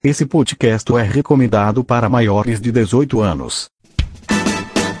Esse podcast é recomendado para maiores de 18 anos.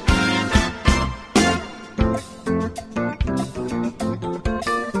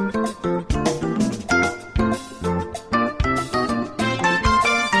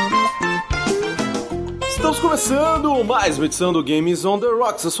 Estamos começando mais uma edição do Games on the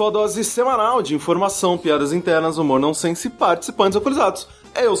Rocks, a sua dose semanal de informação, piadas internas, humor não sense e participantes atualizados.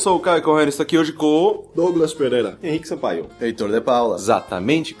 Eu sou o Caio Correia, estou aqui hoje com Douglas Pereira, Henrique Sampaio, Heitor de Paula.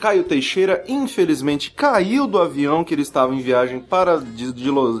 Exatamente, Caio Teixeira, infelizmente, caiu do avião que ele estava em viagem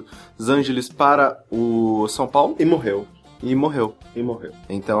de Los Angeles para o São Paulo. E morreu.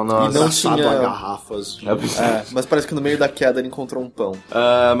 Então nós... E não tinha garrafas. Mas parece que no meio da queda ele encontrou um pão.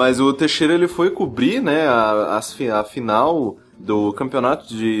 Mas o Teixeira ele foi cobrir, né, a final do campeonato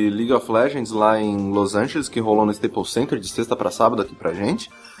de League of Legends lá em Los Angeles, que rolou no Staples Center de sexta pra sábado aqui pra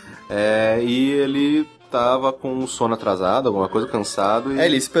gente. E ele tava com o sono atrasado, alguma coisa, cansado.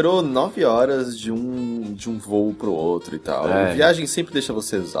 Ele esperou 9 horas de um voo pro outro e tal. Viagem sempre deixa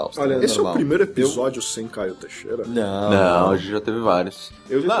você exausto. Olha, esse é o primeiro episódio sem Caio Teixeira? Não, hoje já teve vários.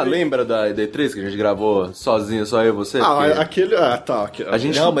 Lembra da E3 que a gente gravou sozinho, só eu e você? A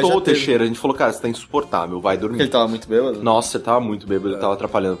gente chutou o Teixeira, a gente falou, cara, você tá insuportável, vai dormir. Porque ele tava muito bêbado? Nossa, ele tava muito bêbado, ele tava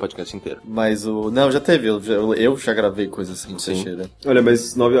atrapalhando o podcast inteiro. Mas Não, já teve, eu já gravei coisa assim com o Teixeira. Olha,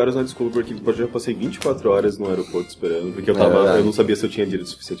 mas 9 horas não é desculpa, porque eu já passei 24 horas no aeroporto esperando, porque eu não sabia se eu tinha dinheiro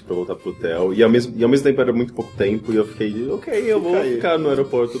suficiente pra voltar pro hotel, e ao mesmo tempo era muito pouco tempo, e eu fiquei, eu vou ficar no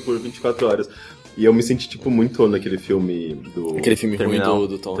aeroporto por 24 horas. E eu me senti, tipo, muito naquele filme do... Aquele filme Terminal. ruim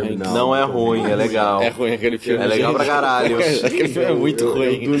do Tom Hanks. Não é ruim, é legal. É ruim aquele filme. É legal pra caralho. Aquele filme é muito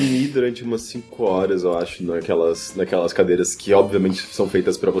ruim. Eu dormi durante umas 5 horas, eu acho, naquelas cadeiras que, obviamente, são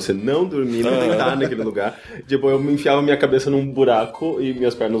feitas pra você não dormir, não deitar naquele lugar. Tipo, eu me enfiava minha cabeça num buraco e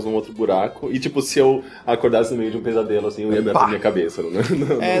minhas pernas num outro buraco. E, tipo, se eu acordasse no meio de um pesadelo, assim, eu ia ver a minha cabeça.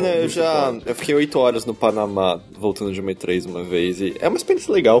 Eu fiquei 8 horas no Panamá, voltando de uma E3 uma vez. E é uma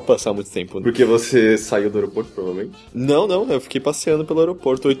experiência legal passar muito tempo. Porque você saiu do aeroporto, provavelmente? Não, eu fiquei passeando pelo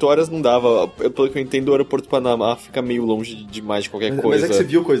aeroporto. 8 horas não dava. Pelo que eu entendo, o aeroporto do Panamá fica meio longe demais de qualquer coisa. Mas é que você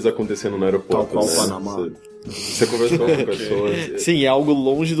viu coisas acontecendo no aeroporto. Tal qual o Panamá. Você conversou com pessoas. Sim, é algo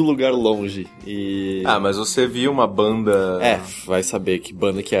longe do lugar longe. Mas você viu uma banda... Vai saber que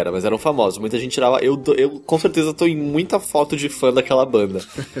banda que era, mas eram famosos. Muita gente tirava... Eu com certeza tô em muita foto de fã daquela banda.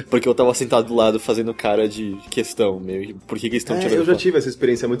 Porque eu tava sentado do lado fazendo cara de questão, meio. Por que eles estão tirando eu já foto? tive essa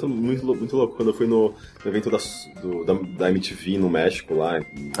experiência muito, muito, muito louca. Quando eu fui no evento da MTV no México, lá.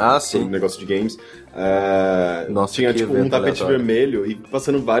 Sim. No negócio de games. Nossa, tinha tipo um tapete vermelho e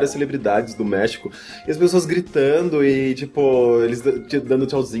passando várias celebridades do México. E as pessoas gritando e, tipo, eles dando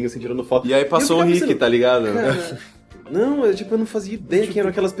tchauzinho, assim, tirando foto. E aí passou o Rick, tá ligado? Cara, não, eu não fazia ideia quem eram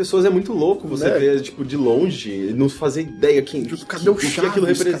aquelas pessoas. É muito louco você ver, tipo, de longe, não fazia ideia quem... Cadê o Chaves? Que aquilo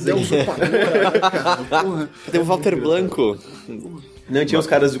representa? Cadê o Walter Blanco? Não, tinha os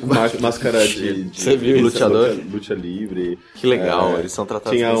caras com máscara de Você viu isso? luta livre. Que legal, eles são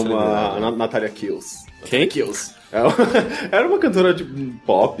tratados Tinha com a Natália Kills. Quem? Kills. Era uma cantora de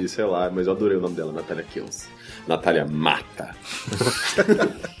pop, sei lá, mas eu adorei o nome dela, Natália Kills. Natália Mata.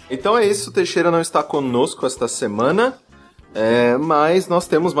 Então é isso, o Teixeira não está conosco esta semana, mas nós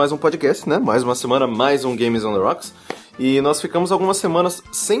temos mais um podcast, né? Mais uma semana, mais um Games on the Rocks. E nós ficamos algumas semanas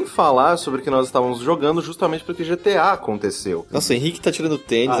sem falar sobre o que nós estávamos jogando, justamente porque GTA aconteceu. Nossa, o Henrique tá tirando o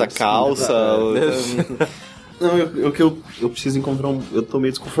tênis, a calça... Não, eu preciso encontrar eu tô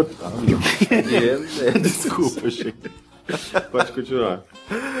meio desconfortável. Desculpa, gente. Pode continuar.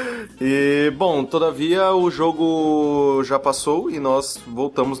 E, bom, todavia o jogo já passou e nós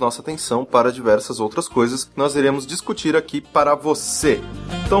voltamos nossa atenção para diversas outras coisas que nós iremos discutir aqui para você.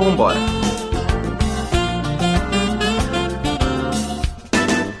 Então vambora.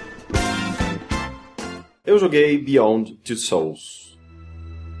 Eu joguei Beyond Two Souls.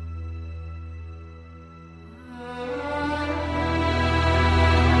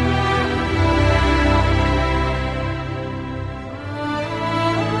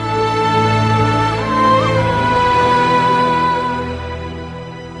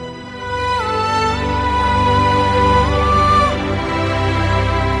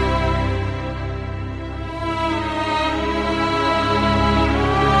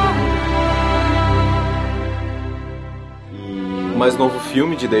 Mais novo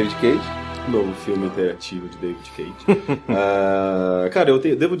filme de David Cage? Novo filme interativo de David Cage. Cara, eu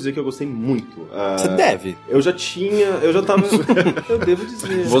devo dizer que eu gostei muito. Você deve. Eu já tava... eu devo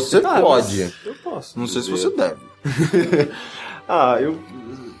dizer. Você pode. Eu posso. Não sei dizer. se você deve.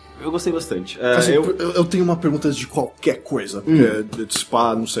 Eu gostei bastante. Assim, eu tenho uma pergunta de qualquer coisa, porque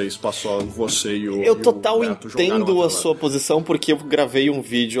não sei se passou você e o Eu total Beto jogaram entendo a outra sua posição, porque eu gravei um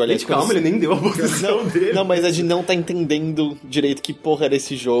vídeo, aliás... Gente, calma, ele nem deu a posição dele. Não, mas é de não tá entendendo direito que porra era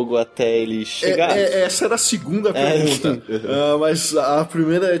esse jogo até ele chegar. Essa era a segunda pergunta. Mas a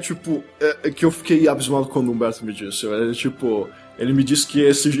primeira é tipo... que eu fiquei abismado quando o Humberto me disse. É, tipo, ele me disse que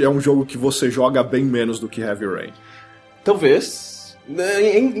esse é um jogo que você joga bem menos do que Heavy Rain. Talvez.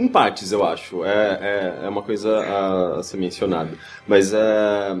 Em partes, eu acho. É uma coisa a ser mencionada. Mas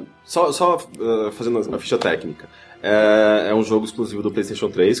só fazendo a ficha técnica. É um jogo exclusivo do PlayStation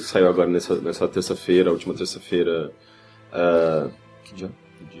 3, que saiu agora nessa terça-feira, a última terça-feira. Que dia?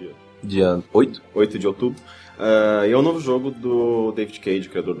 Dia 8? 8 de outubro. E é um novo jogo do David Cage,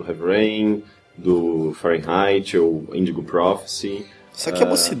 criador do Heavy Rain, do Fahrenheit, ou Indigo Prophecy. Só que é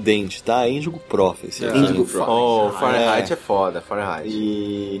um ocidente, tá? Indigo Prophecy. Indigo Prophecy. Oh, Fahrenheit é foda,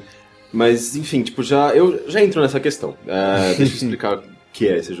 Fahrenheit. Mas, enfim, tipo, eu já entro nessa questão. Deixa eu explicar o que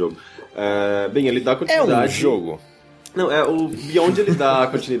é esse jogo. Bem, ele dá continuidade... É um jogo. Não, o Beyond ele dá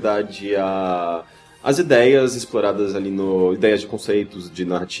continuidade às ideias exploradas ali ideias de conceitos, de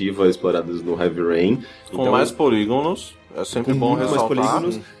narrativa exploradas no Heavy Rain. Com mais polígonos, é sempre bom ressaltar.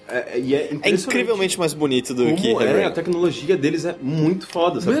 Polígonos, e é incrivelmente mais bonito do que Heavy Rain. A tecnologia deles é muito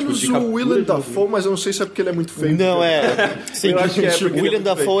foda, sabe? Menos tipo, o Willem Dafoe, mas eu não sei se é porque ele é muito feio. Não, sim, eu acho que é porque o Willem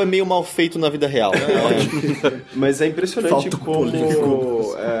Dafoe é meio mal feito na vida real. Mas é impressionante Falta como...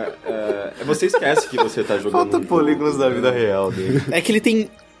 você esquece que você tá jogando... Falta polígonos da vida real dele. É que ele tem...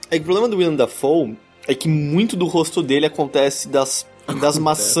 O problema do Willem Dafoe é que muito do rosto dele acontece das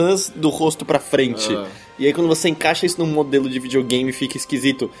maçãs do rosto pra frente. E aí quando você encaixa isso num modelo de videogame fica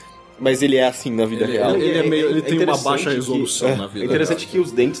esquisito. Mas ele é assim na vida real. Ele tem uma baixa resolução na vida. É interessante que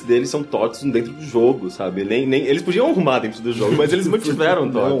os dentes dele são tortos dentro do jogo, sabe? Eles podiam arrumar dentro do jogo, mas eles mantiveram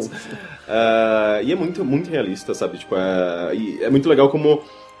tortos. E é muito, muito realista, sabe? Tipo, e é muito legal como...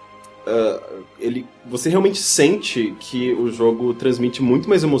 você realmente sente que o jogo transmite muito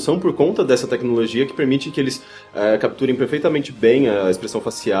mais emoção por conta dessa tecnologia que permite que eles capturem perfeitamente bem a expressão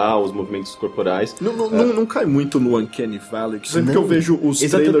facial, os movimentos corporais. Não cai muito no Uncanny Valley, que sempre que eu vejo os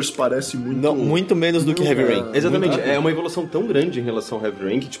trailers parece muito... Não, muito menos do que Heavy Rain. Exatamente, é uma evolução tão grande em relação ao Heavy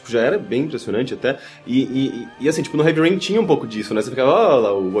Rain que tipo, já era bem impressionante até. E assim, tipo, no Heavy Rain tinha um pouco disso, né? Você ficava,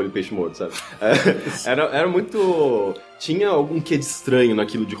 lá o olho peixe morto, sabe? Era muito... Tinha algum quê de estranho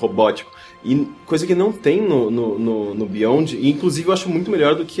naquilo de robótico. E coisa que não tem no Beyond, e inclusive eu acho muito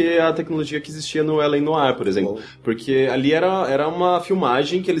melhor do que a tecnologia que existia no L.A. Noire, por exemplo. Porque ali era uma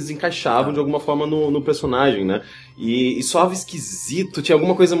filmagem que eles encaixavam de alguma forma no personagem, né? E soava esquisito, tinha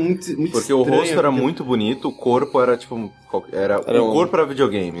alguma coisa muito porque estranha. O rosto era muito bonito, o corpo era tipo... o corpo era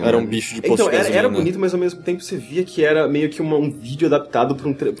videogame, né? Era um bicho de posto de gasolina. Era bonito, mas ao mesmo tempo você via que era meio que um vídeo adaptado pra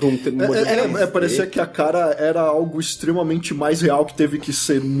um parecia que a cara era algo extremamente mais real que teve que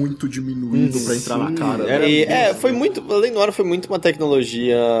ser muito diminuído pra entrar na cara. Foi muito... A L.A. Noire foi muito uma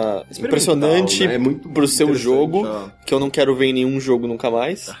tecnologia impressionante, né? Muito pro seu jogo, que eu não quero ver em nenhum jogo nunca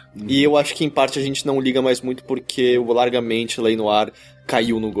mais. E eu acho que em parte a gente não liga mais muito porque largamente L.A. Noire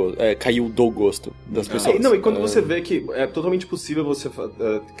caiu do gosto das pessoas. E quando você vê que é totalmente possível você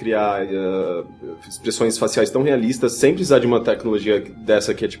criar expressões faciais tão realistas sem precisar de uma tecnologia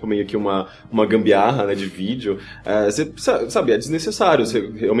dessa que é tipo meio que uma gambiarra, né, de vídeo, você sabe, é desnecessário. Você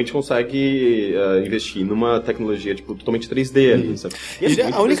realmente consegue investir numa tecnologia tipo totalmente 3D ali, sabe? E é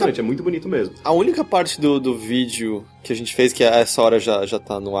muito impressionante, é muito bonito mesmo. A única parte do vídeo que a gente fez, que a essa hora já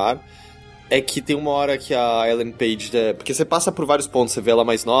tá no ar, é que tem uma hora que a Ellen Page... Porque você passa por vários pontos, você vê ela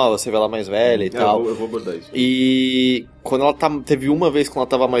mais nova, você vê ela mais velha e tal. Eu vou abordar isso. E quando ela teve uma vez quando ela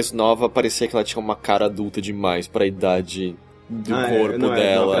tava mais nova, parecia que ela tinha uma cara adulta demais pra idade do corpo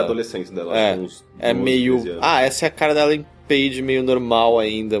dela. Pra adolescência dela. Uns 12, meio... 13 anos. Essa é a cara da Ellen Page meio normal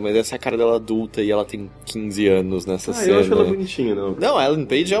ainda, mas essa é a cara dela adulta e ela tem 15 anos nessa cena. Eu acho ela bonitinha, não. Não, a Ellen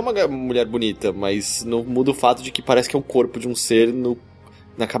Page é uma mulher bonita, mas não muda o fato de que parece que é o corpo de um ser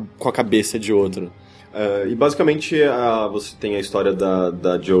com a cabeça de outro. E basicamente você tem a história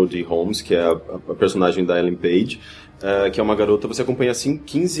da Jodie Holmes, que é a personagem da Ellen Page, que é uma garota, você acompanha assim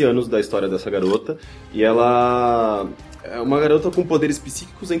 15 anos da história dessa garota, e ela é uma garota com poderes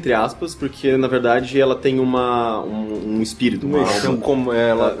psíquicos, entre aspas, porque na verdade ela tem um espírito, uma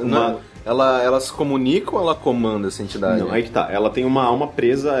alma. Ela se comunica ou ela comanda essa entidade? Não, aí que tá. Ela tem uma alma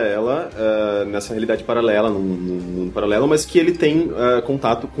presa a ela nessa realidade paralela, num mundo paralelo, mas que ele tem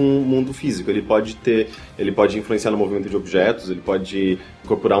contato com o mundo físico. Ele pode influenciar no movimento de objetos, ele pode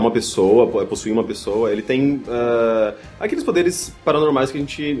incorporar uma pessoa, possuir uma pessoa. Ele tem aqueles poderes paranormais que a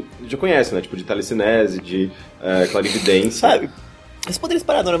gente já conhece, né? Tipo de telecinese, de clarividência. Sabe? Os poderes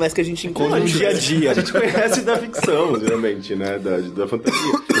paranormais que a gente encontra no dia a dia. A gente conhece da ficção, geralmente, né? Da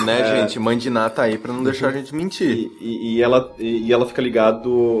fantasia. Né, gente? Mãe de Ná tá aí pra não deixar a gente mentir. E ela fica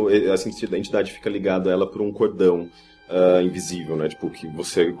ligado, essa entidade fica ligada a ela por um cordão invisível, né? Tipo, que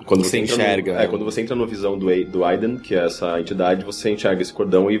você... Quando você enxerga. Quando você entra na visão do Aiden, que é essa entidade, você enxerga esse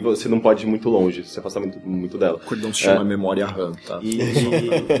cordão e você não pode ir muito longe, se afastar muito dela. O cordão se chama Memória RAM, tá?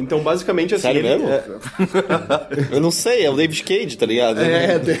 Então, basicamente, assim... Sério mesmo? Eu não sei, é o David Cage, tá ligado?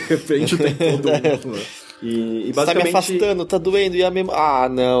 De repente tem todo mundo. E basicamente... Tá me afastando, tá doendo, e a mesma... Ah,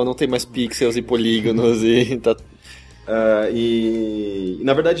 não tem mais pixels e polígonos e... Tá... E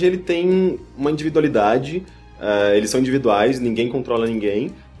na verdade ele tem uma individualidade, eles são individuais, ninguém controla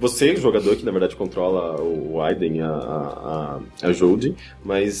ninguém. Você, jogador, que na verdade controla o Aiden e a Jodie,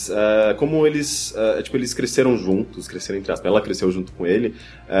 mas como eles cresceram juntos, cresceram entre aspas, ela cresceu junto com ele,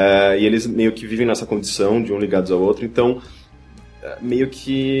 e eles meio que vivem nessa condição de um ligados ao outro, então meio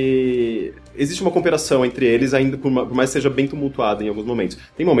que existe uma cooperação entre eles, ainda por mais que seja bem tumultuada em alguns momentos.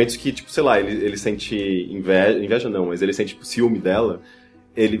 Tem momentos que, tipo, sei lá, ele sente inveja não, mas ele sente, tipo, ciúme dela,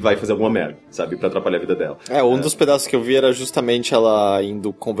 ele vai fazer alguma merda, sabe, pra atrapalhar a vida dela. Um dos pedaços que eu vi era justamente ela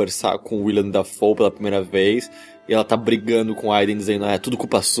indo conversar com o Willem Dafoe pela primeira vez, e ela tá brigando com o Aiden, dizendo, é tudo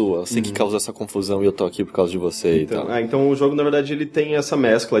culpa sua, você que causou essa confusão e eu tô aqui por causa de você então, e tal. Então o jogo, na verdade, ele tem essa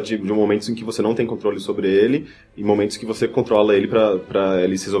mescla de momentos em que você não tem controle sobre ele, e momentos que você controla ele pra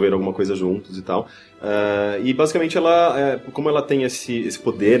eles resolverem alguma coisa juntos e tal. E basicamente como ela tem esse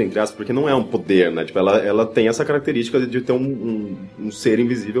poder, entre aspas, porque não é um poder, né? Tipo, ela tem essa característica de ter um ser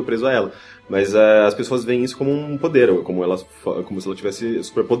invisível preso a ela. Mas as pessoas veem isso como um poder, como se ela tivesse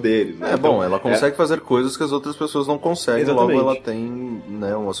superpoderes. Né? Então, ela consegue fazer coisas que as outras pessoas não conseguem, exatamente. Logo ela tem,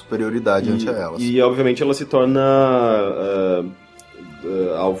 né, uma superioridade ante elas. E obviamente ela se torna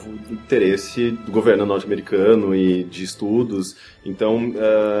alvo de interesse do governo norte-americano e de estudos. Então,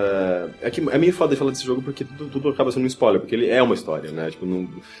 é meio foda de falar desse jogo porque tudo acaba sendo um spoiler, porque ele é uma história, né? Tipo,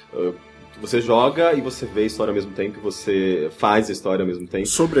 você joga e você vê a história ao mesmo tempo, e você faz a história ao mesmo tempo.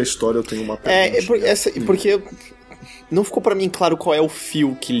 Sobre a história eu tenho uma pergunta. Porque não ficou pra mim claro qual é o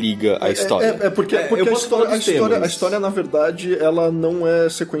fio que liga a história. Porque a história, na verdade, ela não é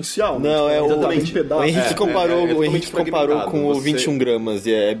sequencial. Não, né? O Henrique comparou com o 21 gramas,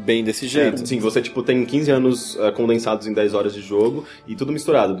 e é bem desse jeito. Sim, você tipo, tem 15 anos condensados em 10 horas de jogo, e tudo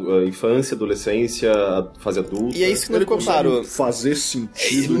misturado. Infância, adolescência, fase adulta. E é isso que não ficou claro. Fazer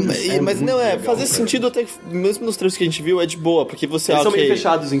sentido. Mas não é, fazer sentido até mesmo nos trailers que a gente viu é de boa, porque você... Eles são meio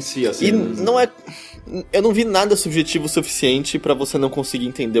fechados em si, assim. E não é... Eu não vi nada subjetivo o suficiente pra você não conseguir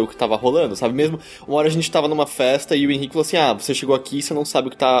entender o que tava rolando, sabe? Mesmo uma hora a gente tava numa festa e o Henrique falou assim, você chegou aqui e você não sabe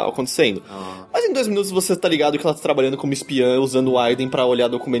o que tá acontecendo. Mas em 2 minutos você tá ligado que ela tá trabalhando como espiã, usando o Aiden pra olhar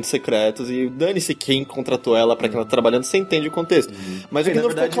documentos secretos, e dane-se quem contratou ela pra que ela tá trabalhando, você entende o contexto. Mas o que não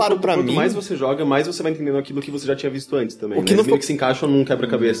ficou claro pra mim... Quanto mais você joga, mais você vai entendendo aquilo que você já tinha visto antes também, o que não que se encaixam num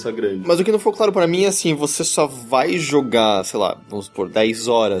quebra-cabeça grande. Mas o que não ficou claro pra mim é assim, você só vai jogar, sei lá, vamos supor, 10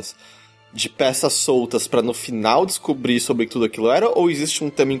 horas... de peças soltas pra no final descobrir sobre tudo aquilo era, ou existe um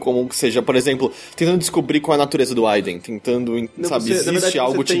tema em comum que seja, por exemplo, tentando descobrir qual é a natureza do Aiden, tentando, existe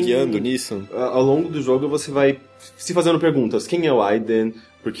algo te guiando nisso? Ao longo do jogo você vai se fazendo perguntas, quem é o Aiden,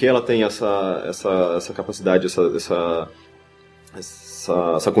 por que ela tem essa capacidade, essa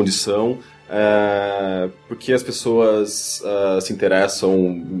condição, porque as pessoas se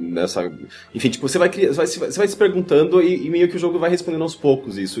interessam nessa... Enfim, tipo, você vai se perguntando e meio que o jogo vai respondendo aos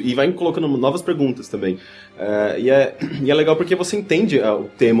poucos isso. E vai colocando novas perguntas também. E é legal porque você entende o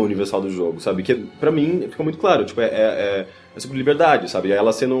tema universal do jogo, sabe? Que pra mim ficou muito claro. Tipo, é sobre liberdade, sabe? É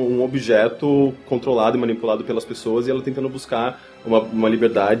ela sendo um objeto controlado e manipulado pelas pessoas e ela tentando buscar uma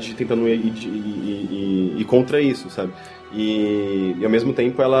liberdade, tentando ir contra isso, sabe? E ao mesmo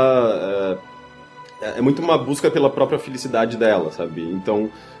tempo ela é muito uma busca pela própria felicidade dela, sabe? Então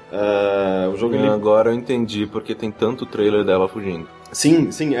o jogo... Agora eu entendi porque tem tanto trailer dela fugindo. Sim,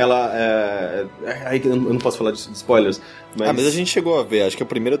 ela eu não posso falar de spoilers, mas... mas a gente chegou a ver, acho que o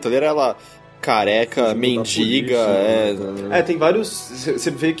primeiro trailer ela... careca, mendiga, tem vários... Você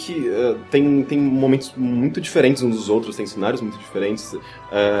vê que tem momentos muito diferentes uns dos outros, tem cenários muito diferentes.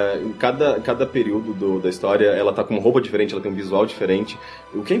 Em cada período da história, ela tá com uma roupa diferente, ela tem um visual diferente.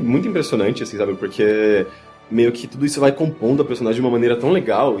 O que é muito impressionante, assim, sabe? Porque meio que tudo isso vai compondo a personagem de uma maneira tão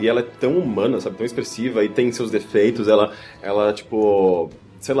legal, e ela é tão humana, sabe? Tão expressiva, e tem seus defeitos, ela tipo...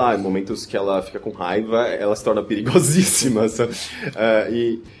 sei lá, em momentos que ela fica com raiva, ela se torna perigosíssima, sabe?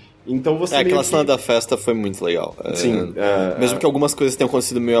 Então você aquela cena da festa foi muito legal. Sim. Mesmo que algumas coisas tenham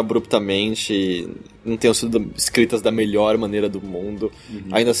acontecido meio abruptamente, não tenham sido escritas da melhor maneira do mundo,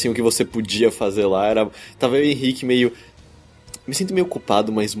 ainda assim o que você podia fazer lá era... Tava eu e o Henrique meio... me sinto meio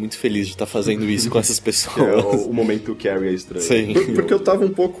culpado, mas muito feliz de estar fazendo isso com essas pessoas. É o momento que Carrie é estranho. Sim. Porque eu tava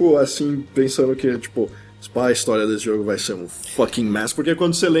um pouco, assim, pensando que, tipo, a história desse jogo vai ser um fucking mess, porque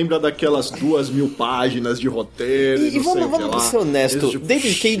quando você lembra daquelas 2.000 páginas de roteiro e vamos ser honestos, tipo,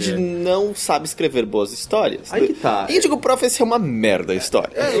 David Cage não sabe escrever boas histórias. Aí que tá. Indigo Prophecy é uma merda a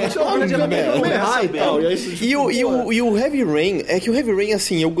história. Isso é uma merda. E o Heavy Rain, é que o Heavy Rain,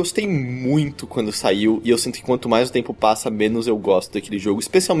 assim, eu gostei muito quando saiu, e eu sinto que quanto mais o tempo passa, menos eu gosto daquele jogo,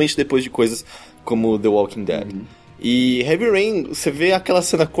 especialmente depois de coisas como The Walking Dead. E Heavy Rain, você vê aquela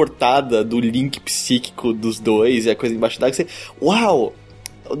cena cortada do link psíquico dos dois e a coisa embaixo d'água, você... Uau!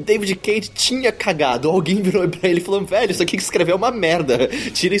 O David Cage tinha cagado. Alguém virou pra ele e falou: velho, isso aqui que escreveu é uma merda.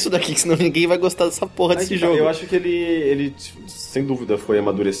 Tira isso daqui, que senão ninguém vai gostar dessa porra desse jogo. Eu acho que ele sem dúvida foi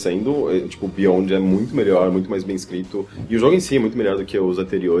amadurecendo. Tipo, o Beyond é muito melhor, muito mais bem escrito. E o jogo em si é muito melhor do que os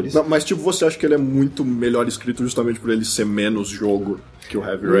anteriores. Não, mas tipo, você acha que ele é muito melhor escrito justamente por ele ser menos jogo que o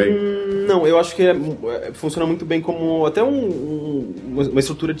Heavy Rain? Não, eu acho que funciona muito bem como até uma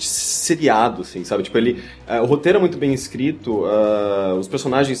estrutura de seriado, assim, sabe? Tipo, o roteiro é muito bem escrito, os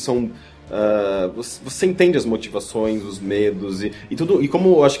personagens são... você entende as motivações, os medos e tudo. E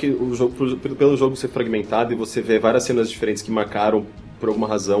como eu acho que o jogo, pelo jogo ser fragmentado e você vê várias cenas diferentes que marcaram por alguma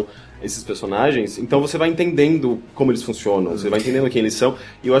razão esses personagens, então você vai entendendo como eles funcionam, você vai entendendo quem eles são,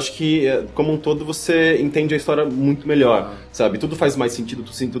 e eu acho que, como um todo, você entende a história muito melhor, sabe? Tudo faz mais sentido,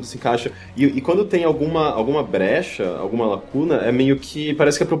 tudo se encaixa, e quando tem alguma brecha, alguma lacuna, é meio que,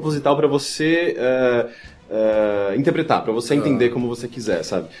 parece que é proposital pra você... interpretar, pra você entender como você quiser,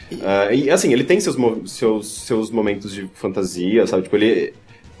 sabe? E assim, ele tem seus momentos de fantasia, sabe? Tipo, ele...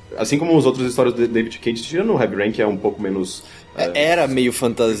 Assim como as outras histórias do David Cage, tirando o Heavy Rain, que é um pouco menos... Era meio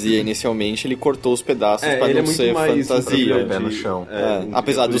fantasia inicialmente, ele cortou os pedaços pra não ser fantasia. Pé no chão.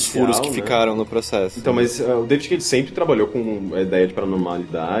 Apesar dos policial, furos que né? ficaram no processo. Então, mas o David Cage sempre trabalhou com a ideia de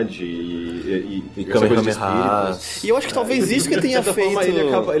paranormalidade e Kamehameha. E eu acho que talvez isso que ele tenha feito...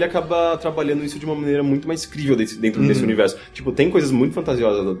 Forma, ele acaba trabalhando isso de uma maneira muito mais crível dentro desse universo. Tipo, tem coisas muito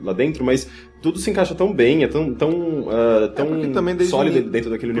fantasiosas lá dentro, mas tudo se encaixa tão bem, é tão sólido dentro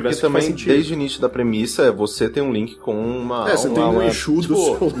daquele universo que também, faz sentido. desde o início da premissa, você tem um link com uma... você tem um Exu do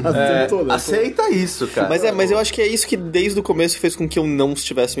seu lado todo. Aceita isso, cara. Mas eu acho que é isso que desde o começo fez com que eu não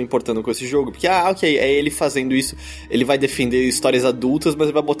estivesse me importando com esse jogo. Porque, ok, é ele fazendo isso, ele vai defender histórias adultas, mas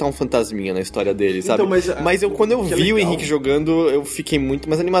ele vai botar um fantasminha na história dele, sabe? Então, mas quando eu vi o Henrique jogando, eu fiquei muito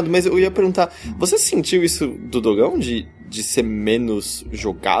mais animado. Mas eu ia perguntar, você sentiu isso do Dogão, de ser menos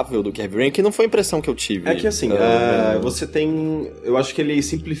jogável do que Heavy Rain? Que não foi a impressão que eu tive. É que assim, você tem... Eu acho que ele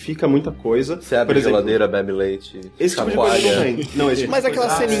simplifica muita coisa. Você abre a geladeira, bebe leite, esse tipo de coisa não tem. Não, esse tipo mas de aquela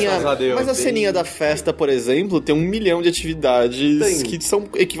coisa... ceninha... Mas a ceninha da festa, por exemplo, tem 1 milhão de atividades que são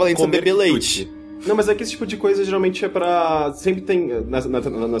equivalentes a beber leite. Não, mas é que esse tipo de coisa geralmente é pra... Sempre tem,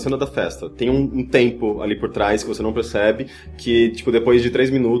 na cena da festa, tem um tempo ali por trás que você não percebe, que, tipo, depois de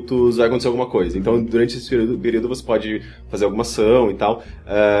 3 minutos vai acontecer alguma coisa. Então, durante esse período você pode fazer alguma ação e tal.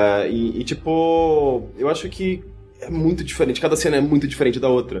 Tipo, eu acho que é muito diferente, cada cena é muito diferente da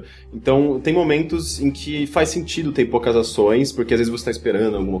outra. Então, tem momentos em que faz sentido ter poucas ações, porque às vezes você tá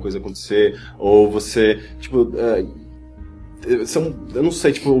esperando alguma coisa acontecer, ou você, tipo... eu não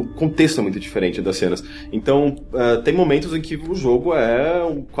sei, tipo, o contexto é muito diferente das cenas. Então, tem momentos em que o jogo é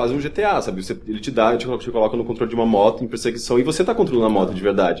quase um GTA, sabe? Ele te coloca no controle de uma moto em perseguição e você tá controlando a moto de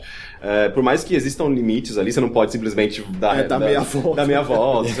verdade. Por mais que existam limites ali, você não pode simplesmente dar meia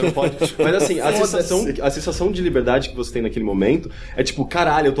volta. Você não pode... Mas assim, a sensação de liberdade que você tem naquele momento é tipo,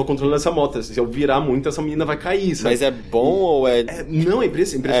 caralho, eu tô controlando essa moto. Se eu virar muito, essa menina vai cair, sabe? Mas é bom ou é... Não, é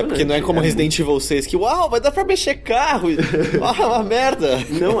impressionante. Porque não é como Resident Evil 6, que uau, vai dar pra mexer carro. Uma merda.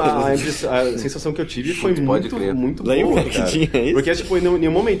 Não, a sensação que eu tive foi muito boa, cara. Porque, tipo, em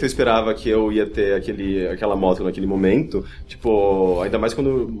nenhum momento eu esperava que eu ia ter aquela moto naquele momento. Tipo, ainda mais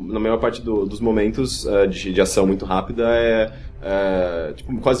quando, na maior parte dos momentos de ação muito rápida,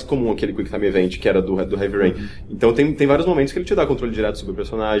 tipo, quase comum aquele Quick Time Event que era do Heavy Rain. Então tem vários momentos que ele te dá controle direto sobre o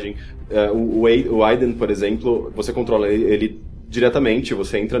personagem. O Aiden, por exemplo, você controla ele diretamente,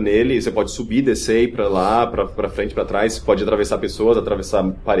 você entra nele, você pode subir, descer, ir pra lá, pra frente, pra trás, pode atravessar pessoas, atravessar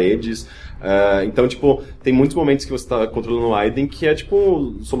paredes. Então, tipo, tem muitos momentos que você tá controlando o Aiden que é,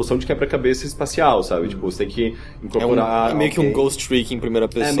 tipo, solução de quebra-cabeça espacial, sabe? Tipo, você tem que incorporar... É meio que um Ghost Trick em primeira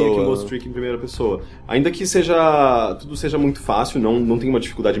pessoa. É meio que um Ghost Trick em primeira pessoa. Ainda que tudo seja muito fácil, não tem uma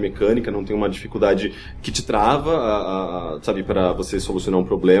dificuldade mecânica, não tem uma dificuldade que te trava, sabe, pra você solucionar um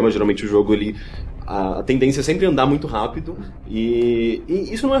problema. Geralmente o jogo, ele a tendência é sempre andar muito rápido, e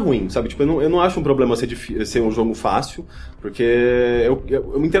isso não é ruim, sabe? Tipo, eu não acho um problema ser um jogo fácil, porque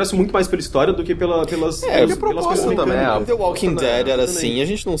eu me interesso muito mais pela história do que pelas proposta também. The Walking Dead era assim, a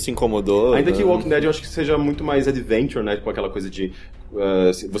gente não se incomodou. Ainda que o Walking Dead eu acho que seja muito mais adventure, né? Com aquela coisa de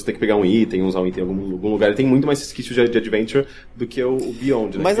você tem que pegar um item, usar um item em algum lugar. Ele tem muito mais resquício de adventure do que o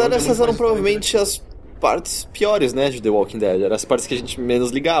Beyond, né? Mas essas eram provavelmente as partes piores, né, de The Walking Dead. Eram as partes que a gente menos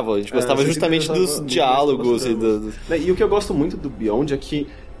ligava. A gente gostava justamente dos diálogos e do... E o que eu gosto muito do Beyond é que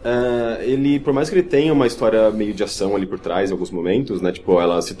ele, por mais que ele tenha uma história meio de ação ali por trás em alguns momentos, né, tipo,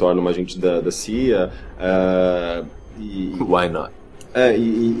 ela se torna uma agente da CIA, Why not?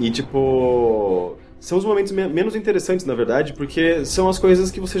 Tipo... São os momentos menos interessantes, na verdade, porque são as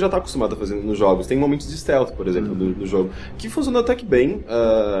coisas que você já está acostumado a fazer nos jogos. Tem momentos de stealth, por exemplo, do jogo, que funciona até que bem.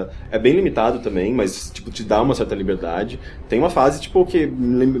 É bem limitado também, mas tipo, te dá uma certa liberdade. Tem uma fase tipo, que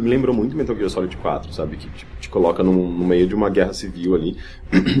me lembrou muito Metal Gear Solid 4, sabe? Que tipo, te coloca no meio de uma guerra civil ali.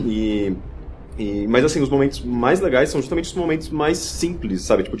 Mas assim, os momentos mais legais são justamente os momentos mais simples,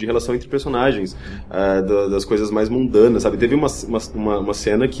 sabe? Tipo, de relação entre personagens, das coisas mais mundanas, sabe? Teve uma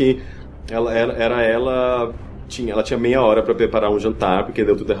cena que ela tinha meia hora pra preparar um jantar, porque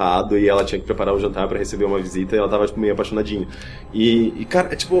deu tudo errado, e ela tinha que preparar um jantar pra receber uma visita, e ela tava, tipo, meio apaixonadinha. E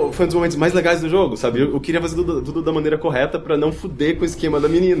cara, tipo, foi um dos momentos mais legais do jogo, sabe? Eu queria fazer tudo da maneira correta pra não fuder com o esquema da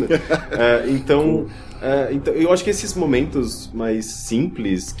menina. Então, eu acho que esses momentos mais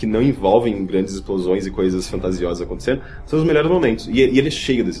simples, que não envolvem grandes explosões e coisas fantasiosas acontecendo, são os melhores momentos. E ele é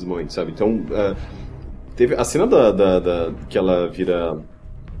cheio desses momentos, sabe? Então, teve a cena que ela vira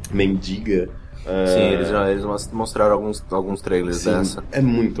mendiga. Sim, eles mostraram alguns trailers dessa. É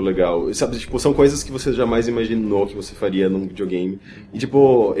muito legal. Sabe, tipo, são coisas que você jamais imaginou que você faria num videogame. E,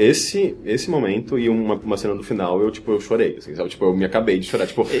 tipo, esse momento e uma cena do final, eu chorei, assim, sabe? Tipo, eu me acabei de chorar.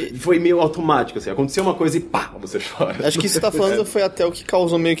 Tipo, foi meio automático, assim. Aconteceu uma coisa e pá, você chora. Acho que isso que você tá falando foi até o que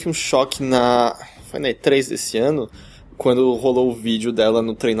causou meio que um choque foi na E3 desse ano, quando rolou o vídeo dela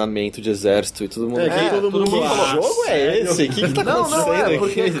no treinamento de exército e todo mundo... todo mundo falou, que jogo é esse? O que tá acontecendo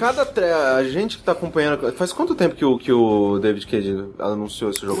porque aqui? a gente que tá acompanhando... Faz quanto tempo que o David Cage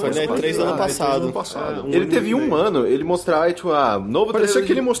anunciou esse jogo? Foi na E3 do ano passado. Ele teve um ano, ele mostrar, tipo, novo Parecia trailer...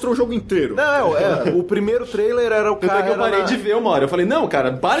 que ele mostrou o jogo inteiro. Não, o primeiro trailer era o cara... Eu parei de ver uma hora. Eu falei, não,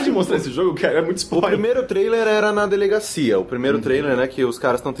 cara, para de mostrar esse jogo, cara, é muito spoiler. O primeiro trailer era na delegacia. O primeiro trailer, né, que os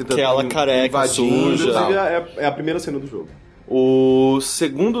caras estão tentando... Que ela careca, suja. Inclusive, é a primeira cena do jogo. O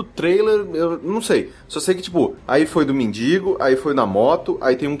segundo trailer, eu não sei. Só sei que, tipo, aí foi do mendigo, aí foi na moto,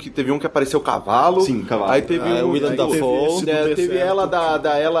 aí teve um que apareceu cavalo. Sim, cavalo. Aí teve William Dafoe. Teve ela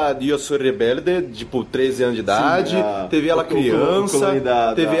da ela de Eu Sou Rebelde, tipo, 13 anos de idade. Teve ela criança.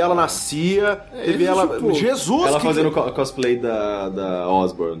 Teve ela na CIA. Teve ela... Tipo, Jesus! Ela fazendo cosplay da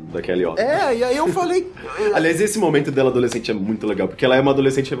Osborne, da Kelly Osborne. E aí eu falei... Aliás, esse momento dela adolescente é muito legal, porque ela é uma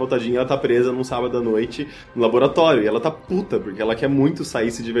adolescente revoltadinha, ela tá presa num sábado à noite no laboratório, e ela tá puta, porque ela quer muito sair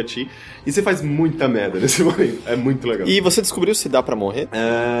e se divertir, e você faz muita merda nesse momento. É muito legal. E você descobriu se dá pra morrer?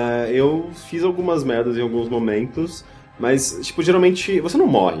 Eu fiz algumas merdas em alguns momentos, mas, tipo, geralmente você não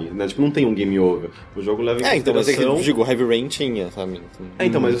morre, né? Tipo, não tem um game over. O jogo leva em então, mas é que consideração... eu digo, Heavy Rain tinha, sabe?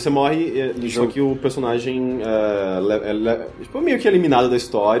 Então, mas você morre, só que o personagem tipo, meio que eliminado da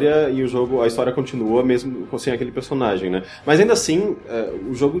história, e a história continua mesmo sem aquele personagem, né? Mas ainda assim,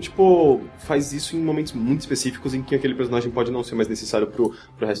 o jogo, tipo, faz isso em momentos muito específicos em que aquele personagem pode não ser mais necessário pro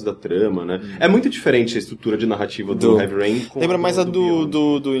resto da trama, né? É muito diferente a estrutura de narrativa do Heavy Rain. Lembra mais a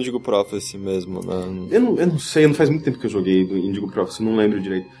do Indigo Prophecy mesmo, né? Eu não sei, não faz muito tempo que eu joguei do Indigo Prophecy, não lembro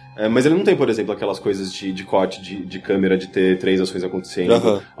direito. Mas ele não tem, por exemplo, aquelas coisas de corte de câmera, de ter 3 ações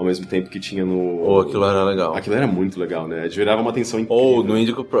acontecendo ao mesmo tempo que tinha no... aquilo era legal. Aquilo era muito legal, né? Gerava uma atenção incrível. No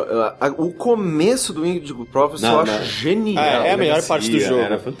Indigo o começo do Indigo Prophecy eu acho genial. É a melhor parte do jogo.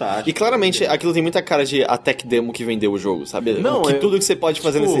 Era fantástico. E claramente, aquilo tem muita cara de a tech demo que vendeu o jogo, sabe? Não, tudo que você pode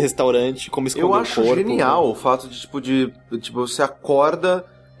fazer nesse restaurante, como esconder o corpo. Eu acho genial o fato de você acorda...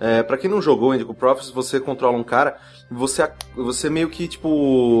 pra quem não jogou Indigo Prophecy, você controla um cara, você meio que,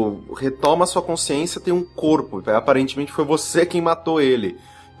 tipo, retoma a sua consciência, tem um corpo, aparentemente foi você quem matou ele.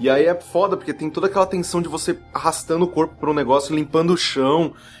 E aí é foda, porque tem toda aquela tensão de você arrastando o corpo para um negócio, limpando o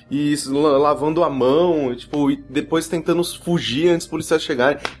chão e lavando a mão, tipo, e depois tentando fugir antes dos policiais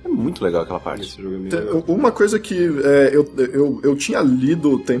chegarem. É muito legal aquela parte. Esse jogo é muito legal. Uma coisa que eu tinha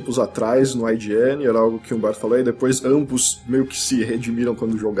lido tempos atrás no IGN, era algo que o Humberto falou, e depois ambos meio que se redimiram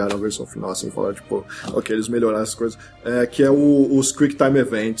quando jogaram a versão final, assim, falaram, tipo, ok, eles melhoraram as coisas, que é os Quick Time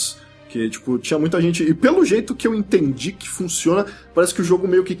Events. Que, tipo, tinha muita gente... E pelo jeito que eu entendi que funciona, parece que o jogo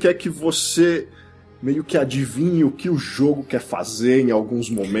meio que quer que você meio que adivinhe o que o jogo quer fazer em alguns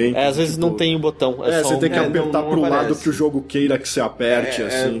momentos. Às vezes não tem o botão. Você tem que apertar pro lado que o jogo queira que você aperte,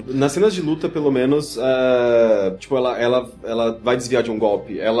 assim. Nas cenas de luta, pelo menos, tipo, ela vai desviar de um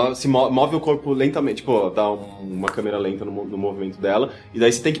golpe. Ela se move o corpo lentamente, tipo, dá uma câmera lenta no movimento dela, e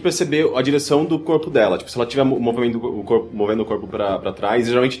daí você tem que perceber a direção do corpo dela. Tipo, se ela estiver movendo o corpo pra trás,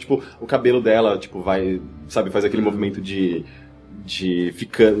 geralmente, tipo, o cabelo dela, tipo, vai, sabe, faz aquele movimento de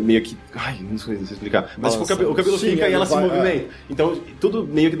ficar meio que... Ai, não sei explicar. Mas tipo, o cabelo fica e ela se movimenta. Então, tudo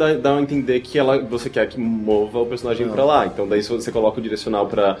meio que dá a entender que você quer que mova o personagem pra lá. Então, daí se você coloca o direcional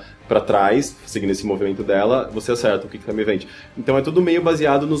pra trás, seguindo esse movimento dela, você acerta o que tá me vendo. Então, é tudo meio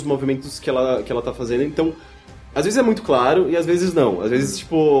baseado nos movimentos que ela tá fazendo. Então, às vezes é muito claro e às vezes não. Às vezes,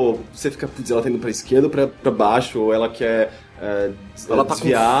 tipo, você fica, putz, ela tá indo pra esquerda ou pra baixo, ou ela quer... ela tá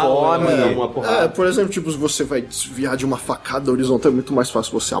desviar, com fome. Ela dá uma porrada. Por exemplo, tipo, se você vai desviar de uma facada horizontal, é muito mais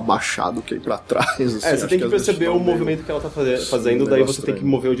fácil você abaixar do que ir pra trás. Assim, você tem que perceber o movimento que ela tá fazendo, daí você tem que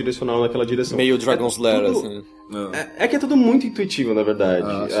mover o direcional naquela direção. Meio Dragon's Lair, assim. Que é tudo muito intuitivo, na verdade.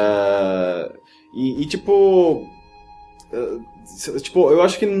 Tipo... Tipo, eu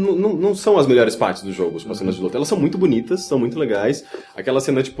acho que não são as melhores partes do jogo, tipo, as cenas de luta. Elas são muito bonitas, são muito legais. Aquela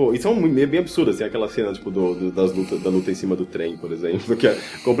cena, tipo... E são bem absurdas, assim, aquela cena, tipo, da luta em cima do trem, por exemplo, que é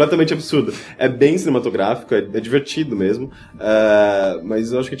completamente absurda. É bem cinematográfico, é divertido mesmo.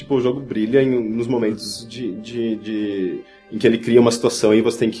 Mas eu acho que, tipo, o jogo brilha nos momentos em que ele cria uma situação e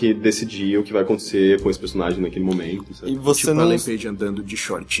você tem que decidir o que vai acontecer com esse personagem naquele momento, sabe? E você tipo, não... Ellen Page andando de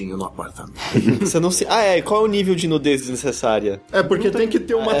shortinho no apartamento. Você não se... qual é o nível de nudez desnecessária? Porque tem que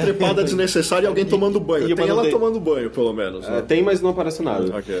ter uma trepada desnecessária e alguém tomando banho. Tem ela tomando banho, pelo menos. Né? Tem, mas não aparece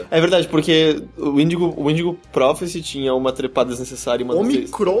nada. Okay. É verdade, porque o Indigo Prophecy tinha uma trepada desnecessária e uma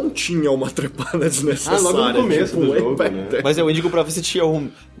Omicron tinha uma trepada desnecessária. Logo no começo do jogo, né? Mas o Indigo Prophecy tinha o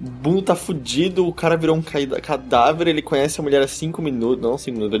mundo tá fudido, o cara virou um cadáver, ele conhece a mulher há 5 minutos, não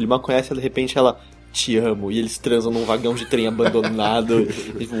 5 minutos, ele mal conhece, de repente ela... Te amo, e eles transam num vagão de trem abandonado.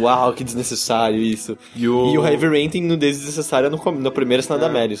 Uau, que desnecessário isso. E o Heavy Rain tem nudez desnecessária na primeira cena da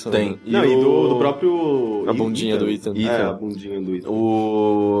Madison. Tem. Né? E do próprio... A bundinha do Ethan. A bundinha do Ethan.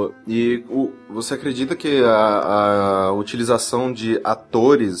 Você acredita que a utilização de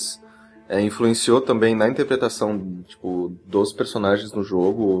atores influenciou também na interpretação, tipo, dos personagens no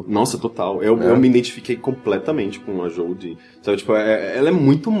jogo? Nossa, total. Eu me identifiquei completamente com a Jodie. Sabe, tipo, ela é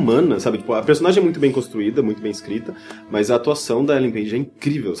muito humana, sabe? Tipo, a personagem é muito bem construída, muito bem escrita, mas a atuação da Ellen Page é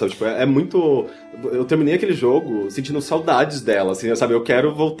incrível, sabe? Tipo, é muito... Eu terminei aquele jogo sentindo saudades dela, assim, sabe? Eu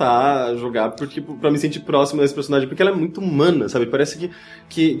quero voltar a jogar pra me sentir próximo desse personagem, porque ela é muito humana, sabe? Parece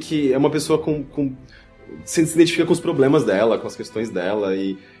que é uma pessoa com... Você se identifica com os problemas dela, com as questões dela,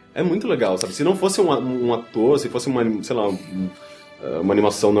 e... É muito legal, sabe? Se não fosse um ator, se fosse uma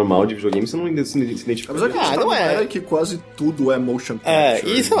animação normal de videogame, você não se identifica. Mas não é que quase tudo é motion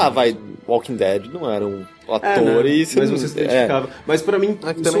capture. E sei lá, Walking Dead não era um ator e... Mas você se identificava. Mas pra mim,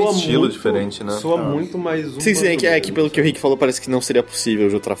 também é estilo diferente, né? Soa muito mais Sim, que pelo que o Rick falou, parece que não seria possível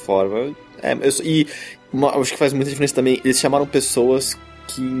de outra forma. Acho que faz muita diferença também, eles chamaram pessoas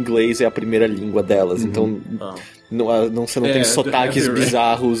que inglês é a primeira língua delas, então... você não tem sotaques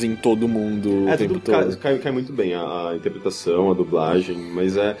bizarros em todo mundo o tempo todo. Cai muito bem a interpretação, a dublagem,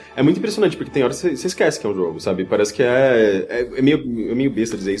 mas é muito impressionante, porque tem horas que você esquece que é um jogo, sabe? Parece que é meio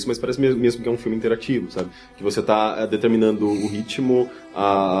besta dizer isso, mas parece mesmo que é um filme interativo, sabe? Que você tá determinando o ritmo,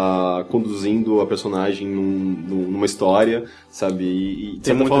 conduzindo a personagem numa história, sabe? E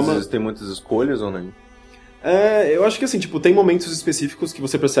tem muitas escolhas ou não? Eu acho que assim, tipo, tem momentos específicos que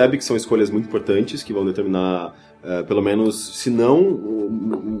você percebe que são escolhas muito importantes, que vão determinar, pelo menos, se não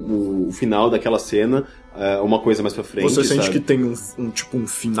o final daquela cena, uma coisa mais pra frente. Você sente que tem um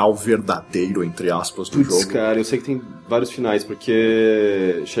final verdadeiro, entre aspas, do jogo? Cara, eu sei que tem vários finais,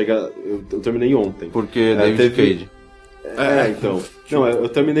 porque eu terminei ontem. Porque David Cage. Então. Não, eu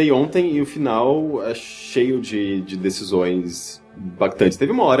terminei ontem e o final é cheio de decisões impactantes.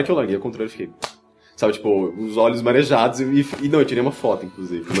 Teve uma hora que eu larguei o controle e fiquei... Sabe, tipo, os olhos marejados e não, eu tirei uma foto,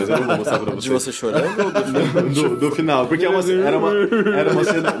 inclusive, mas eu não vou mostrar pra vocês. De você chorando ou do final? Porque era uma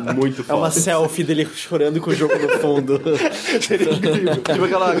cena muito foda. É uma selfie dele chorando com o jogo no fundo. Tipo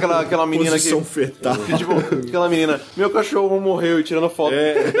aquela menina Posição fetal. Tipo, aquela menina, meu cachorro morreu e tirando foto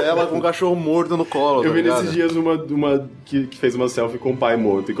dela com o cachorro morto no colo. Eu vi nesses dias uma que fez uma selfie com o pai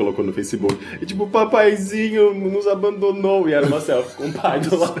morto e colocou no Facebook. E tipo, papaizinho nos abandonou. E era uma selfie com o pai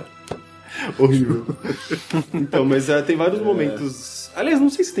do lado. Horrível. Então, mas tem vários momentos... Aliás, não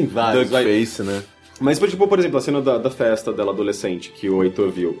sei se tem vários. Duckface, né? Mas, tipo, por exemplo, a cena da festa dela adolescente, que o Heitor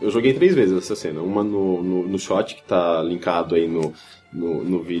viu. Eu joguei 3 vezes essa cena. Uma no shot, que tá linkado aí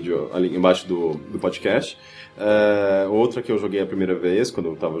no vídeo ali embaixo do podcast. Outra que eu joguei a primeira vez, quando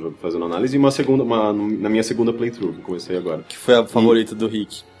eu tava fazendo análise, e na minha segunda playthrough, que eu comecei agora. Que foi a favorita do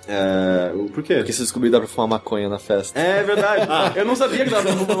Rick. Por quê? Porque você descobriu que dá pra fumar maconha na festa. É verdade. Eu não sabia que dava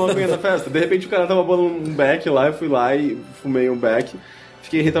pra fumar maconha na festa. De repente o cara tava pondo um beck lá, eu fui lá e fumei um beck.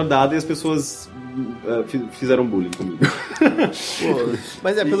 Fiquei retardado e as pessoas fizeram bullying comigo.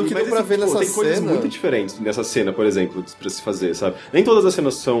 Mas pelo que deu pra ver nessa cena... Tem coisas muito diferentes nessa cena, por exemplo, pra se fazer, sabe? Nem todas as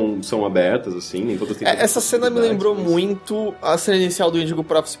cenas são abertas, assim, nem todas têm... Essa cena me lembrou muito a cena inicial do Indigo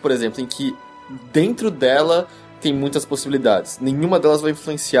Prophecy, por exemplo, em que dentro dela tem muitas possibilidades. Nenhuma delas vai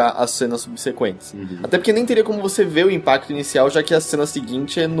influenciar as cenas subsequentes. Até porque nem teria como você ver o impacto inicial, já que a cena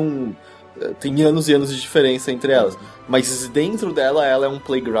seguinte tem anos e anos de diferença entre elas. Mas dentro dela, ela é um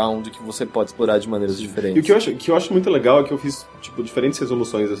playground que você pode explorar de maneiras diferentes. E o que eu acho muito legal é que eu fiz diferentes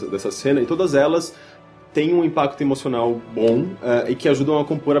resoluções dessa cena, e todas elas têm um impacto emocional bom e que ajudam a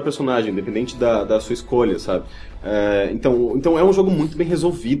compor a personagem, independente da sua escolha, sabe? Então é um jogo muito bem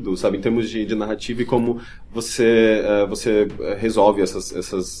resolvido, sabe? Em termos de narrativa e como você resolve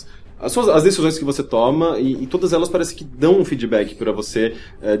as decisões que você toma, e todas elas parecem que dão um feedback pra você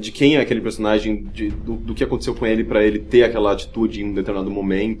de quem é aquele personagem, do que aconteceu com ele pra ele ter aquela atitude em um determinado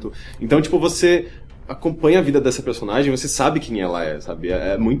momento. Então, você acompanha a vida dessa personagem, você sabe quem ela é, sabe?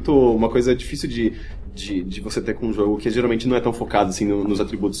 É muito uma coisa difícil de você ter com um jogo que geralmente não é tão focado assim nos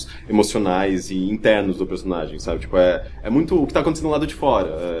atributos emocionais e internos do personagem, sabe? É muito o que tá acontecendo do lado de fora,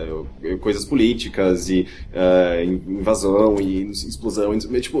 coisas políticas e invasão e explosão,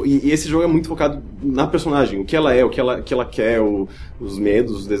 e esse jogo é muito focado na personagem, o que ela é, o que ela quer, os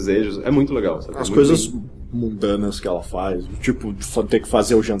medos, os desejos, é muito legal, sabe? As coisas mundanas que ela faz, tipo, ter que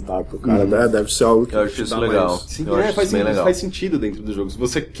fazer o jantar pro cara, deve ser algo que eu acho isso legal. Sim, faz sentido dentro do jogo. Se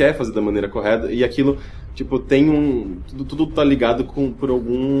você quer fazer da maneira correta, e aquilo, tem tudo tá ligado por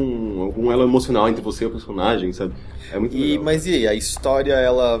algum elo emocional entre você e o personagem, sabe? É muito legal. Mas e aí, a história,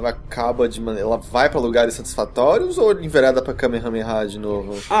 ela acaba ela vai pra lugares satisfatórios ou envereda pra Kamehameha de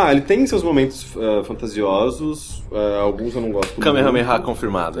novo? Ele tem seus momentos fantasiosos, alguns eu não gosto muito. Kamehameha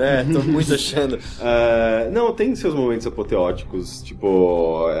confirmado. Tô muito achando. Não, tem seus momentos apoteóticos,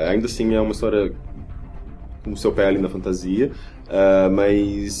 ainda assim é uma história com o seu pé ali na fantasia,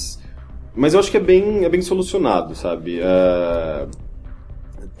 mas eu acho que é bem solucionado, sabe?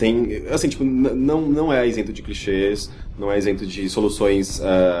 Tem, assim, não é isento de clichês, não é isento de soluções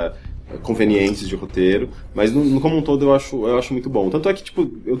convenientes de roteiro, mas como um todo eu acho muito bom. Tanto é que,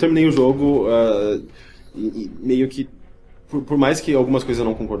 eu terminei o jogo e meio que, por mais que algumas coisas eu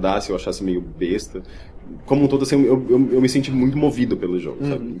não concordasse, eu achasse meio besta, como um todo, assim, eu me senti muito movido pelo jogo,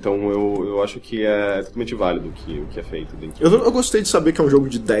 sabe? Então eu acho que é totalmente válido o que é feito dentro. Eu gostei de saber que é um jogo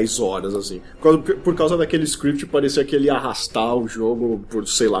de 10 horas, assim. Por causa daquele script, parecia que ele ia arrastar o jogo por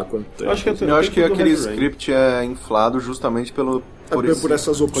sei lá quanto tempo. Eu acho que aquele script é inflado justamente por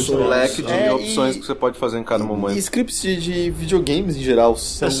essas opções. Leque de opções que você pode fazer em cada momento. E scripts de videogames em geral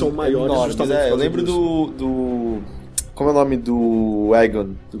são maiores, enormes. Eu lembro do... Como é o nome do Egon,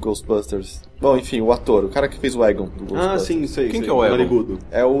 do Ghostbusters? Bom, enfim, o ator, o cara que fez o Egon do Ghostbusters. Sim, sei. Quem que é o Egon? Narigudo.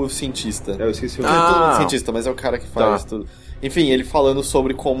 É o cientista. Eu esqueci o nome. Todo mundo cientista, mas é o cara que faz tudo. Enfim, ele falando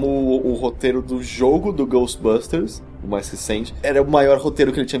sobre como o roteiro do jogo do Ghostbusters, o mais recente, era o maior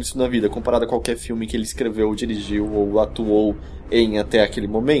roteiro que ele tinha visto na vida, comparado a qualquer filme que ele escreveu, dirigiu ou atuou em até aquele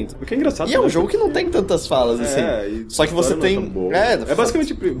momento. O que é engraçado. E é um jogo que não tem tantas falas, assim. Só que você tem... É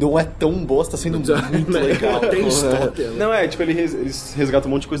basicamente... Não é tão boa, tá sendo muito legal. Tem história. Não, eles resgatam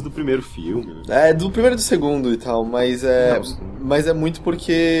um monte de coisa do primeiro filme. Do primeiro e do segundo e tal, mas é muito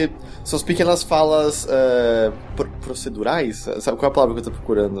porque são as pequenas falas procedurais, sabe qual é a palavra que eu tô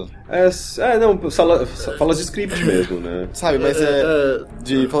procurando? Falas de script mesmo, né? Sabe, mas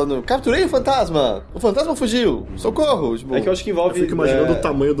falando, capturei o fantasma fugiu, socorro! É que eu acho que envolve... Eu fico imaginando o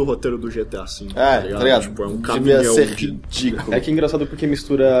tamanho do roteiro do GTA V. Tá ligado? É um devia caminhão ser ridículo. É que é engraçado porque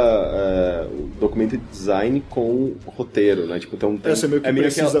mistura o documento design com o roteiro, né? Então você meio que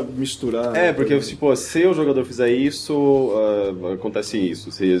precisa misturar. Porque se o jogador fizer isso, acontece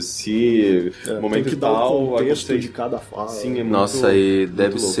isso. Se momento tem que tal, dar o contexto de cada fala. Sim, é muito, Nossa, e muito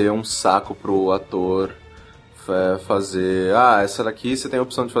deve louco. ser um saco pro ator fazer... essa daqui você tem a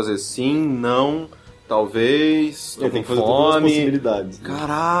opção de fazer sim, não... Talvez, tô tem com que fazer todas as fome. possibilidades.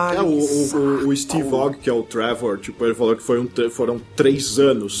 Caralho. O Steve Ogg, que é o Trevor, ele falou que foram 3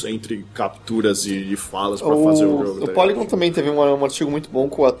 anos entre capturas e falas pra fazer o jogo. O Polygon também teve um artigo muito bom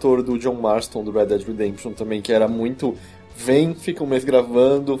com o ator do John Marston, do Red Dead Redemption também, que era muito... Vem, fica um mês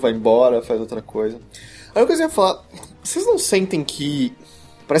gravando, vai embora, faz outra coisa. Aí uma coisa que eu ia falar... Vocês não sentem que...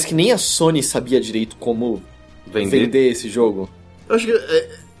 Parece que nem a Sony sabia direito como vender esse jogo? Eu acho que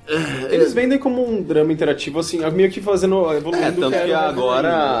Eles vendem como um drama interativo, assim, meio que evoluindo. Tanto que agora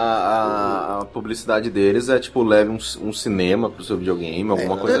a publicidade deles é tipo, leve um cinema pro seu videogame,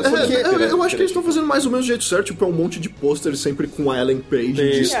 alguma coisa assim. Eu acho que eles estão fazendo mais ou menos do jeito certo, tipo, é um monte de pôster sempre com a Ellen Page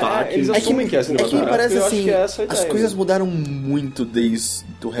em destaque. Eles assumem que é que me parece assim, as coisas mesmo. Mudaram muito desde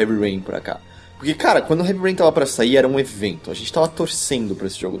do Heavy Rain pra cá. Porque, cara, quando o Heavy Rain tava pra sair, era um evento. A gente tava torcendo pra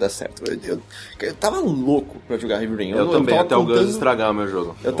esse jogo dar certo. Eu tava louco pra jogar Heavy Rain. Eu também, até o Gus estragar o meu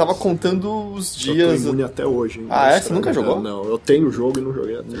jogo. Eu tava contando os dias... Eu tô imune até hoje. Hein? Você nunca jogou? Não, eu tenho o jogo e não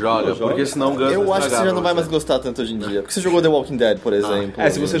joguei até. Joga, porque senão o Gus Eu acho que você já não vai mais gostar tanto hoje em dia. Porque você jogou The Walking Dead, por exemplo.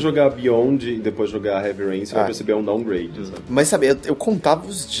 Se você jogar Beyond e depois jogar Heavy Rain, você vai perceber um downgrade. Sabe? Mas, sabe, eu contava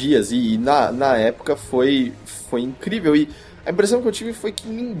os dias e na época foi incrível. E a impressão que eu tive foi que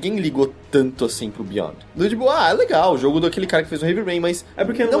ninguém ligou tanto assim pro Beyond. Tipo, é legal, o jogo daquele cara que fez o Heavy Rain, mas... É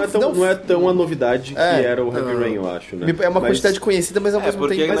porque não é tão a novidade que era o Heavy Rain, eu acho, né? É uma quantidade conhecida, mas ao mesmo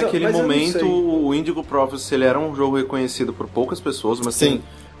tempo... Porque naquele momento o Indigo Prophecy ele era um jogo reconhecido por poucas pessoas, mas sim.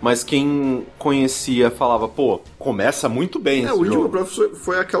 Mas quem conhecia falava, pô, começa muito bem esse jogo. O Indigo Prophecy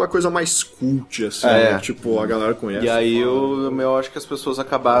foi aquela coisa mais cult, assim, né? Tipo, a galera conhece. E aí eu acho que as pessoas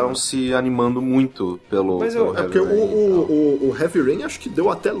acabaram se animando muito pelo porque o Heavy Rain acho que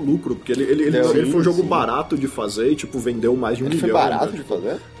deu até lucro, porque ele foi um jogo barato de fazer e, tipo, vendeu mais de 1 milhão. Foi barato de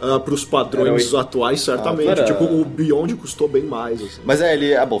fazer? Pros padrões atuais, certamente. Tipo, o Beyond custou bem mais, assim. Mas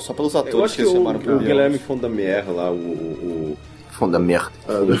ele... bom, só pelos atores eu acho que eles chamaram o Guilherme Fondamer lá, o Fondamer,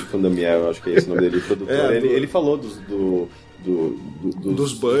 eu acho que é esse o nome dele, o produtor. Ele falou dos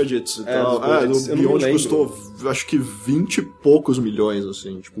budgets e tal. O Beyond custou, acho que 20 e poucos milhões,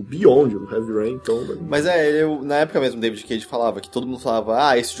 assim. Tipo, Beyond, o Heavy Rain, então... Mas na época mesmo, o David Cage falava que todo mundo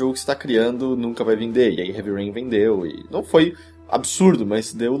falava, esse jogo que você tá criando nunca vai vender. E aí Heavy Rain vendeu. E não foi absurdo,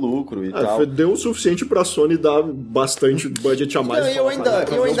 mas deu lucro e tal. Deu o suficiente pra Sony dar bastante budget a mais. Eu ainda acho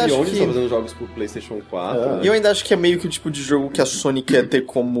que... fazendo jogos pro PlayStation 4. Né? Eu ainda acho que é meio que o tipo de jogo que a Sony quer ter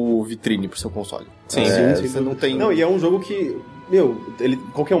como vitrine pro seu console. Sim. Você não tem... Não, e é um jogo que...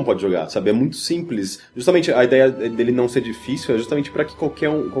 qualquer um pode jogar, sabe? É muito simples. Justamente a ideia dele não ser difícil é justamente para que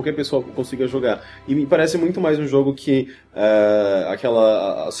qualquer pessoa consiga jogar. E me parece muito mais um jogo que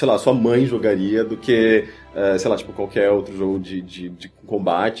sei lá, sua mãe jogaria do que, sei lá, tipo, qualquer outro jogo de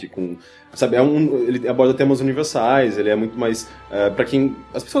combate, sabe? Ele aborda temas universais, ele é muito mais pra quem...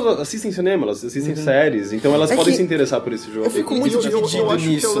 As pessoas assistem cinema, elas assistem séries, então elas podem se interessar por esse jogo. Eu fico muito dividido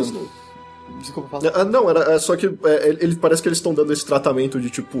nisso. Desculpa, fala. Não, era só que ele parece que eles estão dando esse tratamento de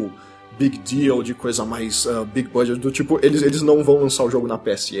tipo big deal, de coisa mais big budget, do tipo, eles não vão lançar o jogo na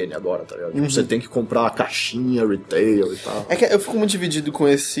PSN agora, tá ligado? Tipo, você tem que comprar a caixinha, retail e tal. É que eu fico muito dividido com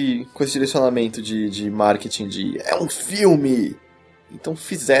esse direcionamento de marketing é um filme. Então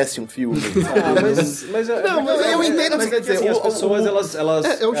fizesse um filme. Mas eu entendo, mas quer dizer, assim, as pessoas elas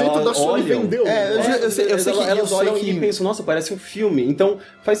é o jeito da Sony vender. Eu sei que elas olham e pensam, nossa, parece um filme. Então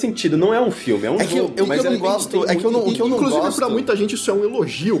faz sentido, não é um filme, é um jogo. Inclusive pra muita gente isso é um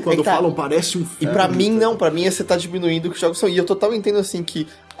elogio quando falam parece um filme. E pra mim não, pra mim você tá diminuindo o que os jogos são. E eu total entendo assim que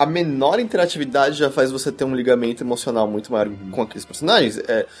a menor interatividade já faz você ter um ligamento emocional muito maior com aqueles personagens.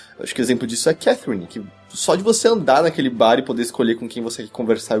 Acho que o exemplo disso é Catherine, que só de você andar naquele bar e poder escolher com quem você quer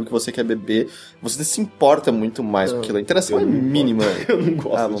conversar e o que você quer beber, você se importa muito mais com aquilo. A interação é mínima. Eu não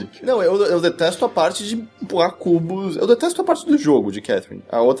gosto de Catherine. Não, eu detesto a parte de empurrar cubos. Eu detesto a parte do jogo de Catherine.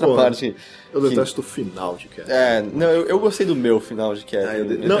 A outra parte... Eu detesto o final de Catherine. Não, eu gostei do meu final de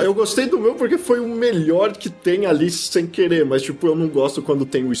Catherine. Eu gostei do meu porque foi o melhor que tem ali sem querer, mas tipo, eu não gosto quando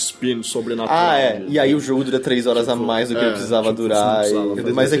tem o spin sobrenatural. E aí o jogo dura 3 horas a mais do que ele precisava durar.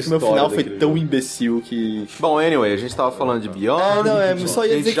 Mas é que o meu final foi tão imbecil que... Bom, anyway, a gente tava falando de Beyond. Só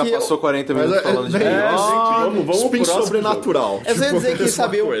ia dizer a gente já passou 40 minutos falando de Beyond. Vamos spin sobrenatural. Eu ia dizer que,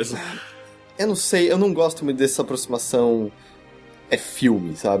 sabe, eu não sei, eu não gosto muito dessa aproximação... É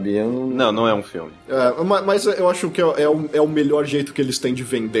filme, sabe? Não é um filme. Mas eu acho que é o melhor jeito que eles têm de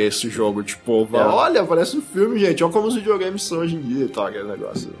vender esse jogo. Tipo, olha, parece um filme, gente. Olha como os videogames são hoje em dia e tal, aquele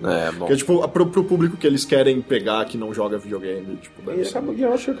negócio. Bom. Que é tipo, pro público que eles querem pegar, que não joga videogame. Tipo,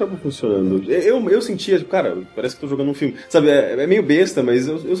 eu acho que acaba funcionando. Eu sentia, tipo, cara, parece que tô jogando um filme. Sabe, é meio besta, mas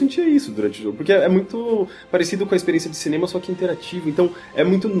eu sentia isso durante o jogo. Porque é muito parecido com a experiência de cinema, só que interativo. Então, é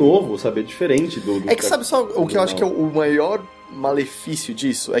muito novo, sabe? É diferente do É que sabe só o que eu acho que é o maior malefício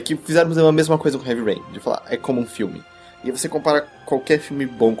disso? É que fizeram a mesma coisa com Heavy Rain, de falar, é como um filme. E você compara qualquer filme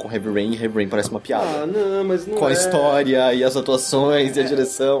bom com Heavy Rain, e Heavy Rain parece uma piada. Mas não com a história, e as atuações, e a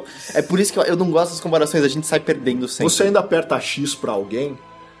direção. É por isso que eu não gosto das comparações, a gente sai perdendo sempre. Você ainda aperta X pra alguém,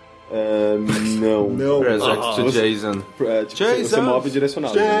 Não. Não. Project to Jason. Você move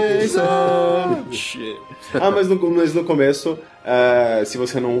direcional. Jason! Shit. Mas no começo, se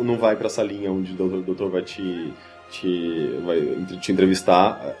você não vai pra salinha onde o doutor vai te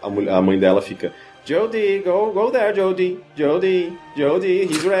entrevistar, a mãe dela fica... Jodie, go there, Jodie,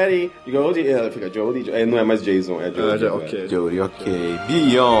 he's ready, Jodie. Ela fica, Jodie, não é mais Jason, é Jodie. Ok. Jodie, ok.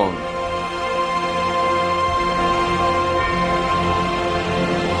 Beyond.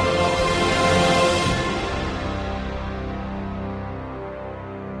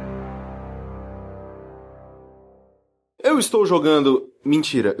 Eu estou jogando...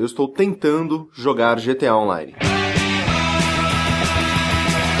 Mentira, eu estou tentando jogar GTA Online.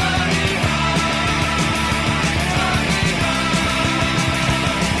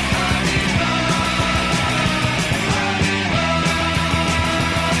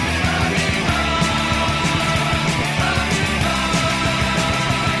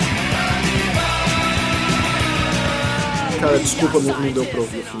 Cara, desculpa, não deu pra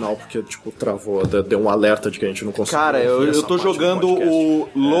ouvir o final, porque, tipo, travou, deu um alerta de que a gente não conseguiu. Cara, eu tô jogando o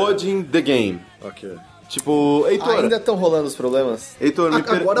Loading the Game. Ok. Tipo, Heitor... Ainda estão rolando os problemas? Heitor,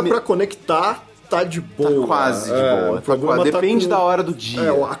 Agora pra conectar, tá de boa. Tá quase de boa. Depende da hora do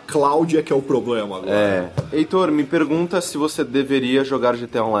dia. A Cláudia que é o problema agora. Heitor, me pergunta se você deveria jogar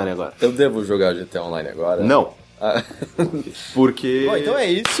GTA Online agora. Eu devo jogar GTA Online agora? Não. Porque... Bom, então é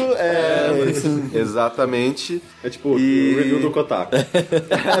isso. Exatamente. É tipo o review do Kotaku. Né?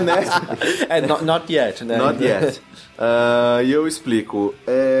 Not yet, né? Not yet. E eu explico.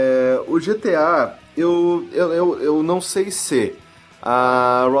 O GTA, eu não sei se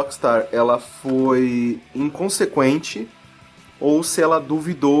a Rockstar ela foi inconsequente ou se ela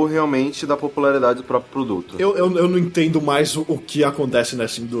duvidou realmente da popularidade do próprio produto. Eu não entendo mais o que acontece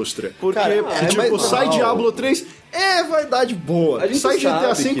nessa indústria. Porque, sai Diablo 3, vai dar de boa. Sai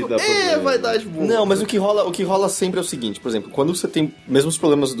GTA 5, vai dar de boa. Não, mas o que rola sempre é o seguinte, por exemplo, quando você tem mesmos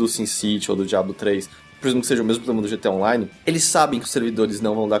problemas do SimCity ou do Diablo 3, por exemplo que seja o mesmo problema do GTA Online, eles sabem que os servidores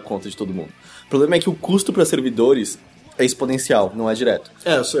não vão dar conta de todo mundo. O problema é que o custo para servidores é exponencial, não é direto.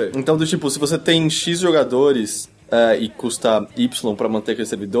 Eu sei. Então, do tipo, se você tem X jogadores e custa Y pra manter aqueles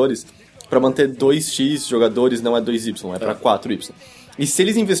servidores, pra manter 2X jogadores não é 2Y, é pra 4Y. E se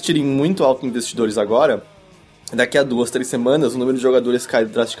eles investirem muito alto em investidores agora, daqui a 2, 3 semanas o número de jogadores cai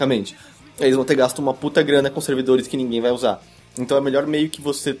drasticamente. Eles vão ter gasto uma puta grana com servidores que ninguém vai usar. Então é melhor meio que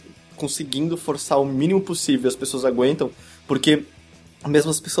você conseguindo forçar o mínimo possível, as pessoas aguentam, porque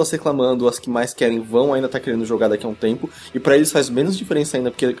mesmo as pessoas reclamando, as que mais querem vão ainda estar querendo jogar daqui a um tempo, e pra eles faz menos diferença ainda,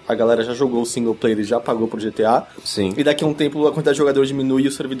 porque a galera já jogou o single player e já pagou pro GTA. Sim. E daqui a um tempo a quantidade de jogadores diminui e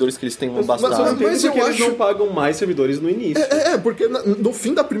os servidores que eles têm vão bastar. Mas eu acho que eles não pagam mais servidores no início. Porque no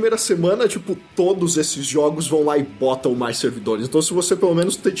fim da primeira semana, tipo, todos esses jogos vão lá e botam mais servidores. Então se você pelo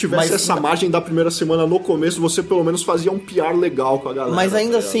menos tivesse essa margem da primeira semana no começo, você pelo menos fazia um PR legal com a galera. Mas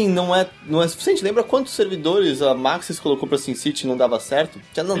ainda assim, não é suficiente. Lembra quantos servidores a Maxis colocou pra SimCity e não dava certo?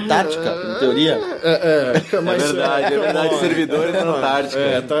 Tinha na Antártica, em teoria. Mas é verdade, servidores na Antártica.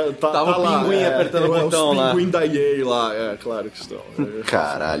 Tava o pinguim apertando o botão lá. Os pinguim da EA lá, claro que estão.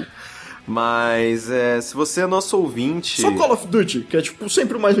 Caralho. Mas se você é nosso ouvinte... Só Call of Duty, que é tipo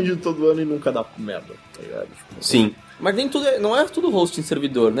sempre o mais vendido todo ano e nunca dá merda, tá ligado? Sim. Mas nem tudo não é tudo host em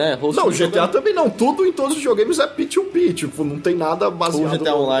servidor, né? Não, o GTA também não. Tudo em todos os videogames é P2P. Tipo, não tem nada baseado... O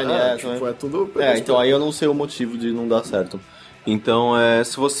GTA Online é tudo... então aí eu não sei o motivo de não dar certo. Então,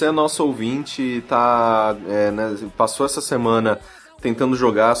 se você é nosso ouvinte e passou essa semana tentando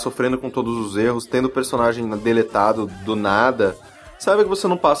jogar, sofrendo com todos os erros, tendo o personagem deletado do nada, saiba que você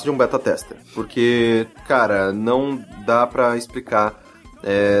não passa de um beta tester. Porque, cara, não dá pra explicar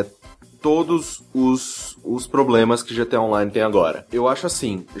todos os problemas que GTA Online tem agora. Eu acho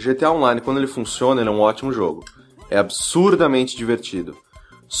assim, GTA Online, quando ele funciona, ele é um ótimo jogo. É absurdamente divertido.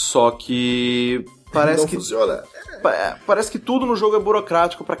 Só que parece que... funciona. Parece que tudo no jogo é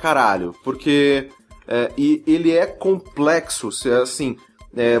burocrático pra caralho, porque e ele é complexo, assim,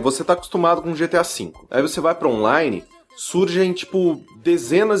 você tá acostumado com GTA V, aí você vai pra online, surgem, tipo,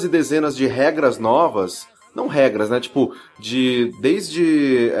 dezenas e dezenas de regras novas, não regras, né, tipo,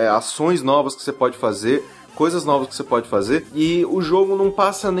 desde ações novas que você pode fazer, coisas novas que você pode fazer, e o jogo não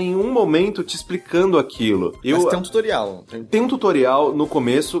passa nenhum momento te explicando aquilo. Mas tem um tutorial. Tem um tutorial no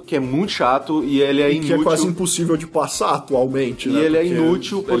começo que é muito chato e ele é inútil. Que é quase impossível de passar atualmente, e né? Ele é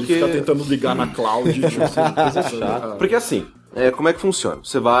inútil porque... Ele fica tentando ligar na cloud. Tipo, porque assim, como é que funciona?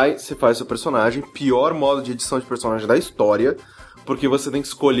 Você faz seu personagem, pior modo de edição de personagem da história, porque você tem que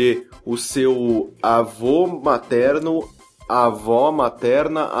escolher o seu avô materno, avó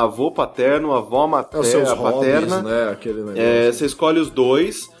materna, avô paterno, avó paterna, hobbies, né? Aquele negócio. Você escolhe os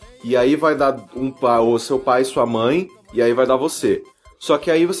dois e aí vai dar o seu pai e sua mãe, e aí vai dar você. Só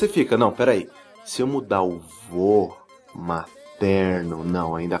que aí você fica, não, peraí, se eu mudar o vô materno,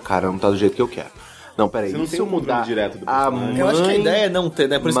 não, ainda cara não tá do jeito que eu quero. Não, peraí, se eu mudar direto do a mãe... Eu acho que a ideia é não ter,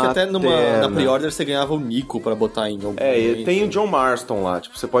 né? Por isso que até na materna. pre-order você ganhava o Nico pra botar em algum e tem o John Marston lá,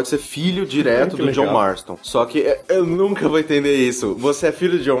 tipo, você pode ser filho direto do legal. John Marston. Só que eu nunca vou entender isso. Você é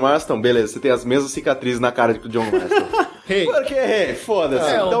filho de John Marston, beleza, você tem as mesmas cicatrizes na cara que o John Marston. Porque,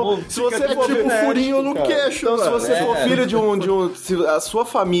 foda-se. Então, se você for tipo furinho no queixo, então, se você for filho de um... Se a sua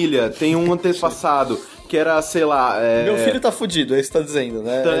família tem um antepassado que era, sei lá... Meu filho tá fudido, é isso que tá dizendo,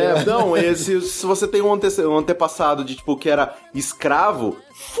 né? Não, se você tem um antepassado de, tipo, que era escravo,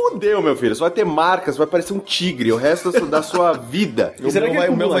 fudeu, meu filho. Você vai ter marcas, vai parecer um tigre o resto da sua vida.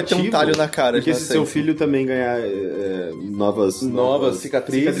 O meu vai ter um talho na cara. Porque se seu filho também ganhar novas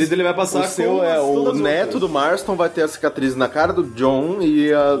cicatrizes, ele vai passar o neto do Marston vai ter a cicatriz na cara do John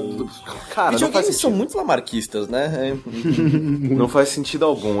e a... Cara, não faz sentido. São muito lamarquistas, né? Não faz sentido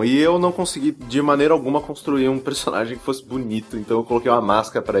algum. E eu não consegui, de maneira alguma, construir um personagem que fosse bonito. Então eu coloquei uma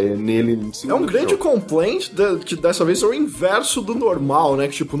máscara pra ele nele. É um grande complaint que dessa vez é o inverso do normal, né?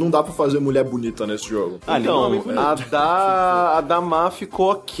 Que tipo, não dá pra fazer mulher bonita nesse jogo. Então, a da Má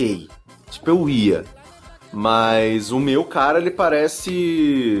ficou ok. Tipo, eu ia. Mas o meu cara, ele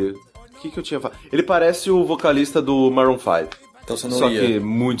parece... O que eu tinha falado? Ele parece o vocalista do Maroon 5. Então você não Só ia. que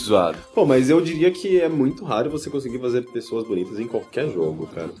muito zoado. Pô, mas eu diria que é muito raro você conseguir fazer pessoas bonitas em qualquer jogo,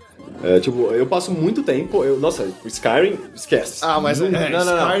 cara. Tipo, eu passo muito tempo... Nossa, o Skyrim, esquece. Ah, mas... Não.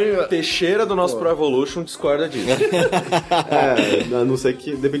 Teixeira do nosso Pro Evolution discorda disso. A não ser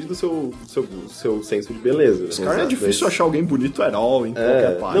que... Depende do seu senso de beleza. Skyrim é difícil achar alguém bonito at all em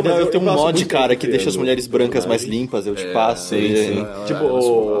qualquer parte. Não, mas eu tenho um passo mod, muito cara, tempo que deixa as criando mulheres brancas mais limpas, eu te passo. Sim. Tipo,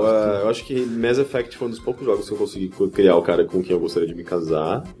 eu acho que Mass Effect foi um dos poucos jogos que eu consegui criar o cara com quem eu gostaria de me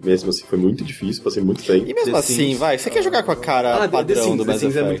casar. Mesmo assim, foi muito difícil, passei muito tempo. E mesmo assim, vai, você quer jogar com a cara padrão do Mass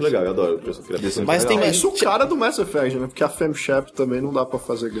Effect? é muito legal, eu adoro. Mas tem isso o cara do Mass Effect, né? Porque a FemShep também não dá pra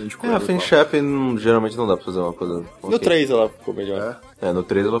fazer grande coisa. A FemShep geralmente não dá pra fazer uma coisa... No 3 ela ficou melhor. No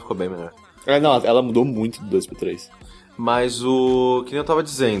 3 ela ficou bem melhor. Não, ela mudou muito do 2 pro 3. Mas que nem eu tava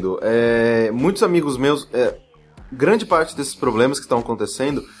dizendo, muitos amigos meus... grande parte desses problemas que estão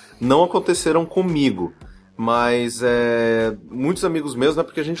acontecendo não aconteceram comigo. Mas muitos amigos meus, né?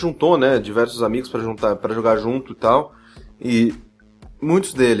 Porque a gente juntou, né? Diversos amigos pra jogar junto e tal. E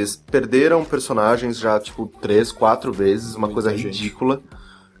muitos deles perderam personagens já, tipo, 3, 4 vezes. Uma coisa ridícula.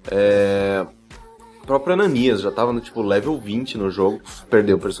 A própria Ananias já tava no, tipo, level 20 no jogo.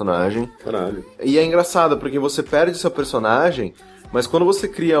 Perdeu o personagem. Caralho. E é engraçado, porque você perde seu personagem, mas quando você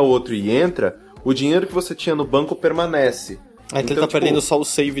cria outro e entra, o dinheiro que você tinha no banco permanece. Então ele tá perdendo só o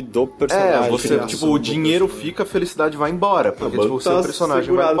save do personagem. O dinheiro fica, a felicidade vai embora, porque tipo, o seu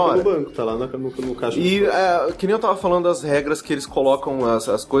personagem vai embora. Pelo banco, tá lá no caixa. E que nem eu tava falando das regras que eles colocam,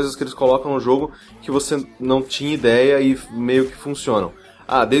 as coisas que eles colocam no jogo que você não tinha ideia e meio que funcionam.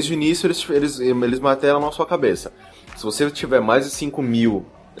 Desde o início eles martelam na sua cabeça. Se você tiver mais de 5 mil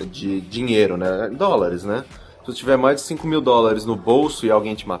de dinheiro, né, dólares, né? Se você tiver mais de 5 mil dólares no bolso e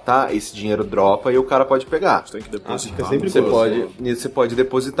alguém te matar, esse dinheiro dropa e o cara pode pegar. Você tem que depositar. Você pode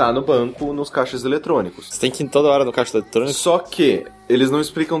depositar no banco, nos caixas eletrônicos. Você tem que ir toda hora no caixa eletrônico? Só que eles não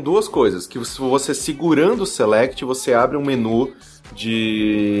explicam duas coisas. Que se você segurando o Select, você abre um menu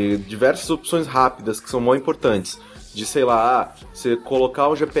de diversas opções rápidas que são muito importantes. De, sei lá, você colocar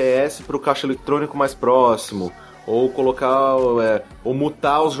o GPS para o caixa eletrônico mais próximo. Ou colocar, ou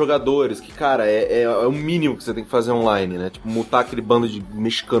mutar os jogadores, que, cara, é o mínimo que você tem que fazer online, né? Tipo, mutar aquele bando de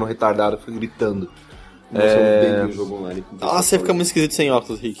mexicano retardado que fica gritando. Um jogo online. Você fica muito esquisito sem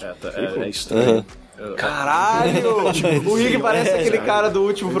óculos, Rick. É estranho. Caralho! O Rick parece aquele cara do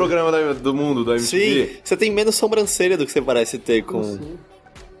último programa do mundo, da MTV. Sim, você tem menos sobrancelha do que você parece ter com...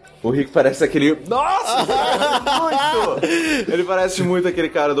 O Rick parece aquele... Nossa! Muito! Ele parece muito aquele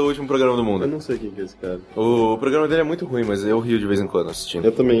cara do último programa do mundo. Eu não sei quem que é esse cara. O programa dele é muito ruim, mas eu rio de vez em quando assistindo.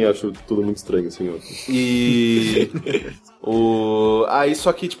 Eu também acho tudo muito estranho, senhor. E... Aí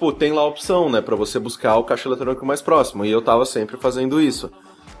só que, tipo, tem lá a opção, né? Pra você buscar o caixa eletrônico mais próximo. E eu tava sempre fazendo isso.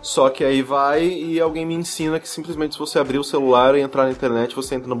 Só que aí vai e alguém me ensina que simplesmente se você abrir o celular e entrar na internet,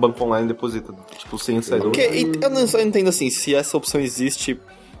 você entra no banco online e deposita, tipo, sem sair do... Eu não entendo assim, se essa opção existe...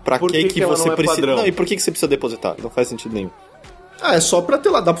 Pra que você precisa... Padrão? Não, e por que você precisa depositar? Não faz sentido nenhum. É só pra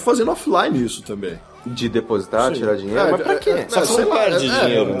ter lá, dá pra fazer no offline isso também. De depositar, tirar dinheiro? Mas pra quê? Só que você não perde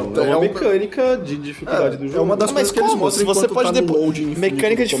dinheiro. É uma mecânica de dificuldade do jogo. É uma das coisas que eles mostram você pode load infinito.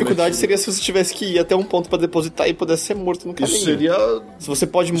 Mecânica de dificuldade seria se você tivesse que ir até um ponto pra depositar e pudesse ser morto no caminho. Isso seria... Se você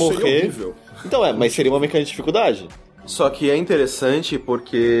pode Isso morrer... seria horrível. Então mas seria uma mecânica de dificuldade. Só que é interessante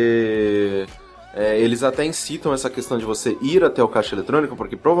porque eles até incitam essa questão de você ir até o caixa eletrônico,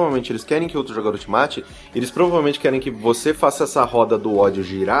 porque provavelmente eles querem que outro jogador te mate, eles provavelmente querem que você faça essa roda do ódio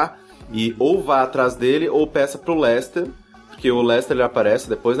girar e ou vá atrás dele ou peça pro Lester, porque o Lester ele aparece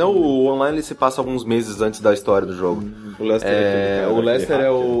depois, né? O online ele se passa alguns meses antes da história do jogo. O Lester o Lester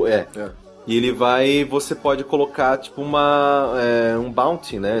é o... E ele vai... Você pode colocar, tipo, um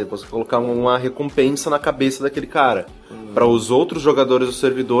bounty, né? Você colocar uma recompensa na cabeça daquele cara. Pra os outros jogadores do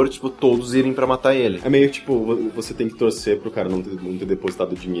servidor, tipo, todos irem pra matar ele. É meio tipo, você tem que torcer pro cara não ter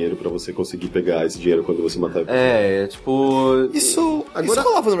depositado dinheiro pra você conseguir pegar esse dinheiro quando você matar ele. Tipo... Isso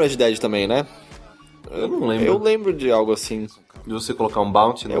rolava no Red Dead também, né? Eu não lembro. Eu lembro de algo assim. De você colocar um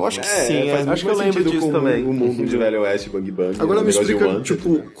bounty, né? Eu acho que sim, acho que eu lembro disso também. O mundo de Velho Oeste, Bang Bang. Agora me explica,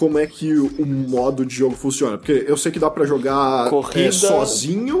 tipo, como é que o modo de jogo funciona. Porque eu sei que dá pra jogar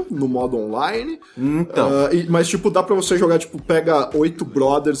sozinho, no modo online. Então. Mas, tipo, dá pra você jogar, tipo, pega 8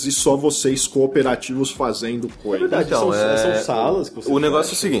 brothers e só vocês cooperativos fazendo coisa. É verdade, Então, são salas que você O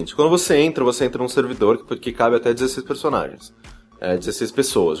negócio é o seguinte, quando você entra num servidor que cabe até 16 personagens. 16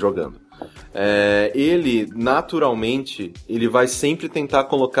 pessoas jogando. Ele, naturalmente, ele vai sempre tentar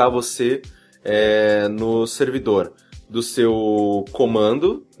colocar você no servidor do seu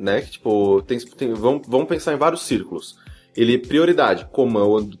comando, né? Que, tipo, vamos pensar em vários círculos. Ele, prioridade,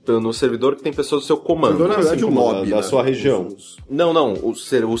 no servidor que tem pessoas do seu comando. Na verdade, o lobby da sua região. Não, o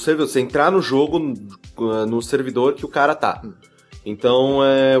servidor, você entrar no jogo no servidor que o cara tá. Então,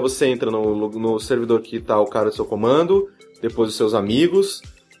 você entra no servidor que tá o cara do seu comando, depois os seus amigos,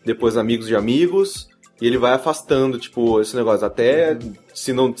 depois amigos de amigos, e ele vai afastando, tipo, esse negócio, até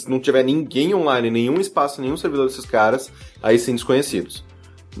se não tiver ninguém online, nenhum espaço, nenhum servidor desses caras, aí sim desconhecidos.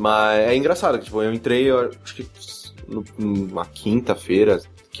 Mas é engraçado, que, tipo, eu entrei, acho que numa quinta-feira,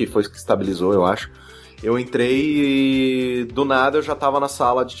 que foi que estabilizou, eu acho, eu entrei e do nada eu já tava na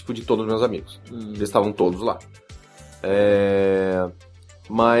sala de todos os meus amigos. Eles estavam todos lá.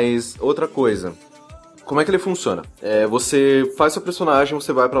 Mas, outra coisa... Como é que ele funciona? Você faz seu personagem,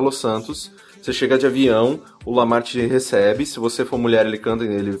 você vai pra Los Santos, você chega de avião, o Lamar te recebe, se você for mulher ele canta,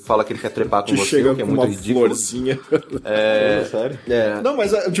 ele fala que ele quer trepar com você, o que é muito ridículo. Florzinha. Sério? Não,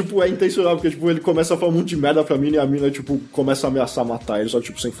 mas tipo, é intencional, porque tipo, ele começa a falar um monte de merda pra mim e a mina, tipo, começa a ameaçar matar ele, só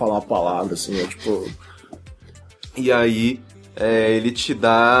tipo, sem falar uma palavra, assim, tipo... E aí... ele te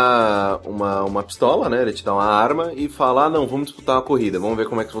dá uma pistola, né? Ele te dá uma arma e fala, não, vamos disputar uma corrida, vamos ver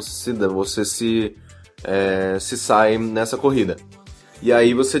como é que você se sai nessa corrida. E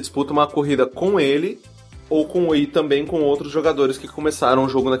aí você disputa uma corrida com ele ou também com outros jogadores que começaram o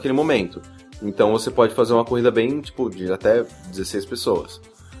jogo naquele momento. Então você pode fazer uma corrida bem, tipo, de até 16 pessoas.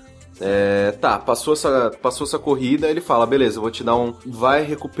 Passou essa corrida, ele fala, beleza, eu vou te dar vai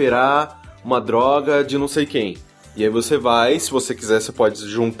recuperar uma droga de não sei quem. E aí você vai, se você quiser, você pode se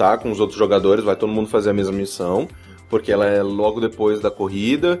juntar com os outros jogadores, vai todo mundo fazer a mesma missão, porque ela é logo depois da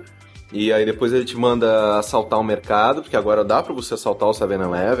corrida. E aí depois ele te manda assaltar o mercado, porque agora dá pra você assaltar o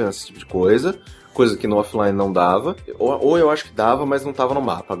 7-Eleven, esse tipo de coisa que no offline não dava. Ou eu acho que dava, mas não tava no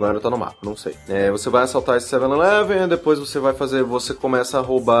mapa, agora tá no mapa, não sei. Você vai assaltar esse 7-Eleven, depois você começa a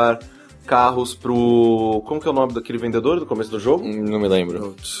roubar carros pro... Como que é o nome daquele vendedor do começo do jogo? Não me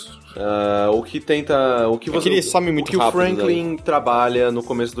lembro. O que some muito rápido, o Franklin trabalha no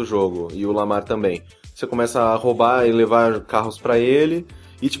começo do jogo, e o Lamar também. Você começa a roubar e levar carros pra ele.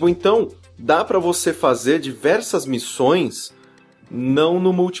 E, tipo, então, dá pra você fazer diversas missões não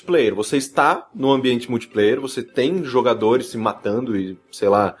no multiplayer. Você está no ambiente multiplayer, você tem jogadores se matando e, sei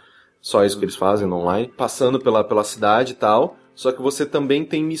lá, só isso que eles fazem no online, passando pela cidade e tal, só que você também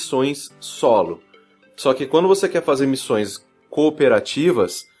tem missões solo. Só que quando você quer fazer missões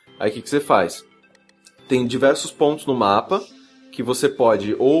cooperativas, aí o que você faz? Tem diversos pontos no mapa que você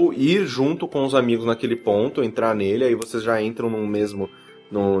pode ou ir junto com os amigos naquele ponto, entrar nele, aí vocês já entram no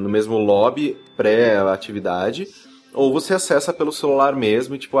mesmo lobby pré-atividade, ou você acessa pelo celular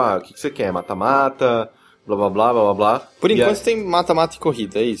mesmo e tipo, o que você quer? Mata-mata, blá blá blá blá blá. Por enquanto tem mata-mata e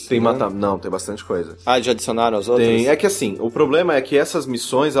corrida, é isso? Tem Não, tem bastante coisa. Já adicionaram as outras? É que assim, o problema é que essas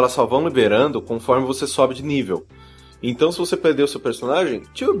missões elas só vão liberando conforme você sobe de nível. Então, se você perder o seu personagem,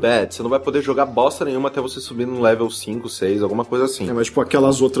 too bad. Você não vai poder jogar bosta nenhuma até você subir no level 5, 6, alguma coisa assim. Mas tipo,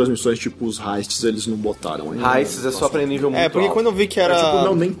 aquelas outras missões, tipo os heists, eles não botaram ainda. Heists é só pra nível muito porque alto. quando eu vi que era...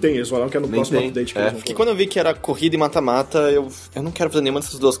 Não, nem tem. Eles falaram que é no próximo update que eles vão Porque quando eu vi que era corrida e mata-mata, eu não quero fazer nenhuma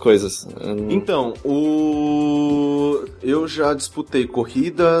dessas duas coisas. Então, eu já disputei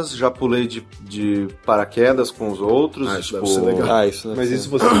corridas, já pulei de paraquedas com os outros. Isso deve ser legal. Mas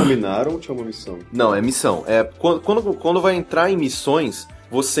isso vocês combinaram ou tinha uma missão? Não, é missão. Quando vai entrar em missões,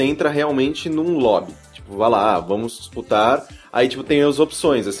 você entra realmente num lobby. Tipo, vai lá, vamos disputar. Aí, tipo, tem as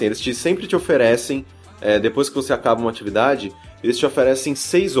opções, assim, eles sempre te oferecem, depois que você acaba uma atividade, eles te oferecem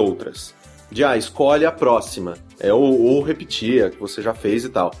 6 outras. Escolhe a próxima. Ou repetir a que você já fez e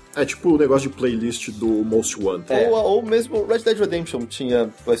tal. É tipo o negócio de playlist do Most Wanted. Ou mesmo Red Dead Redemption tinha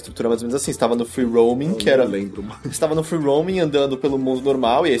a estrutura mais ou menos assim. Estava no free roaming, Eu não lembro, mano. Estava no free roaming, andando pelo mundo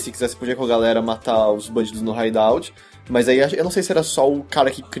normal, e aí se quisesse podia com a galera matar os bandidos no hideout. Mas aí eu não sei se era só o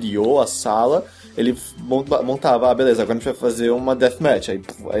cara que criou a sala, ele montava, beleza, agora a gente vai fazer uma deathmatch. Aí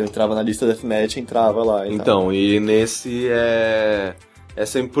eu entrava na lista deathmatch, entrava lá. Então, e nesse é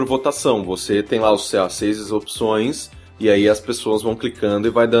sempre por votação. Você tem lá as 6 opções, e aí as pessoas vão clicando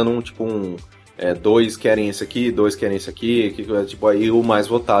e vai dando dois querem esse aqui, 2 querem esse aqui, tipo, aí o mais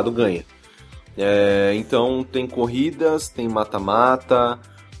votado ganha. Então tem corridas, tem mata-mata,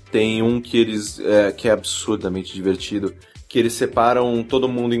 tem um que que é absurdamente divertido, que eles separam todo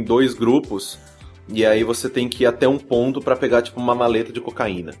mundo em 2 grupos, e aí você tem que ir até um ponto pra pegar tipo uma maleta de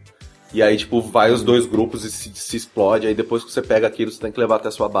cocaína. E aí, tipo, vai os 2 grupos e se explode. Aí depois que você pega aquilo, você tem que levar até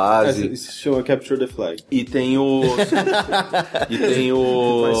a sua base. Isso se chama Capture the Flag. E tem o... Vai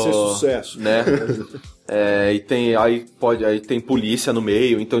ser sucesso. Né? Aí tem polícia no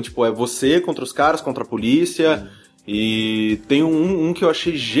meio. Então, tipo, é você contra os caras, contra a polícia. E tem um que eu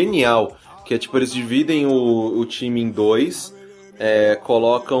achei genial. Que é, tipo, eles dividem o time em 2.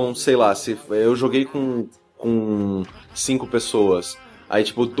 Colocam, sei lá, eu joguei com 5 pessoas. Aí,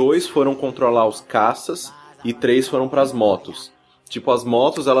 tipo, 2 foram controlar os caças e 3 foram pras motos. Tipo, as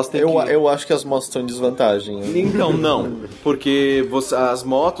motos, elas têm Eu acho que as motos estão em desvantagem. Então, não. Porque as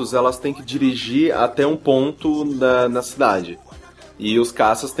motos, elas têm que dirigir até um ponto na cidade. E os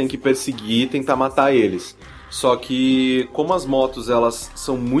caças têm que perseguir e tentar matar eles. Só que, como as motos, elas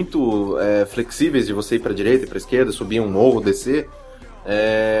são muito flexíveis de você ir pra direita e pra esquerda, subir um morro, descer...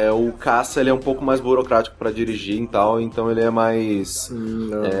 o caça ele é um pouco mais burocrático pra dirigir e tal, então ele é mais...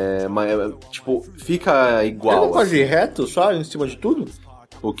 tipo, fica igual. Ele não pode ir reto só em cima de tudo?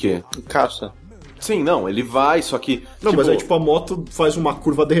 O quê? O caça. Sim, não, ele vai, só que... Não, mas aí tipo a moto faz uma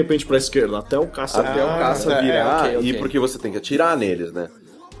curva de repente pra esquerda, até o caça virar, ok. e porque você tem que atirar neles, né?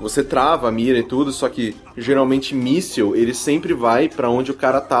 Você trava a mira e tudo, só que geralmente míssil, ele sempre vai pra onde o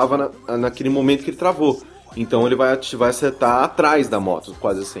cara tava naquele momento que ele travou. Então ele vai acertar atrás da moto,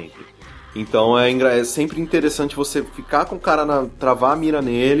 quase sempre. Então é sempre interessante você ficar com o cara, travar a mira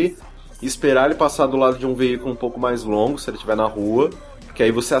nele, esperar ele passar do lado de um veículo um pouco mais longo, se ele estiver na rua, que aí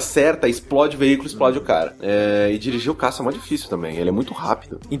você acerta, explode o veículo, explode o cara. E dirigir o caça é muito difícil também, ele é muito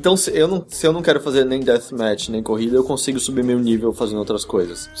rápido. Então se eu não quero fazer nem deathmatch, nem corrida, eu consigo subir meu nível fazendo outras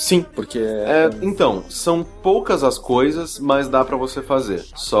coisas. Sim. Porque... Então, são poucas as coisas, mas dá pra você fazer.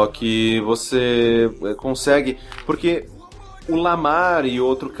 Só que você consegue... Porque o Lamar e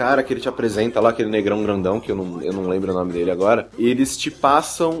outro cara que ele te apresenta lá, aquele negrão grandão, que eu não lembro o nome dele agora, eles te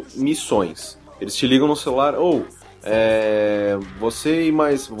passam missões. Eles te ligam no celular,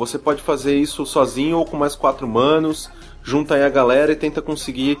 você pode fazer isso sozinho ou com mais 4 humanos, junta aí a galera e tenta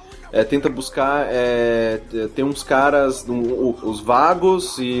conseguir, tenta buscar, tem uns caras, os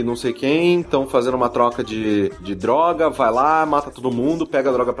vagos e não sei quem, estão fazendo uma troca de droga, vai lá, mata todo mundo, pega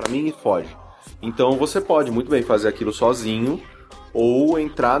a droga pra mim e foge. Então você pode muito bem fazer aquilo sozinho, ou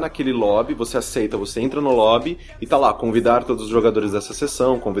entrar naquele lobby, você aceita, você entra no lobby e tá lá, convidar todos os jogadores dessa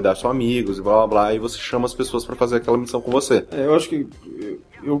sessão, convidar seus amigos e blá blá blá, e você chama as pessoas pra fazer aquela missão com você. Eu acho que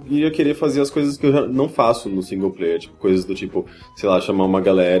eu ia querer fazer as coisas que eu já não faço no single player, tipo, coisas do tipo, sei lá, chamar uma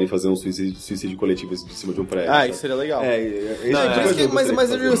galera e fazer um suicídio coletivo de cima de um prédio. Isso seria legal.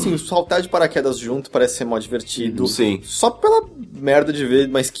 Mas eu digo assim, saltar de paraquedas junto parece ser mó divertido. Sim. Só pela merda de ver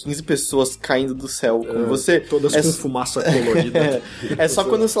mais 15 pessoas caindo do céu com você. Todas com fumaça colorida. Só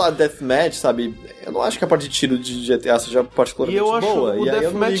quando, sei lá, deathmatch, sabe? Eu não acho que a parte de tiro de GTA seja particularmente boa. E eu acho o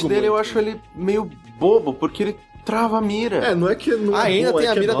deathmatch dele, eu muito. acho ele meio bobo, porque ele trava a mira. Não é que não ainda tem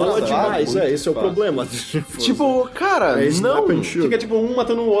a mira travada travada. demais, esse é o problema. Tipo, cara, não... Fica tipo um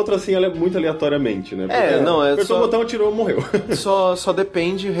matando o outro assim, muito aleatoriamente, né? Apertou o botão, atirou, morreu. Só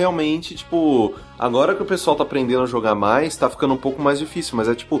depende realmente, tipo... Agora que o pessoal tá aprendendo a jogar mais, tá ficando um pouco mais difícil, mas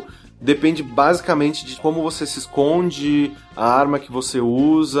tipo... Depende basicamente de como você se esconde, a arma que você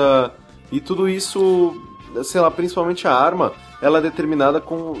usa, e tudo isso, sei lá, principalmente a arma, ela é determinada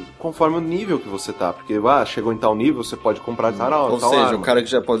conforme o nível que você tá. Porque, chegou em tal nível, você pode comprar tal arma. Ou seja, o cara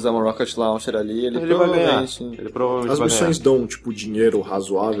que já pode usar uma Rocket Launcher ali, ele vai ganhar. Ele provavelmente As vai missões dão, tipo, dinheiro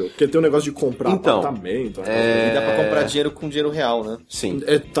razoável, porque tem um negócio de comprar apartamento. E dá pra comprar dinheiro com dinheiro real, né? Sim.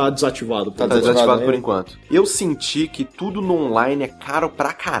 Tá desativado. Tá desativado por enquanto. Eu senti que tudo no online é caro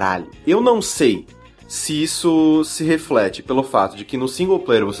pra caralho. Eu não sei se isso se reflete pelo fato de que no single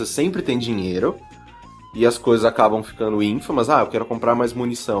player você sempre tem dinheiro, e as coisas acabam ficando ínfamas. Eu quero comprar mais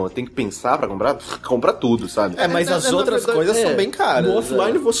munição. Eu tenho que pensar pra comprar? Compra tudo, sabe? Mas as outras coisas são bem caras. No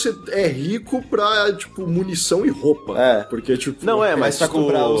offline você é rico pra, tipo, munição e roupa. Porque, tipo... Não, mas pra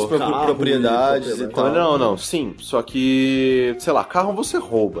comprar os propriedades e tal. Não, sim. Só que, sei lá, carro você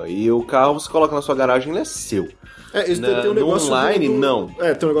rouba. E o carro você coloca na sua garagem, ele é seu. Tem um negócio no online, não.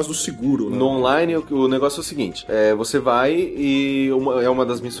 Tem um negócio do seguro, né? No online, o negócio é o seguinte. Você vai e... é uma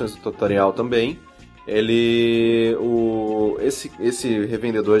das missões do tutorial também. Esse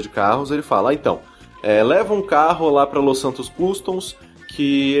revendedor de carros, ele fala, então, leva um carro lá pra Los Santos Customs,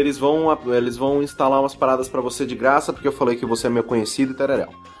 que eles vão instalar umas paradas pra você de graça, porque eu falei que você é meu conhecido e tararel.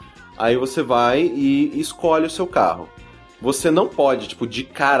 Aí você vai e escolhe o seu carro. Você não pode, tipo, de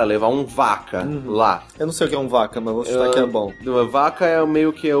cara levar um Vaca lá. Eu não sei o que é um Vaca, mas vou chutar que é bom. Vaca é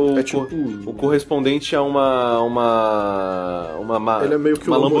meio que o correspondente a uma ele é meio que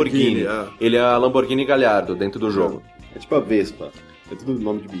uma Lamborghini. Ele é a Lamborghini Gallardo dentro do jogo. É tipo a Vespa. É tudo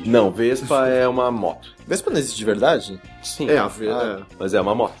nome de bicho. Não, Vespa é uma moto. Vespa não existe de verdade? Sim. Mas é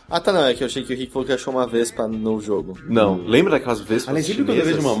uma moto. Não, é que eu achei que o Rick falou que achou uma Vespa no jogo. Não, lembra daquelas Vespas Aliás, sempre quando eu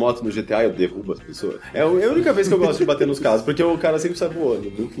vejo uma moto no GTA, eu derrubo as pessoas. É a única vez que eu gosto de bater nos carros, porque o cara sempre sai voando,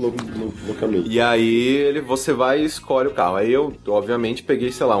 muito loucamente. E aí, você vai e escolhe o carro. Aí eu, obviamente,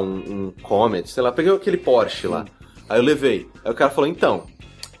 peguei, sei lá, um Comet, sei lá, peguei aquele Porsche lá. Aí eu levei. Aí o cara falou, então,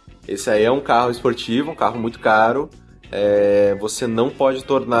 esse aí é um carro esportivo, um carro muito caro, você não pode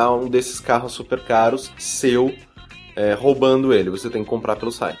tornar um desses carros super caros seu, roubando ele, você tem que comprar pelo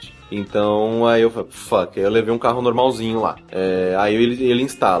site. Então, aí eu falei, aí eu levei um carro normalzinho lá. Aí ele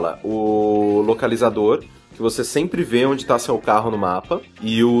instala o localizador, que você sempre vê onde está seu carro no mapa,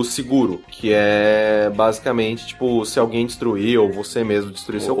 e o seguro, que é basicamente, tipo, se alguém destruir, ou você mesmo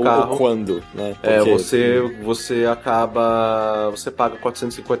destruir seu carro. Ou quando, né? Você paga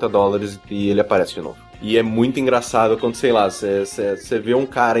 $450 e ele aparece de novo. E é muito engraçado quando, sei lá, você vê um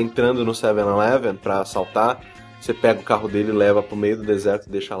cara entrando no 7-Eleven pra assaltar, você pega o carro dele, leva pro meio do deserto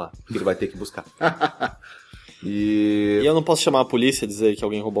e deixa lá, porque ele vai ter que buscar. E eu não posso chamar a polícia e dizer que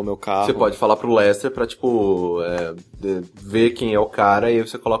alguém roubou meu carro? Você pode falar pro Lester pra, tipo, ver quem é o cara e aí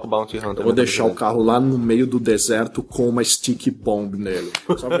você coloca o Bounty Hunter. Eu vou deixar o carro lá no meio do deserto com uma stick bomb nele.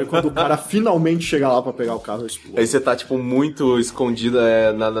 Só que quando o cara finalmente chegar lá pra pegar o carro, eu explodo. Aí você tá, tipo, muito escondido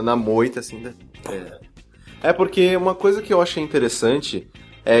na moita, assim, né? Porque uma coisa que eu achei interessante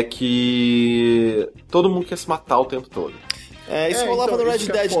é que todo mundo quer se matar o tempo todo. Isso rolava no Red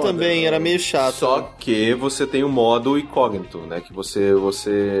Dead também, era meio chato. Só que você tem o modo incógnito, né? Que você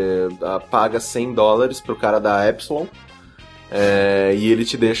paga $100 pro cara da Epsilon e ele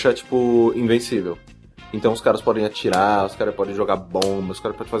te deixa, tipo, invencível. Então os caras podem atirar, os caras podem jogar bombas, os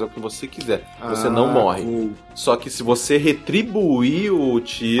caras podem fazer o que você quiser. Você não morre. Só que se você retribuir o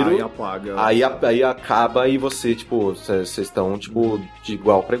tiro... Aí apaga. Aí acaba e você, tipo, vocês estão, tipo, de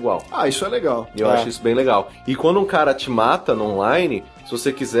igual pra igual. Isso é legal. Eu acho isso bem legal. E quando um cara te mata no online, se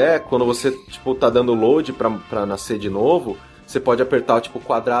você quiser, quando você, tipo, tá dando load pra nascer de novo, você pode apertar, tipo,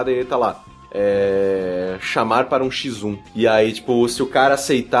 quadrado e ele tá lá. Chamar para um X1. E aí, tipo, se o cara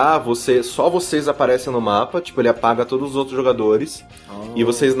aceitar, só vocês aparecem no mapa, tipo, ele apaga todos os outros jogadores. E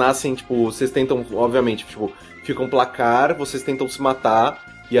vocês nascem, tipo, vocês tentam, obviamente, tipo, fica um placar, vocês tentam se matar.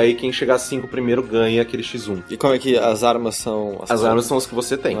 E aí quem chegar a 5 primeiro ganha aquele X1. E como é que as armas são? As armas são as que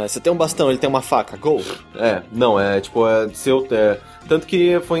você tem. Você tem um bastão, ele tem uma faca, gol. Tanto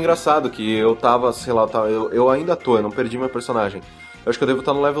que foi engraçado que eu tava, sei lá, eu ainda eu não perdi meu personagem. Eu acho que eu devo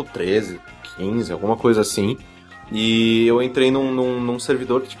estar no level 13, 15, alguma coisa assim. E eu entrei num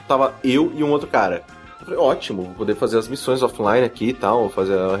servidor que, tipo, tava eu e um outro cara. Eu falei, ótimo, vou poder fazer as missões offline aqui e tal,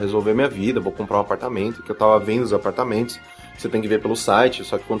 resolver minha vida, vou comprar um apartamento, que eu tava vendo os apartamentos. Você tem que ver pelo site,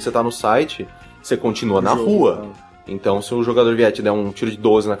 só que quando você tá no site, você continua na rua. Então, se o jogador vier te der um tiro de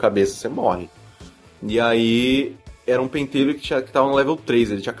 12 na cabeça, você morre. E aí, era um pentelho que tava no level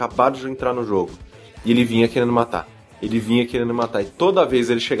 3, ele tinha acabado de entrar no jogo. E ele vinha querendo matar. E toda vez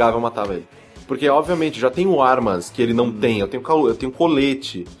ele chegava, eu matava ele. Porque, obviamente, já tenho armas que ele não tem. Eu tenho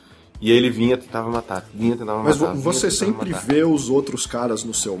colete. E aí ele vinha, tentava matar. Mas você sempre vê os outros caras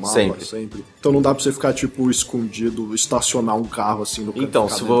no seu mapa? Sempre. Então não dá pra você ficar, tipo, escondido, estacionar um carro assim no canto. Então,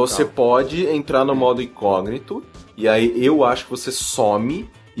 se você pode entrar no modo incógnito, e aí eu acho que você some...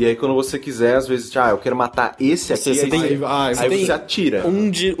 E aí quando você quiser, às vezes, eu quero matar esse aqui, aí você atira.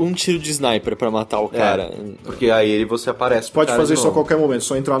 Um tiro de sniper pra matar o cara. Porque aí você aparece. Pode fazer isso a qualquer momento,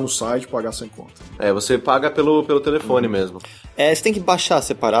 só entrar no site e pagar sem conta. Você paga pelo telefone mesmo. Você tem que baixar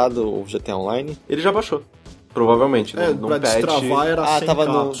separado o GTA Online? Ele já baixou. provavelmente, não pra patch... destravar era 100 tava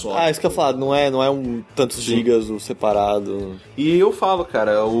no... só. isso que eu ia falar, não é um tantos gigas o separado. E eu falo,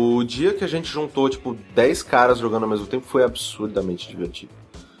 cara, o dia que a gente juntou, tipo, 10 caras jogando ao mesmo tempo foi absurdamente divertido.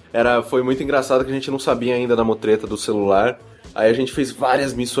 Foi muito engraçado que a gente não sabia ainda da mutreta do celular. Aí a gente fez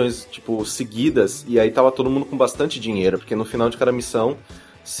várias missões, tipo, seguidas, e aí tava todo mundo com bastante dinheiro, porque no final de cada missão,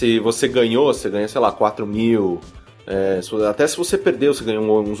 se você ganhou, você ganha, sei lá, 4 mil, até se você perdeu, você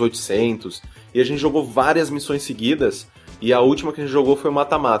ganhou uns 800, e a gente jogou várias missões seguidas, e a última que a gente jogou foi o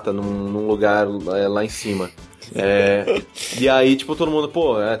mata-mata, num lugar lá em cima. E aí, tipo, todo mundo,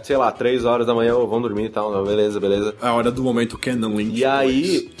 sei lá, 3 horas da manhã, vamos dormir e tal, beleza. É a hora do momento Canon Lynch. E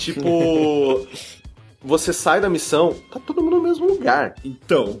aí, tipo... Você sai da missão, tá todo mundo no mesmo lugar.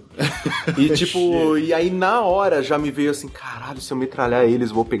 Então. E tipo, e aí na hora já me veio assim, caralho, se eu metralhar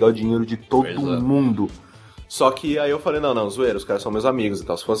eles, vou pegar o dinheiro de todo mundo. Só que aí eu falei, não, zoeira, os caras são meus amigos e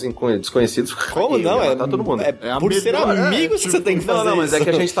tal. Se fossem desconhecidos, como não? Tá todo mundo. Por ser amigos que você tem que fazer Não, mas isso. é que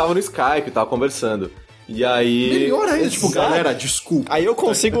a gente tava no Skype, tava conversando. E aí... Melhor ainda, tipo, galera, desculpa. Aí eu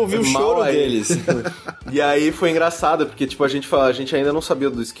consigo ouvir o choro deles. E aí foi engraçado, porque tipo, a gente ainda não sabia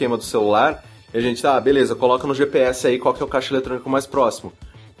do esquema do celular. E a gente, beleza, coloca no GPS aí qual que é o caixa eletrônico mais próximo.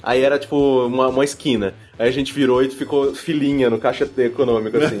 Aí era, tipo, uma esquina. Aí a gente virou e ficou filinha no caixa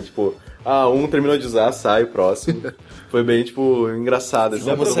econômico, assim, tipo... um terminou de usar, sai, o próximo. Foi bem, tipo, engraçado.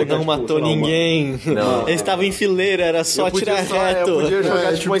 Assim, você não matou ninguém. Não. Ele estava em fileira, era só tirar reto. Eu podia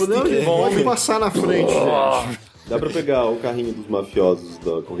jogar, tipo, uma stick bomb. Pode passar na frente, gente. Dá pra pegar o carrinho dos mafiosos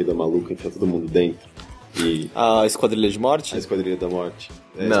da Corrida Maluca e enfiar todo mundo dentro? A Esquadrilha de Morte? A Esquadrilha da Morte.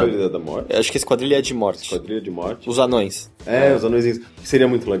 Não. Esquadrilha da Morte? Eu acho que a Esquadrilha é de Morte. Esquadrilha de Morte. Os anões. Os anõezinhos. Seria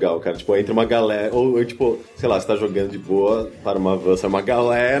muito legal, cara. Tipo, entra uma galera. Ou, tipo, sei lá, você tá jogando de boa para uma van, sai uma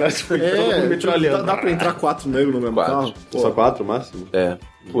galera, tipo, todo mundo metralhando. Dá pra entrar 4 negros no mesmo carro? Só 4 máximo?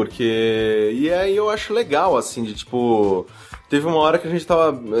 Porque... E aí eu acho legal, assim, de tipo... Teve uma hora que a gente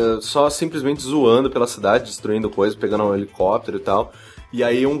tava só simplesmente zoando pela cidade, destruindo coisas, pegando um helicóptero e tal. E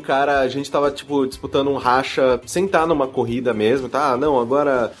aí a gente tava, tipo, disputando um racha, sem estar numa corrida mesmo, tá? Não,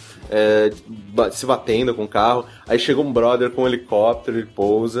 agora se batendo com o carro. Aí chega um brother com um helicóptero, ele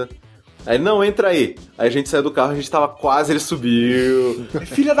pousa. Aí, não, entra aí. Aí a gente saiu do carro, a gente tava quase, ele subiu.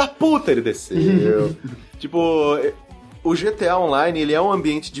 Filha da puta, ele desceu. Tipo, o GTA Online, ele é um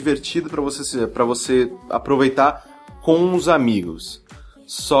ambiente divertido pra você aproveitar com os amigos.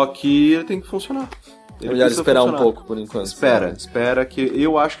 Só que ele tem que funcionar. É melhor esperar um pouco, por enquanto. Espera, que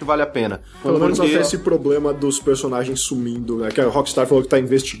eu acho que vale a pena. Pelo menos até esse problema dos personagens sumindo, né? Que a Rockstar falou que tá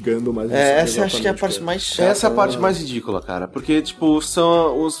investigando, mas... essa acho que é a parte mais chata. Essa é a parte mais ridícula, cara. Porque, tipo,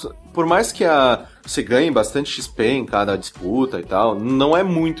 são os... Por mais que você ganhe bastante XP em cada disputa e tal, não é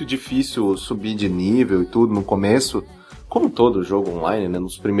muito difícil subir de nível e tudo no começo. Como todo jogo online, né?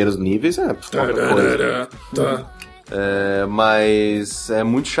 Nos primeiros níveis é outra coisa. Mas é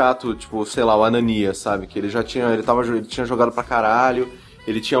muito chato, tipo, sei lá, o Ananias, sabe? Que ele tinha jogado pra caralho,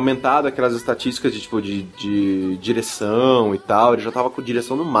 ele tinha aumentado aquelas estatísticas de direção e tal, ele já tava com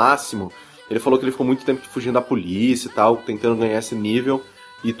direção no máximo. Ele falou que ele ficou muito tempo fugindo da polícia e tal, tentando ganhar esse nível,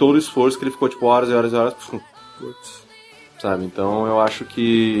 e todo o esforço que ele ficou, tipo, horas e horas e horas, sabe? Então eu acho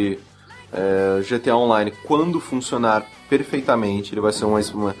que GTA Online, quando funcionar perfeitamente, ele vai ser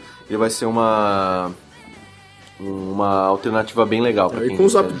uma alternativa bem legal pra quem E com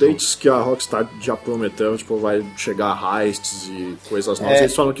os updates que a Rockstar já prometeu, tipo, vai chegar heists e coisas novas,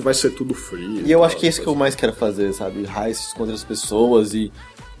 eles falam que vai ser tudo free. E eu acho que é isso que eu mais quero fazer, sabe? Heists contra as pessoas e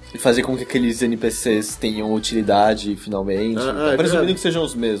fazer com que aqueles NPCs tenham utilidade finalmente. Presumindo que sejam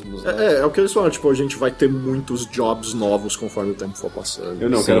os mesmos, né? É o que eles falam, tipo, a gente vai ter muitos jobs novos conforme o tempo for passando. Eu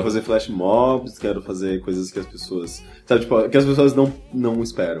não, quero fazer flash mobs, quero fazer coisas que as pessoas... Sabe, tipo, que as pessoas não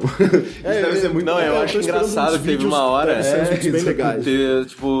esperam. Isso deve ser muito legal. Eu acho engraçado que teve uma hora... bem legais.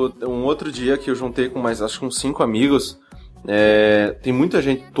 Tipo, um outro dia que eu juntei com acho que uns 5 amigos... tem muita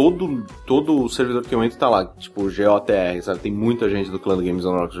gente, todo o servidor que eu entro tá lá, tipo GOTR, sabe? Tem muita gente do clã do Games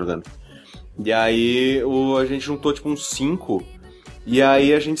on Rock jogando. E aí a gente juntou tipo uns 5, e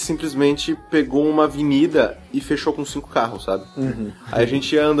aí a gente simplesmente pegou uma avenida e fechou com 5 carros, sabe? Aí a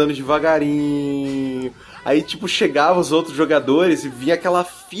gente ia andando devagarinho, aí tipo chegava os outros jogadores e via aquela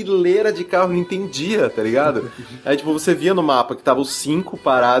fileira de carro, não entendia, tá ligado? Aí tipo você via no mapa que tava os 5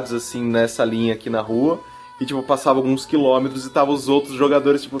 parados assim nessa linha aqui na rua, e, tipo, passava alguns quilômetros e tava os outros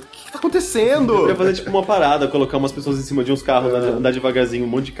jogadores, tipo, o que tá acontecendo? Eu ia fazer, tipo, uma parada, colocar umas pessoas em cima de uns carros, andar devagarzinho, um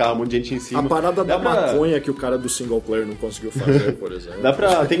monte de carro, um monte de gente em cima. A parada da maconha que o cara do single player não conseguiu fazer, por exemplo.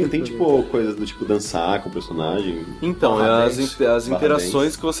 Tem tipo, coisas do tipo dançar com o personagem. Então, as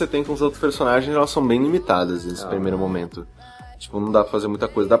interações que você tem com os outros personagens, elas são bem limitadas nesse primeiro momento. Tipo, não dá pra fazer muita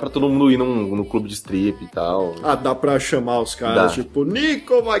coisa. Dá pra todo mundo ir no clube de strip e tal. Ah, dá pra chamar os caras, tipo,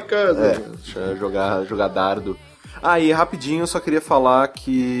 Nico, my cousin. Jogar dardo. E rapidinho, eu só queria falar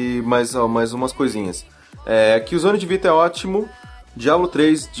que mais umas coisinhas. Que o Zone de Vita é ótimo, Diablo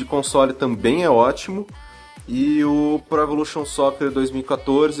 3 de console também é ótimo, e o Pro Evolution Soccer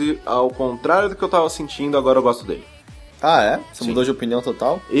 2014, ao contrário do que eu tava sentindo, agora eu gosto dele. Ah, é? Você Sim. mudou de opinião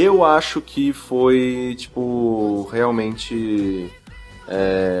total? Eu acho que foi, tipo, realmente...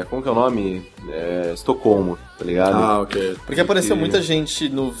 como que é o nome? Estocolmo, tá ligado? Ah, ok. Porque apareceu muita gente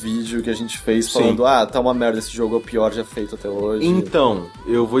no vídeo que a gente fez Sim. falando, tá uma merda, esse jogo é o pior já feito até hoje. Então,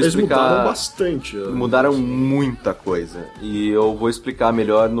 eu vou Eles explicar... mudaram bastante. Mudaram muita coisa. E eu vou explicar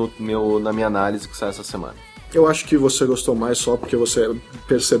melhor na minha análise que sai essa semana. Eu acho que você gostou mais só porque você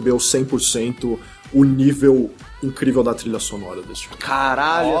percebeu 100% o nível incrível da trilha sonora desse jogo.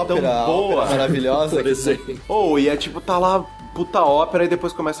 Caralho, é tão boa! Maravilhosa. Por exemplo. E é tipo, tá lá, puta ópera, e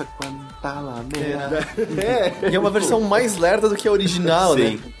depois começa... Tá lá, merda. E é uma versão mais lerda do que a original,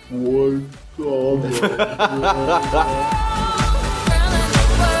 Sim. né?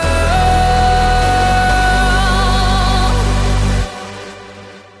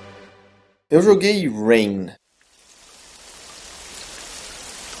 Eu joguei Rain.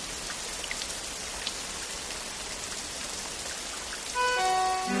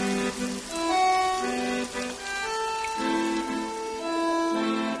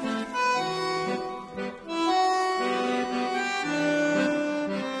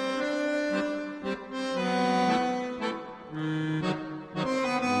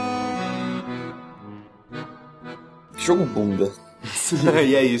 Jogo bunda.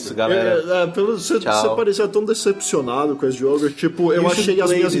 E é isso, galera. Você parecia tão decepcionado com esse jogo. Tipo, eu achei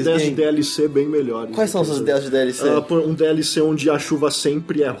as minhas ideias de DLC bem melhores. Quais são suas ideias de DLC? Um DLC onde a chuva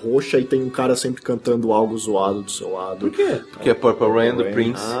sempre é roxa e tem um cara sempre cantando algo zoado do seu lado. Por quê? Porque é Purple Rain do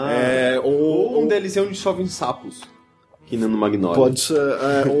Prince. Ou um DLC onde chovem sapos. Que nem no Magnolia. Pode ser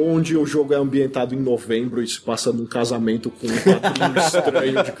onde o jogo é ambientado em novembro e se passa num casamento com um quadrinho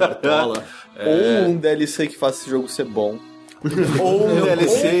estranho de cartola. Ou um DLC que faça esse jogo ser bom. Ou um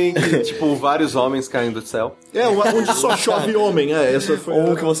DLC em que, tipo, vários homens caem do céu. Onde só chove homem. Essa foi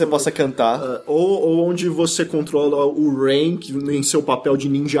Ou que você possa cantar. ou onde você controla o Rain, que em seu papel de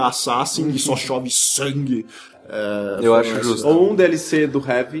ninja assassin, e só chove sangue. Eu acho justo. Ou um DLC do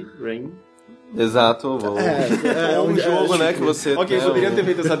Heavy Rain. Exato. Ou um jogo, né, que você... Ok, eu poderia ter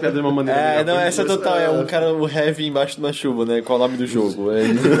feito essa piada de uma maneira melhor. Essa é total. É um cara, o Heavy embaixo de uma chuva, né? Qual é o nome do jogo?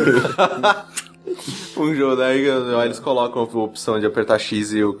 Um jogo, daí eles colocam a opção de apertar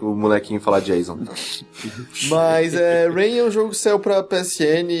X e o molequinho falar Jason. Mas Rain é um jogo que saiu pra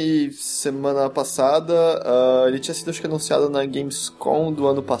PSN semana passada. Ele tinha sido, acho que, anunciado na Gamescom do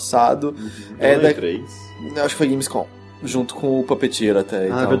ano passado. Acho que foi Gamescom. Junto com o Puppeteer até.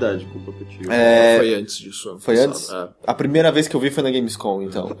 É verdade, com o Puppeteer. Foi antes disso. Foi antes? A primeira vez que eu vi foi na Gamescom,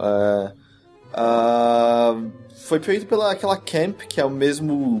 então. Foi feito pela aquela Camp, que é o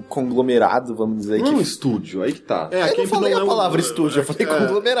mesmo conglomerado, vamos dizer. Não é um estúdio, aí que tá. Eu não falei a palavra estúdio, eu falei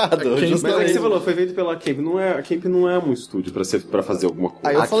conglomerado. Mas é que você falou, foi feito pela Camp. A Camp não é um estúdio pra fazer alguma coisa.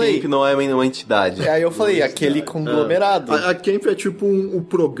 Aí eu falei, Camp não é uma entidade. Aí eu falei, aquele conglomerado. A Camp é tipo um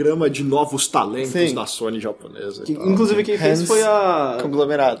programa de novos talentos da Sony japonesa. Inclusive quem fez foi a...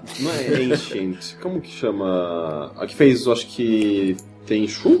 Conglomerado. Não é Ancient. Como que chama? A que fez, acho que...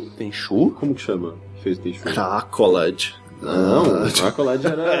 Tenchu? Como que chama? Fez Tenchu. Accolade. Não, a Accolade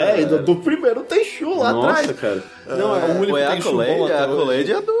era... do primeiro Tenchu lá atrás. Nossa, cara. Não, é o único Foi a Tenchu bom até hoje.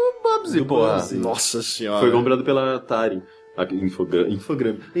 Accolade é do Bubsy, porra. Bubsy. Nossa senhora. Foi comprado pela Atari.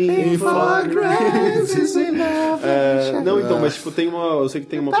 Infogram. Não, então, mas tipo, tem uma... Eu sei que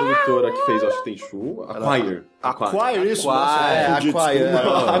tem uma produtora que fez, acho que Tenchu. Acquire, isso? Acquire.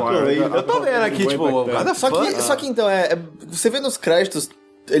 Eu tô vendo aqui, tipo... Só que então, você vê nos créditos,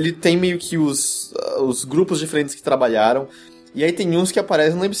 ele tem meio que os grupos diferentes que trabalharam. E aí tem uns que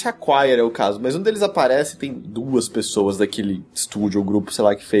aparecem, não lembro se Acquire é o caso, mas um deles aparece e tem 2 pessoas daquele estúdio ou grupo, sei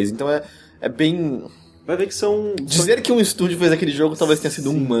lá, que fez. Então é bem... Vai ver que são... Dizer que um estúdio fez aquele jogo talvez tenha sido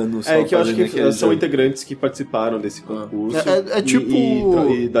um humano. É que eu acho que são integrantes que participaram desse concurso. É tipo...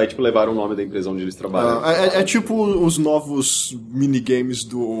 E daí, tipo, levaram o nome da empresa onde eles trabalham. É tipo os novos minigames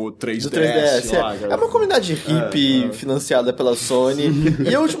do 3DS. Do 3DS, lá, é uma comunidade hippie financiada pela Sony.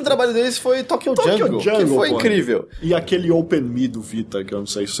 E o último trabalho deles foi Tokyo Jungle, que foi incrível. E aquele Open Me do Vita, que eu não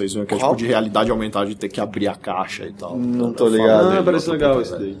sei se vocês viram, que é tipo de realidade aumentada, de ter que abrir a caixa e tal. Não tô ligado. Parece legal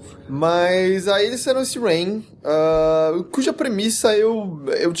isso daí. Mas aí eles fizeram esse Rain, cuja premissa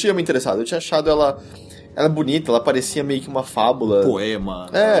eu tinha me interessado. Eu tinha achado ela bonita, ela parecia meio que uma fábula. Poema.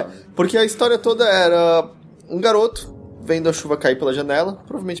 Porque a história toda era um garoto vendo a chuva cair pela janela,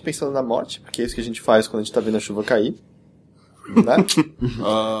 provavelmente pensando na morte, porque é isso que a gente faz quando a gente tá vendo a chuva cair. Né?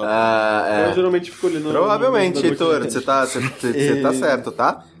 Eu geralmente fico olhando... Provavelmente, Heitor, você tá certo,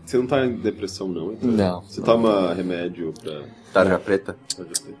 tá? Você não tá em depressão, não? Então. Não. Você toma remédio pra... Tarja preta.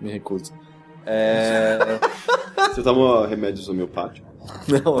 Me recuso. Você toma remédios homeopáticos?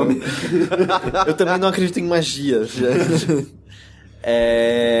 Não, eu também não acredito em magia.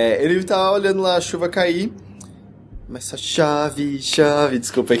 Ele tava olhando lá a chuva cair. Mas só chave,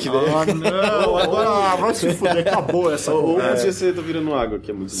 desculpa, é que veio. Não, agora vai se fuder, acabou essa Ou conversa. você tá virando água,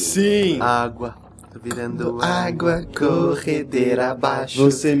 que é muito lindo. Sim. Água. Tô virando Água, corredeira abaixo.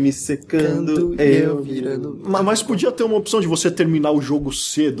 Você me secando, eu virando... Mas podia ter uma opção de você terminar o jogo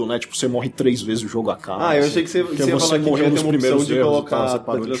cedo, né? Tipo, você morre 3 vezes, o jogo acaba. eu achei que você ia você falar que morreu devia nos ter uma opção primeiros de erros, colocar você a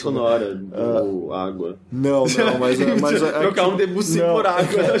parou de trilha chover. sonora do água. Não, mas Trocar um Debussy por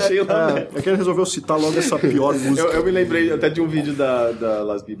água, eu achei lá. É que ele resolveu citar logo essa pior música. Eu me lembrei até de um vídeo da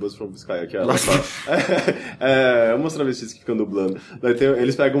Las Bibas from Sky, que ela fala. Umas travestis que ficam dublando. Daí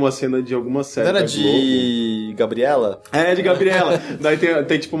eles pegam uma cena de alguma série. Não era da Globo. de Gabriela? De Gabriela. Daí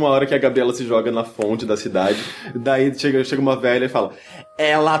tem tipo uma hora que a Gabriela se joga na fonte da cidade. Daí chega uma velha e fala: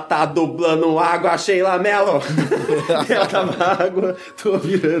 ela tá dublando água, Sheila Mello. Ela tava água, tô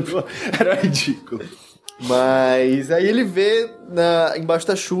virando. Era ridículo. Mas aí ele vê embaixo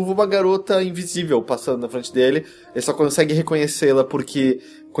da chuva uma garota invisível passando na frente dele. Ele só consegue reconhecê-la porque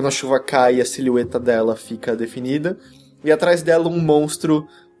quando a chuva cai a silhueta dela fica definida. E atrás dela um monstro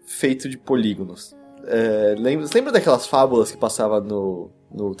feito de polígonos. Lembra daquelas fábulas que passava no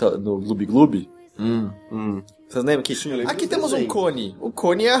Gloob Gloob? Vocês lembram que... Sim, eu lembro aqui do temos um desenho. cone. O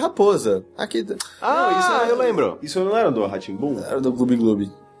cone é a raposa. Aqui eu lembro. Isso não era do Rá-Tim-Bum? era do Gloob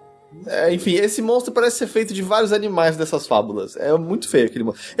Gloob. Enfim, esse monstro parece ser feito de vários animais dessas fábulas. É muito feio aquele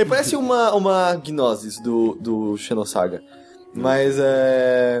monstro. Ele parece uma Gnosis do Xenosaga. Mas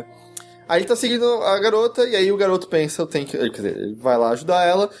Aí ele tá seguindo a garota, e aí o garoto pensa, quer dizer, ele vai lá ajudar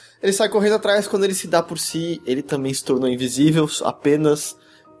ela, ele sai correndo atrás, quando ele se dá por si, ele também se tornou invisível, apenas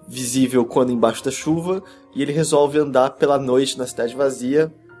visível quando embaixo da chuva, e ele resolve andar pela noite na cidade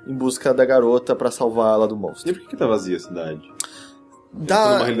vazia, em busca da garota pra salvar ela do monstro. E por que tá vazia a cidade?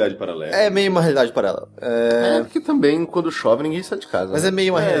 Tá numa realidade paralela. É meio uma realidade paralela. Porque também, quando chove, ninguém sai de casa. Mas né? é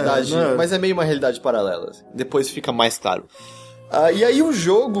meio uma realidade. né? Mas é meio uma realidade paralela. Assim. Depois fica mais claro. E aí o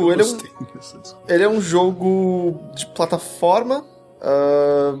jogo, ele é um jogo de plataforma.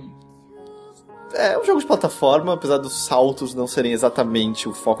 É um jogo de plataforma, apesar dos saltos não serem exatamente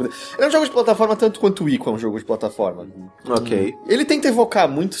o foco dele. Ele é um jogo de plataforma tanto quanto o Ico é um jogo de plataforma. Ok. Ele tenta evocar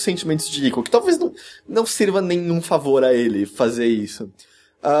muitos sentimentos de Ico, que talvez não sirva nenhum favor a ele fazer isso.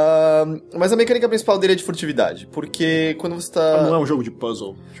 Mas a mecânica principal dele é de furtividade, porque quando você tá... Não é um jogo de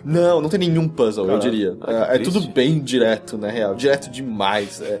puzzle. Não tem nenhum puzzle, eu diria. É triste. tudo bem direto, na real. Direto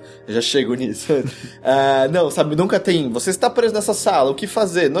demais. Eu já chego nisso. Não, sabe, nunca tem... Você está preso nessa sala, o que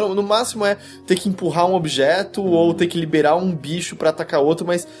fazer? No máximo é ter que empurrar um objeto ou ter que liberar um bicho pra atacar outro,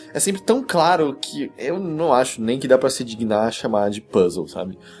 mas é sempre tão claro que eu não acho nem que dá pra se dignar a chamar de puzzle,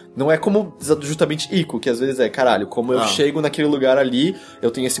 sabe? Não é como justamente Ico, que às vezes é, caralho, como eu chego naquele lugar ali, eu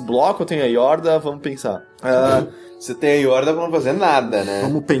tenho esse bloco, eu tenho a Yorda, vamos pensar. Você tem a Yorda pra não fazer nada, né?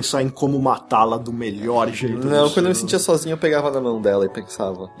 Vamos pensar em como matá-la do melhor jeito Não, possível. quando eu me sentia sozinho, eu pegava na mão dela e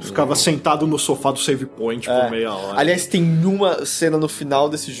pensava. Ficava sentado no sofá do save point por meia hora. Aliás, tem uma cena no final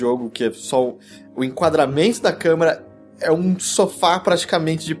desse jogo que é só o enquadramento da câmera é um sofá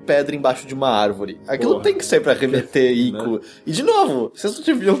praticamente de pedra embaixo de uma árvore. Aquilo tem que ser pra remeter Ico. E de novo, vocês não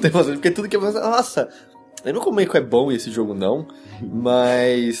deviam ter fazendo, porque tudo que eu faço, nossa, lembra como Ico é bom esse jogo não?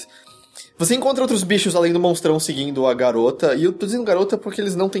 Mas você encontra outros bichos além do monstrão seguindo a garota, e eu tô dizendo garota porque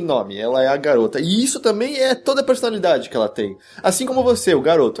eles não têm nome, ela é a garota. E isso também é toda a personalidade que ela tem. Assim como você, o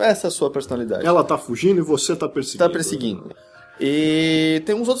garoto, essa é a sua personalidade. Ela tá fugindo e você tá perseguindo. Tá perseguindo. E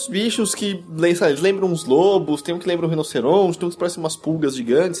tem uns outros bichos que eles lembram uns lobos, tem um que lembra um rinoceronte, tem uns que parecem umas pulgas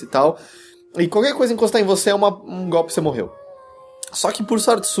gigantes e tal. E qualquer coisa encostar em você é um golpe e você morreu. Só que por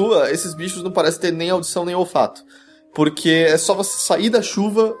sorte sua, esses bichos não parecem ter nem audição nem olfato. Porque é só você sair da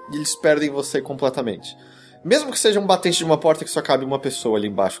chuva e eles perdem você completamente. Mesmo que seja um batente de uma porta que só cabe uma pessoa ali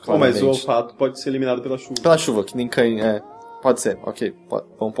embaixo, claramente. Mas o olfato pode ser eliminado pela chuva. Pela chuva, que nem canha, Pode ser, ok.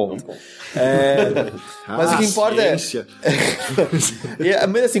 Bom ponto. Mas o que importa ciência.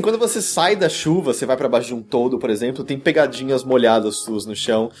 Mas assim, quando você sai da chuva, você vai pra baixo de um toldo, por exemplo, tem pegadinhas molhadas suas no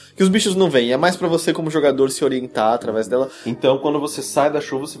chão, que os bichos não veem. É mais pra você, como jogador, se orientar através dela. Então, quando você sai da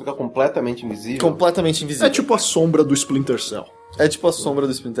chuva, você fica completamente invisível. Completamente invisível. É tipo a sombra do Splinter Cell. É tipo a sombra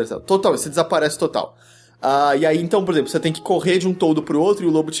do Splinter Cell. Total, você desaparece total. E aí, então, por exemplo, você tem que correr de um toldo pro outro e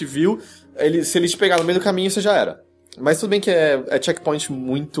o lobo te viu. Se ele te pegar no meio do caminho, você já era. Mas tudo bem que é checkpoint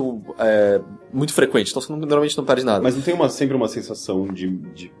muito frequente, então você normalmente não perde nada. Mas não tem sempre uma sensação de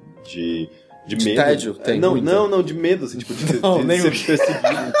medo? Tédio, tem não, de medo, assim, tipo, de ser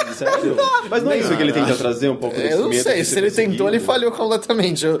perseguido, sério? Mas não é isso que ele tenta trazer um pouco desse medo? Eu não sei, se ele tentou, ele falhou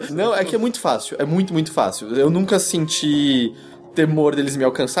completamente. Não, é que é muito fácil, é muito, muito fácil. Eu nunca senti temor deles me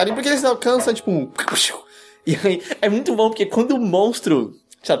alcançarem, porque eles me alcançam, tipo... E aí, é muito bom, porque quando o monstro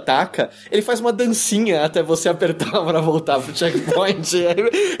te ataca, ele faz uma dancinha até você apertar pra voltar pro checkpoint.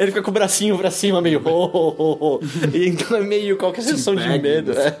 Ele fica com o bracinho pra cima, meio E então é meio qualquer sensação de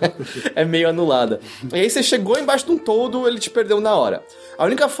medo. É meio anulada. E aí você chegou embaixo de um toldo, ele te perdeu na hora. A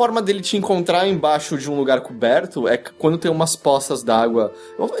única forma dele te encontrar embaixo de um lugar coberto é quando tem umas poças d'água.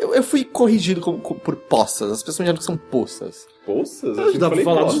 Eu fui corrigido por poças. As pessoas me dizem que são poças. Poças? Dá pra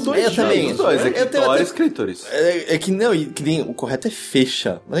falar dos dois. Eu também. Dos dois, escritores. É que não, que nem o correto é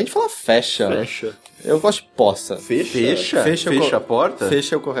fecha. Mas a gente fala fecha. Fecha. Eu gosto de poça. Fecha a porta?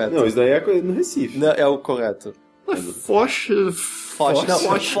 Fecha é o correto. Não, isso daí é no Recife. Não, é o correto. Focha. Não,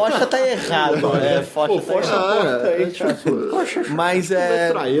 focha tá errado. Focha tá errado. Mas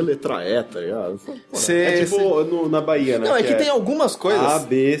Letra E, letra E, tá ligado? É tipo na Bahia, né? Não, é que tem algumas coisas. A,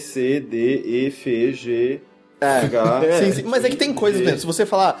 B, C, D, E, F, G... H, sim, mas é que tem coisas, por exemplo, se você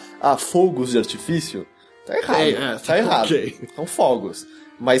falar fogos de artifício, tá errado. Tá errado. Okay. São fogos.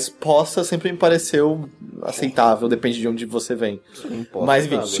 Mas poça sempre me pareceu aceitável, depende de onde você vem. Sim, mas,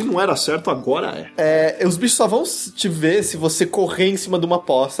 enfim, Se não era certo, agora é. Os bichos só vão te ver se você correr em cima de uma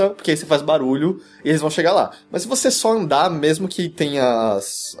poça, porque aí você faz barulho e eles vão chegar lá. Mas se você só andar, mesmo que tenha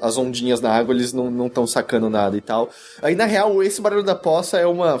as ondinhas na água, eles não estão sacando nada e tal. Aí, na real, esse barulho da poça é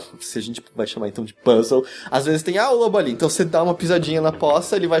se a gente vai chamar então de puzzle. Às vezes tem, o lobo ali. Então você dá uma pisadinha na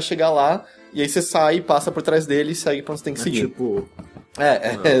poça, ele vai chegar lá, e aí você sai, passa por trás dele e segue pra onde você tem que seguir. Tipo...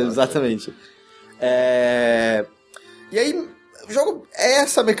 exatamente. E aí, o jogo é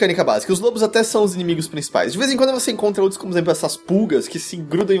essa mecânica básica. Os lobos até são os inimigos principais. De vez em quando você encontra outros, como por exemplo essas pulgas que se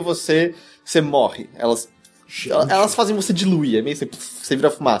grudam em você, você morre. Elas fazem você diluir, é meio assim, você vira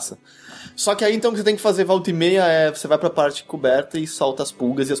fumaça. Só que aí então o que você tem que fazer volta e meia você vai pra parte coberta e solta as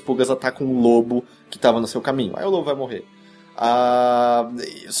pulgas, e as pulgas atacam o lobo que tava no seu caminho. Aí o lobo vai morrer.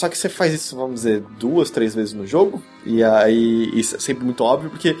 Só que você faz isso, vamos dizer, 2, 3 vezes no jogo. E aí isso é sempre muito óbvio,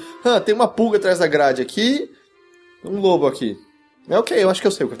 porque tem uma pulga atrás da grade aqui, um lobo aqui. Ok, eu acho que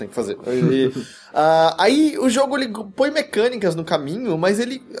eu sei o que eu tenho que fazer. Aí o jogo ele põe mecânicas no caminho, mas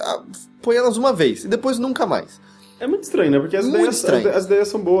ele põe elas uma vez e depois nunca mais. É muito estranho, né? Porque as ideias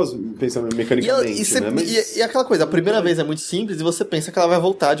são boas, pensando mecanicamente, né? Mas... E aquela coisa, a primeira vez é muito simples e você pensa que ela vai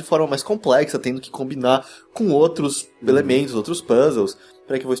voltar de forma mais complexa, tendo que combinar com outros elementos, outros puzzles.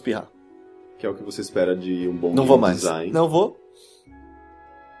 Peraí que eu vou espirrar. Que é o que você espera de um bom Não vou mais. design. Não vou.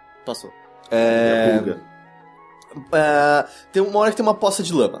 Passou. A pulga. Tem uma hora que tem uma poça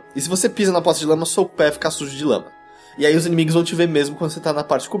de lama. E se você pisa na poça de lama, seu pé fica sujo de lama. E aí os inimigos vão te ver mesmo quando você tá na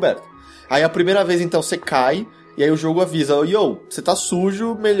parte coberta. Aí a primeira vez, então, você cai... E aí o jogo avisa, você tá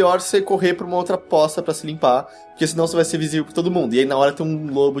sujo, melhor você correr pra uma outra poça pra se limpar, porque senão você vai ser visível pra todo mundo. E aí na hora tem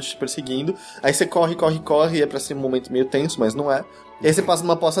um lobo te perseguindo, aí você corre, e é pra ser um momento meio tenso, mas não é. E aí você passa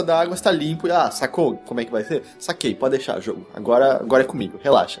numa poça d'água, está limpo, e sacou? Como é que vai ser? Saquei, pode deixar o jogo. Agora é comigo,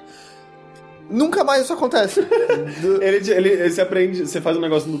 relaxa. Nunca mais isso acontece. ele se aprende, você faz um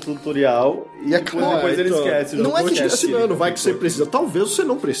negócio no tutorial e depois ele esquece. Não é que te ensinando, vai que você precisa. Talvez você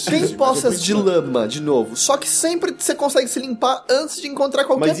não precise. Tem poças de lama, de novo. Só que sempre você consegue se limpar antes de encontrar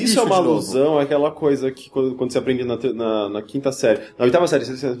qualquer bicho. Mas isso é uma alusão àquela coisa que quando você aprende na quinta série. Na oitava série,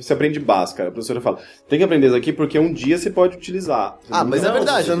 você aprende básica. A professora fala, tem que aprender isso aqui porque um dia você pode utilizar. Mas é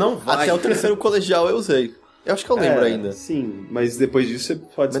verdade. Até o terceiro colegial eu usei. Eu acho que eu lembro ainda. Sim, mas depois disso você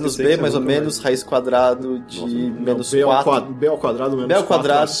pode menos B, mais ou menos, raiz quadrado de menos 4. B ao quadrado menos B ao 4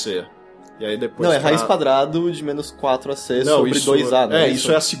 quadrado. AC. E aí depois não, é raiz quadrado de menos 4 AC sobre isso, 2A, né?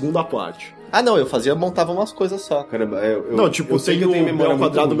 Isso é a segunda parte. Não, eu montava umas coisas só. Caramba, tem o B ao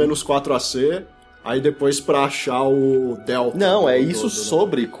quadrado menos 4 AC, aí depois pra achar o delta. Não, é isso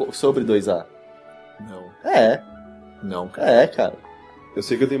sobre 2A. Não. Não, cara. É, cara. Eu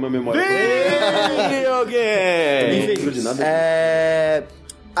sei que eu tenho uma memória. Também lembro de nada.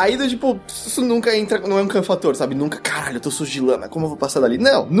 Aí, isso nunca entra, não é um fator, sabe? Nunca, caralho, eu tô sujo de lama, como eu vou passar dali?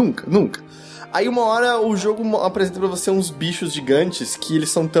 Não, nunca. Aí uma hora o jogo apresenta pra você uns bichos gigantes que eles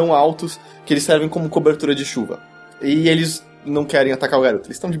são tão altos que eles servem como cobertura de chuva. E eles não querem atacar o garoto,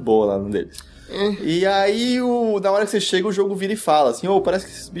 eles estão de boa lá no deles. E aí, na hora que você chega, o jogo vira e fala assim, parece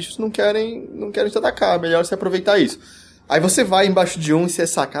que esses bichos não querem te atacar, é melhor você aproveitar isso. Aí você vai embaixo de um e você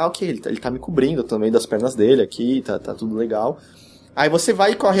saca, ok, ele tá me cobrindo também das pernas dele aqui, tá tudo legal. Aí você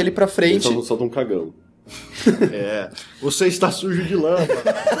vai e corre ali pra frente. Ele solta um cagão. Você está sujo de lama.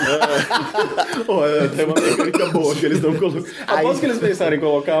 Tem uma mecânica boa que eles não colocam. Após que eles pensaram em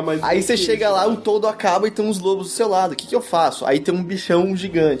colocar, mas... Aí você chega lá, o todo acaba e tem uns lobos do seu lado. O que eu faço? Aí tem um bichão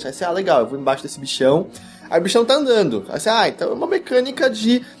gigante. Aí você, legal, eu vou embaixo desse bichão. Aí o bichão tá andando. Aí você, então é uma mecânica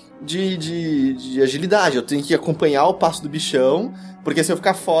de agilidade. Eu tenho que acompanhar o passo do bichão, porque se eu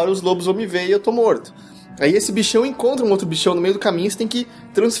ficar fora, os lobos vão me ver e eu tô morto. Aí esse bichão encontra um outro bichão no meio do caminho, você tem que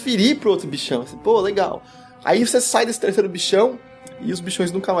transferir pro outro bichão. Você, legal. Aí você sai desse terceiro bichão e os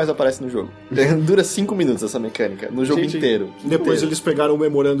bichões nunca mais aparecem no jogo. Dura 5 minutos essa mecânica, no jogo inteiro. Depois eles pegaram o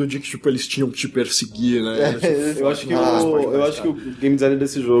memorando de que, tipo, eles tinham que te perseguir, né? Eu acho que o game designer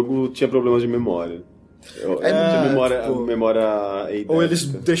desse jogo tinha problemas de memória. Memória ou eles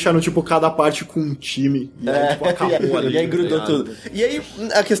deixaram, tipo, cada parte com um time e aí, tipo, acabou ali. E aí grudou tudo. E aí,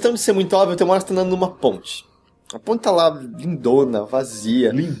 a questão de ser muito óbvio, tem uma hora que você tá andando numa ponte. A ponte tá lá, lindona,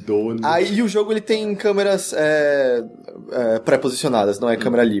 vazia. Lindona. Aí o jogo, ele tem câmeras pré-posicionadas, não é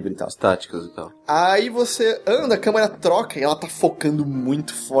câmera livre e tal. Estáticas e tal. Aí você anda, a câmera troca e ela tá focando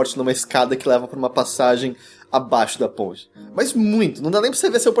muito forte numa escada que leva pra uma passagem abaixo da ponte. Mas muito. Não dá nem pra você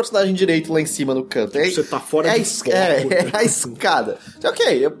ver seu personagem direito lá em cima no canto. Você tá fora de foco. É a escada.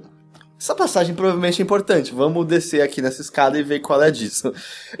 Ok, essa passagem provavelmente é importante. Vamos descer aqui nessa escada e ver qual é disso.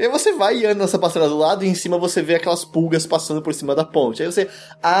 E aí você vai e anda nessa passagem do lado e em cima você vê aquelas pulgas passando por cima da ponte. Aí você...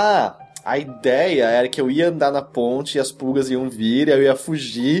 a ideia era que eu ia andar na ponte e as pulgas iam vir, e aí eu ia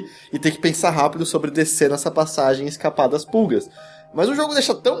fugir e ter que pensar rápido sobre descer nessa passagem e escapar das pulgas. Mas o jogo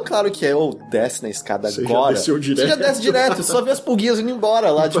deixa tão claro que desce na escada agora. Você já desce direto, só vê as pulguinhas indo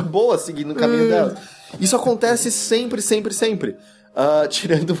embora lá, de boa, seguindo o caminho delas. Isso acontece sempre.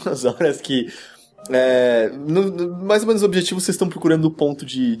 Tirando umas horas que... mais ou menos o objetivo, vocês estão procurando o ponto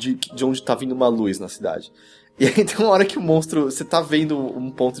de onde tá vindo uma luz na cidade. E aí tem uma hora que o monstro... Você tá vendo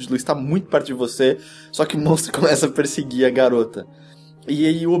um ponto de luz, tá muito perto de você, só que o monstro começa a perseguir a garota. E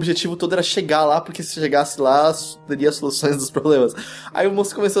aí o objetivo todo era chegar lá, porque se chegasse lá, teria soluções dos problemas. Aí o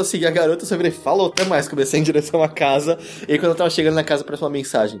monstro começou a seguir a garota, eu só virei, falou, até mais. Comecei em direção à casa, e aí quando eu tava chegando na casa, apareceu uma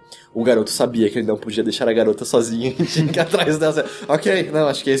mensagem. O garoto sabia que ele não podia deixar a garota sozinha e tinha que ir atrás dela. Ok, não,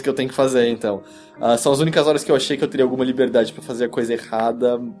 acho que é isso que eu tenho que fazer, então. São as únicas horas que eu achei que eu teria alguma liberdade pra fazer a coisa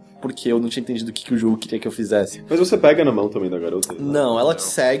errada, porque eu não tinha entendido o que o jogo queria que eu fizesse. Mas você pega na mão também da garota? Não, ela te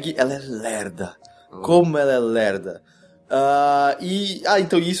segue, ela é lerda. Como ela é lerda.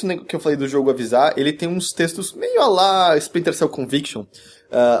 Então isso que eu falei do jogo avisar, ele tem uns textos meio a lá Splinter Cell Conviction,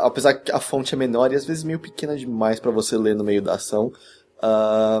 apesar que a fonte é menor e às vezes meio pequena demais pra você ler no meio da ação,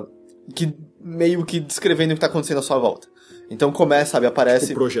 que meio que descrevendo o que tá acontecendo à sua volta. Então começa, aparece...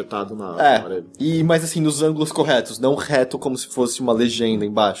 Tipo projetado na parede. Mas assim, nos ângulos corretos, não reto como se fosse uma legenda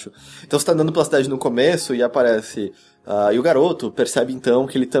embaixo. Então você tá andando pela cidade no começo e aparece... e o garoto percebe então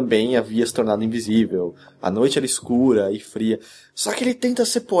que ele também havia se tornado invisível. A noite era escura e fria. Só que ele tenta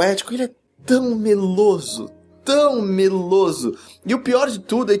ser poético, ele é tão meloso. E o pior de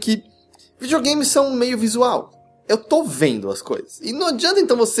tudo é que videogames são meio visual. Eu tô vendo as coisas. E não adianta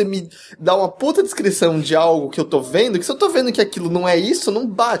então você me dar uma puta descrição de algo que eu tô vendo, que se eu tô vendo que aquilo não é isso, não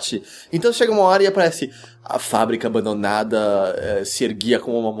bate. Então chega uma hora e aparece a fábrica abandonada se erguia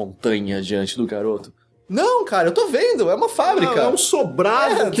como uma montanha diante do garoto. Não, cara, eu tô vendo, é uma fábrica. É um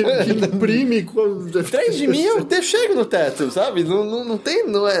sobrado que imprime. 3 de mim, eu chego no teto, sabe? Não tem,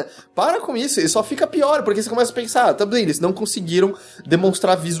 não é... Para com isso, e só fica pior, porque você começa a pensar, tá bem, eles não conseguiram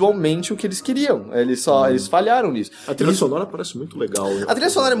demonstrar visualmente o que eles queriam. Eles falharam nisso. A trilha sonora parece muito legal. A trilha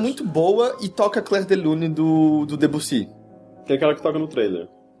sonora é muito boa e toca Clair de Lune do Debussy. Que é aquela que toca no trailer.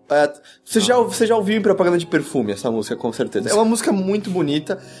 Você já ouviu em propaganda de perfume essa música, com certeza. É uma música muito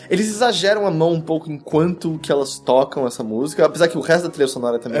bonita. Eles exageram a mão um pouco enquanto que elas tocam essa música, apesar que o resto da trilha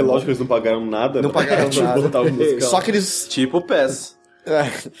sonora também é lógico que eles não pagaram nada. Não pagaram nada. Só que eles... Tipo o PES.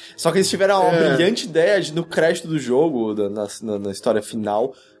 Só que eles tiveram uma brilhante ideia de, no crédito do jogo, na história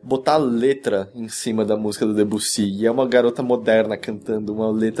final, botar letra em cima da música do Debussy. E é uma garota moderna cantando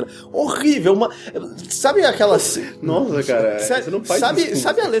uma letra horrível. Sabe aquelas... Nossa, cara, você não faz isso.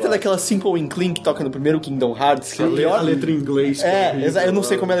 Sabe a letra daquela Simple Incline que toca no primeiro Kingdom Hearts? Que a letra em inglês. Eu não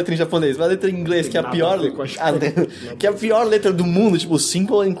sei como é a letra em japonês, mas a letra em inglês, que é a pior... que é a pior letra do mundo, tipo,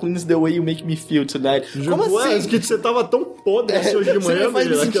 Simple Inclines the way you make me feel tonight. Como assim? Que você tava tão podre hoje de manhã. Você vai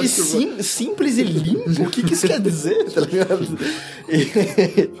me sentir simples e limpo? O que isso quer dizer? Tá ligado?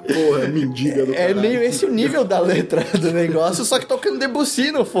 Porra, mendiga do caralho. É meio esse o nível da letra do negócio, só que tocando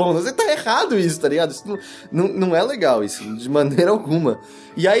Debussy no fundo. Você tá errado isso, tá ligado? Isso não é legal, isso, de maneira alguma.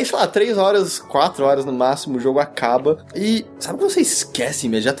 E aí, sei lá, 3 horas, 4 horas no máximo, o jogo acaba. E sabe quando você esquece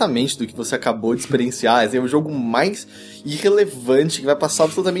imediatamente do que você acabou de experienciar? É o jogo mais irrelevante, que vai passar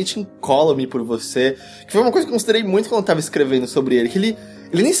absolutamente incólume por você. Que foi uma coisa que eu considerei muito quando eu tava escrevendo sobre ele, que ele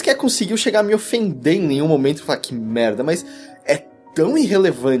nem sequer conseguiu chegar a me ofender em nenhum momento e falar que merda, mas é tão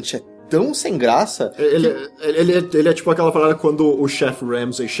irrelevante, é tão sem graça. Ele é tipo aquela parada quando o Chef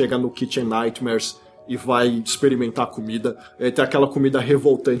Ramsay chega no Kitchen Nightmares e vai experimentar a comida. E tem aquela comida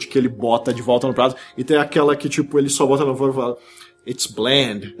revoltante que ele bota de volta no prato. E tem aquela que, tipo, ele só bota no fogo e fala... It's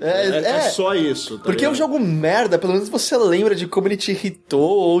bland. É só isso. Tá porque ligado? é um jogo merda, pelo menos você lembra de como ele te irritou,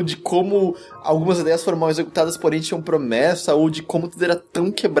 ou de como algumas ideias foram mal executadas, porém tinham promessa, ou de como tudo era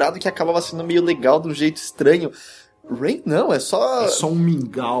tão quebrado que acabava sendo meio legal de um jeito estranho. Rain não, é só um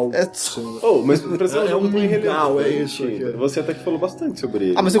mingau. Mas é um mingau, é isso. Você até que falou bastante sobre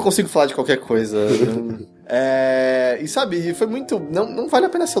ele. Mas eu consigo falar de qualquer coisa. E sabe, foi muito... Não vale a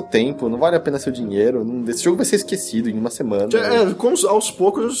pena seu tempo, não vale a pena seu dinheiro. Esse jogo vai ser esquecido em uma semana. Aos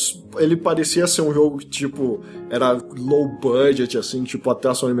poucos ele parecia ser um jogo que, tipo, era low budget, assim, tipo, até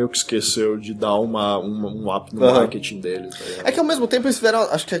a Sony meio que esqueceu de dar um up no marketing dele. Tá? É que ao mesmo tempo eles fizeram,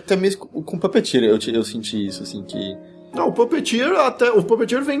 acho que até mesmo com Puppeteer eu senti isso, assim, que... Não, o Puppeteer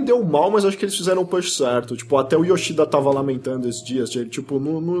vendeu mal, mas acho que eles fizeram o push certo. Tipo, até o Yoshida tava lamentando esses dias. Tipo,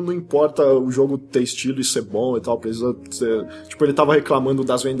 não importa o jogo ter estilo e ser bom e tal, precisa ser... Tipo, ele tava reclamando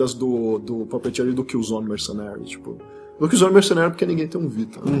das vendas do Puppeteer e do Killzone Mercenary, tipo... Do Killzone Mercenary porque ninguém tem um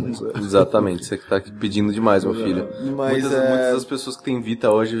Vita. Né? Exatamente, você que tá aqui pedindo demais, meu filho. Mas muitas das pessoas que têm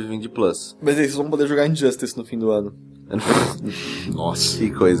Vita hoje vivem de Plus. Mas eles vão poder jogar Injustice no fim do ano. Nossa, que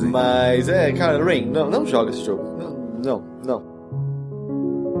coisa, hein? Mas cara, Rain, não joga esse jogo. Não.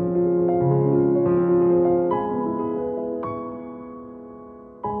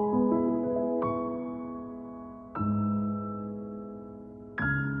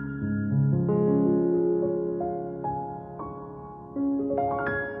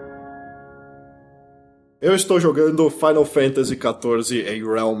 Eu estou jogando Final Fantasy XIV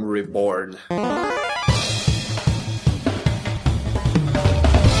A Realm Reborn.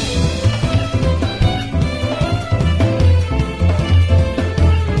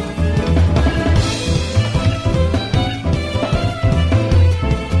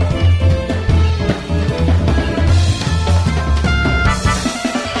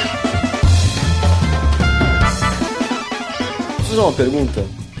 Uma pergunta?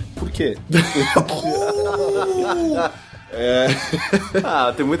 Por quê?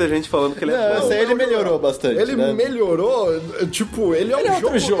 Tem muita gente falando que ele é bom. Ele melhorou bastante. Ele melhorou, tipo, ele é um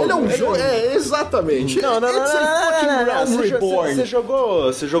outro jogo. Ele é um jogo. Exatamente. Não.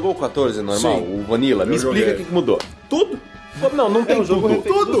 Você jogou o 14 normal? Sim. O Vanilla? Me explica o que mudou. Tudo. Não tem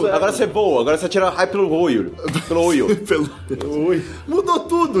tudo. Agora você voa, agora você tira raio pelo olho. Mudou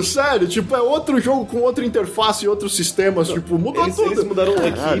tudo, sério. Tipo, é outro jogo com outra interface e outros sistemas. Tipo, mudou tudo. Eles mudaram a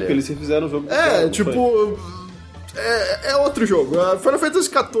equipe, eles refizeram o jogo. É outro jogo. Final Fantasy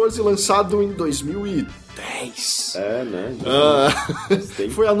XIV lançado em 2010. Né?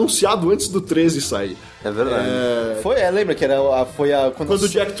 Foi anunciado antes do 13 sair. É verdade. Lembra que quando o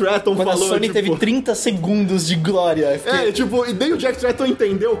Jack Tratton falou... Quando a Sony teve 30 segundos de glória. E nem o Jack Tratton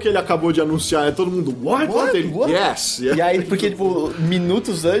entendeu o que ele acabou de anunciar. Todo mundo, what? Yes! E aí, porque,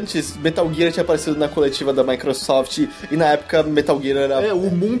 minutos antes, Metal Gear tinha aparecido na coletiva da Microsoft, e na época Metal Gear era...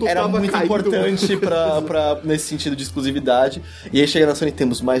 o mundo era tava muito caindo. Importante nesse sentido de exclusividade. E aí chega na Sony,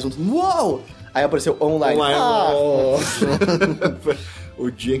 temos mais um... Uau! Aí apareceu online. O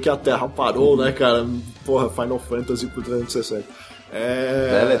dia em que a Terra parou, né, cara? Porra, Final Fantasy pro 360.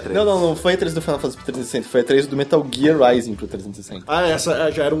 Não foi a 3 do Final Fantasy pro 360, foi a 3 do Metal Gear Rising pro 360.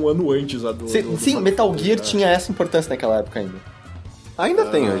 Essa já era um ano antes do Sim, Metal Gear tinha essa importância naquela época ainda. Ainda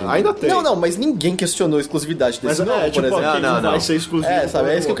tem hoje. Ainda tem. Não, mas ninguém questionou a exclusividade desse jogo, por exemplo. Não vai ser exclusivo.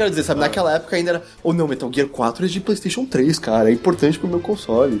 É isso que eu quero dizer, sabe? Naquela época ainda era... não, Metal Gear 4 é de PlayStation 3, cara. É importante pro meu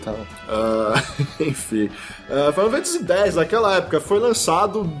console e tal. Enfim. Final Fantasy X, naquela época, foi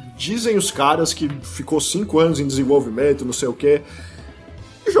lançado, dizem os caras que ficou 5 anos em desenvolvimento, não sei o quê.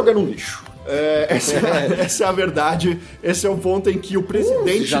 E o jogo era um lixo. Essa é a verdade. Esse é o ponto em que o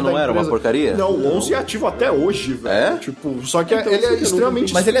presidente já não era uma porcaria? Não, o 11 é ativo até hoje, velho. Tipo, só que ele é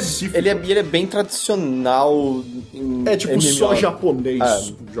extremamente mas ele é bem tradicional em tipo, MMO. só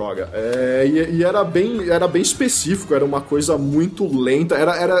japonês joga. E era bem específico, era uma coisa muito lenta.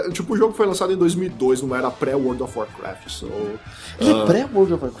 Era tipo, o jogo foi lançado em 2002, não era pré-World of Warcraft. So, Ele é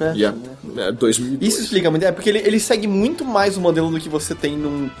pré-World of Warcraft? Yeah, né? 2002. Isso explica muito, porque ele segue muito mais o modelo do que você tem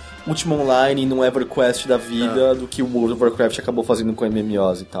num Ultima Online, num EverQuest da vida, do que o World of Warcraft acabou fazendo com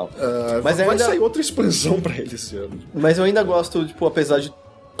MMOs e tal. Mas vai sair outra expansão pra ele esse ano. Mas eu ainda gosto, tipo, apesar de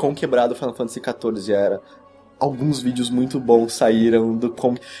quão quebrado Final Fantasy XIV era, alguns vídeos muito bons saíram do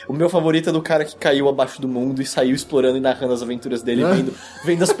como... O meu favorito é do cara que caiu abaixo do mundo e saiu explorando e narrando as aventuras dele,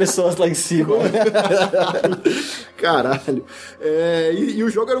 vendo as pessoas lá em cima. Caralho. E o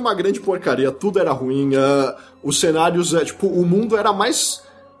jogo era uma grande porcaria, tudo era ruim. Os cenários, tipo, o mundo era mais...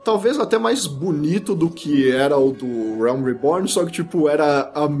 Talvez até mais bonito do que era o do Realm Reborn, só que, tipo,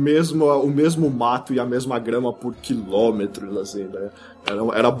 era o mesmo mato e a mesma grama por quilômetros, assim, né?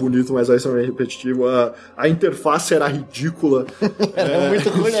 Era bonito, mas aí também repetitivo. A interface era ridícula. Era muito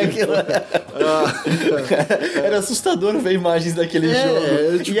ruim aquilo. Era assustador ver imagens daquele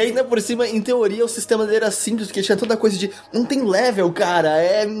jogo. Tipo... E ainda por cima, em teoria, o sistema dele era simples, porque tinha toda a coisa de não tem level, cara.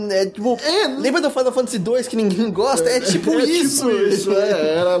 Tipo. Lembra do Final Fantasy 2 que ninguém gosta? É tipo isso.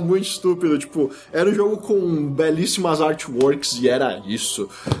 Era muito estúpido. Tipo, era um jogo com belíssimas artworks e era isso.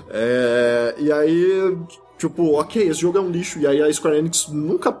 E aí. Tipo, ok, esse jogo é um lixo. E aí a Square Enix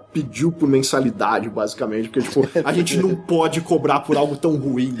nunca pediu por mensalidade, basicamente. Porque, tipo, a gente não pode cobrar por algo tão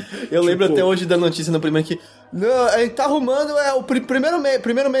ruim. Eu lembro até hoje da notícia no primeiro que... Não, a gente tá arrumando o primeiro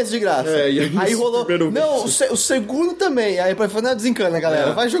mês de graça. E aí rolou... Não, o segundo também. Aí pra falar, não, desencana,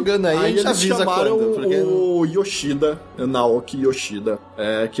 galera. Vai jogando aí, a gente avisa chamaram quando. Porque... o Yoshida, Naoki Yoshida,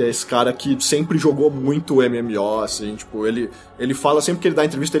 que é esse cara que sempre jogou muito MMO, assim, tipo, ele fala, sempre que ele dá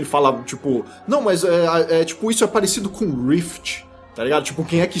entrevista, ele fala, tipo, não, mas tipo, isso é parecido com Rift, tá ligado? Tipo,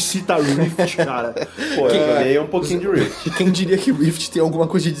 quem é que cita Rift, cara? Pô, eu joguei um pouquinho de Rift. Quem diria que Rift tem alguma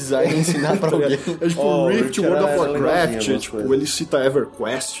coisa de design a ensinar pra alguém? Tipo, Rift, World of Warcraft, tipo, ele cita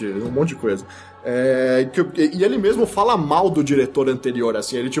EverQuest, um monte de coisa. E ele mesmo fala mal do diretor anterior,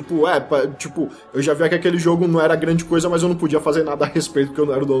 assim, ele tipo, eu já vi que aquele jogo não era grande coisa, mas eu não podia fazer nada a respeito porque eu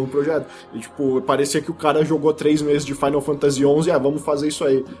não era o dono do projeto. E tipo, parecia que o cara jogou 3 meses de Final Fantasy XI, vamos fazer isso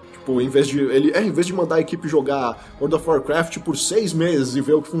aí. Tipo, em vez de mandar a equipe jogar World of Warcraft por 6 meses e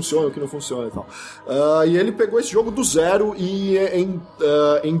ver o que funciona e o que não funciona e tal. E ele pegou esse jogo do zero e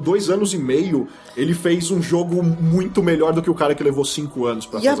em 2 anos e meio ele fez um jogo muito melhor do que o cara que levou 5 anos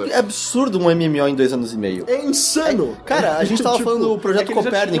pra fazer. É absurdo um MMO em 2 anos e meio. É insano! Cara, a gente tava falando do projeto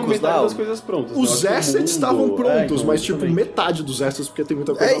Copérnicos lá. Das coisas prontas, os assets estavam prontos, mas tipo, metade dos assets, porque tem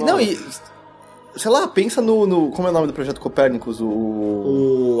muita coisa nova. Sei lá, pensa no... Como é o nome do projeto Copérnicos?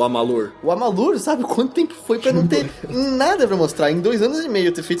 O Amalur. O Amalur, sabe quanto tempo foi pra não ter nada pra mostrar? Em 2 anos e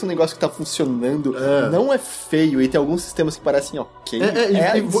meio, ter feito um negócio que tá funcionando não é feio. E tem alguns sistemas que parecem ok.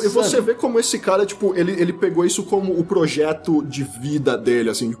 E você vê como esse cara, tipo, ele pegou isso como o projeto de vida dele,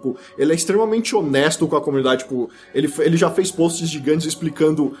 assim, tipo, ele é extremamente honesto com a comunidade, tipo, ele já fez posts gigantes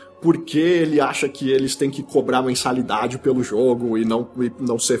explicando por que ele acha que eles têm que cobrar mensalidade pelo jogo e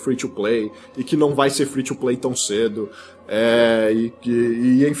não ser free to play, e que não vai ser free to play tão cedo.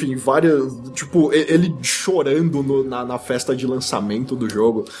 Enfim, várias. Tipo, ele chorando na festa de lançamento do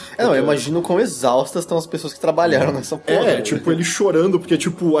jogo. Eu imagino quão exaustas estão as pessoas que trabalharam nessa porra. Tipo, ele chorando, porque,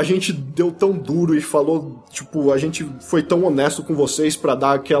 tipo, a gente deu tão duro e falou, tipo, a gente foi tão honesto com vocês pra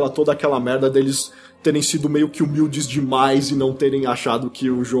dar toda aquela merda deles terem sido meio que humildes demais e não terem achado que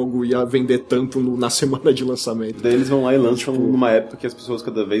o jogo ia vender tanto na semana de lançamento. Daí eles vão lá e lançam numa época que as pessoas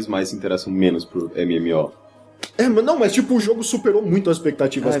cada vez mais se interessam menos pro MMO. Mas tipo, o jogo superou muito as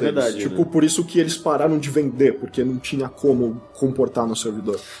expectativas deles. Verdade, tipo, né? Por isso que eles pararam de vender, porque não tinha como comportar no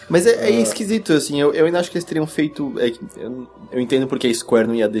servidor. Mas é esquisito, assim, eu ainda acho que eles teriam feito... Eu entendo porque a Square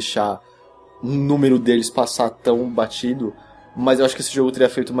não ia deixar o número deles passar tão batido, mas eu acho que esse jogo teria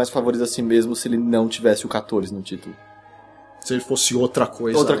feito mais favores a si mesmo se ele não tivesse o 14 no título. Se ele fosse outra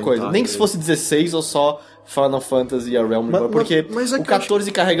coisa. Nem que se fosse 16 ou só Final Fantasy e a Realm Reborn, porque o 14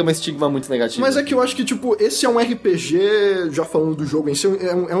 carrega um estigma muito negativo. Mas é que eu acho que, tipo, esse é um RPG, já falando do jogo em si,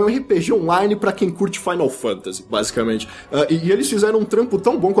 é um RPG online pra quem curte Final Fantasy, basicamente. E eles fizeram um trampo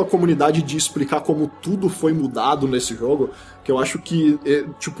tão bom com a comunidade de explicar como tudo foi mudado nesse jogo, que eu acho que,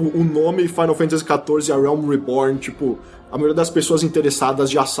 tipo, o nome Final Fantasy XIV e a Realm Reborn, tipo... A maioria das pessoas interessadas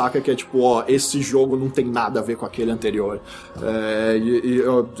já saca que é tipo, esse jogo não tem nada a ver com aquele anterior.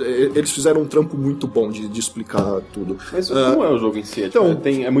 Eles fizeram um trampo muito bom de explicar tudo. Mas como é o jogo em si?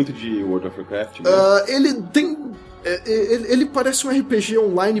 É muito de World of Warcraft? Ele tem Ele parece um RPG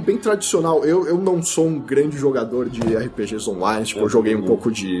online bem tradicional. Eu não sou um grande jogador de RPGs online. Tipo, eu joguei um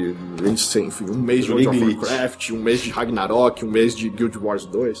pouco de... Enfim, um mês de World of Warcraft, um mês de Ragnarok, um mês de Guild Wars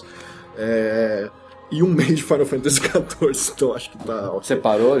 2. E um mês de Final Fantasy XIV. Então acho que tá... Okay. Você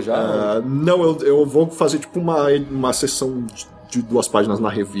parou já? Não, eu vou fazer tipo uma sessão de 2 páginas na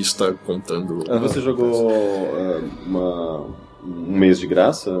revista contando. Você jogou um mês de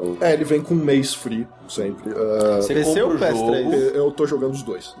graça? Ele vem com um mês free, sempre. Você desceu o PS3? Eu tô jogando os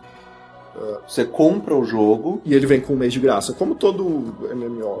dois. Você compra o jogo... E ele vem com um mês de graça, como todo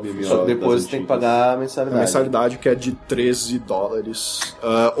MMO. Só que depois você tem que pagar a mensalidade. A mensalidade que é de $13.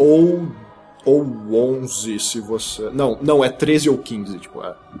 Ou 11 se você... Não, é 13 ou 15, tipo,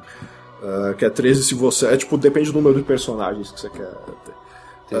 que é 13 se você... tipo, depende do número de personagens que você quer ter.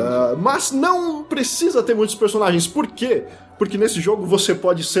 Mas não precisa ter muitos personagens. Por quê? Porque nesse jogo você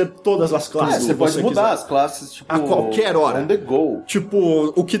pode ser todas as classes. Você pode mudar quiser. as classes, tipo... A qualquer hora. On the go.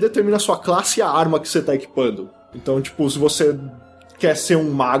 Tipo, o que determina a sua classe é a arma que você tá equipando. Então, tipo, se você quer ser um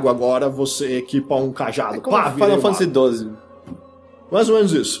mago agora, você equipa um cajado. Como Final Fantasy XII. Mais ou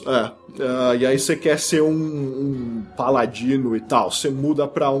menos isso, e aí você quer ser um paladino e tal, você muda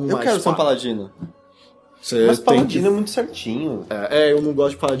pra um Eu quero ser um paladino. Mas paladino é muito certinho. Eu não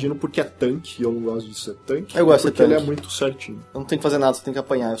gosto de paladino porque é tanque, eu não gosto de ser tanque. Eu gosto de ser porque tanque. ele é muito certinho. Eu não tem que fazer nada, você tem que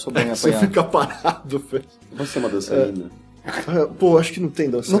apanhar, eu sou bem Você apanhado. fica parado, velho. Você é uma dançarina? Pô, acho que não tem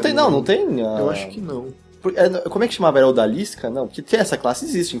dança. Não tem? Eu acho que não. Como é que chamava? Era Odalisca? Não, porque essa classe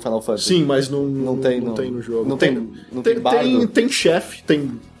existe em Final Fantasy. Sim, mas não tem no jogo. Não tem bardo? Tem chefe,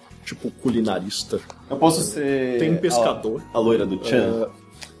 tem tipo culinarista. Eu posso ser... Tem pescador. A loira do Chan?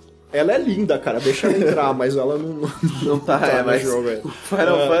 Ela é linda, cara, deixa ela entrar, mas ela Não tá, no mas jogo,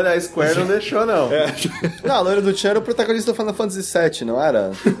 Final Fantasy, a Square não deixou, não. Não, a loira do Chan era o protagonista do Final Fantasy VII, não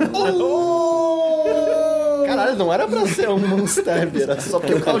era? Caralho, não era pra ser um monster, era só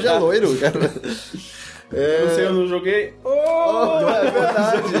porque o Cloud é loiro, cara. Não sei, eu não joguei.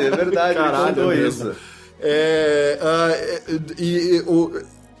 É verdade, Caralho, ele isso.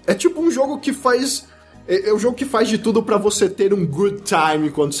 É tipo um jogo que faz... É um jogo que faz de tudo pra você ter um good time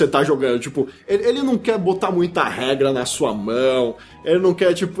quando você tá jogando. Tipo, ele não quer botar muita regra na sua mão. Ele não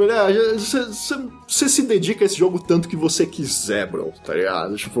quer, tipo... Você se dedica a esse jogo tanto que você quiser, bro, tá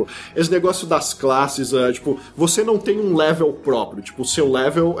ligado? Tipo, esse negócio das classes, tipo... Você não tem um level próprio. Tipo, o seu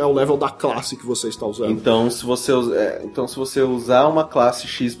level é o level da classe que você está usando. Então, se você usar uma classe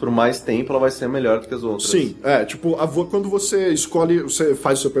X por mais tempo, ela vai ser melhor do que as outras. Sim, tipo, quando você escolhe, você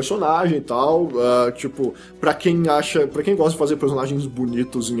faz o seu personagem e tal, tipo, pra quem gosta de fazer personagens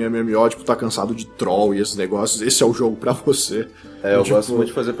bonitos em MMO, tipo, tá cansado de troll e esses negócios, esse é o jogo pra você. Eu tipo, gosto muito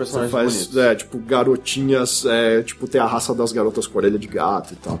de fazer personagens bonitos. Tipo, garotinhas, tipo, tem a raça das garotas com orelha de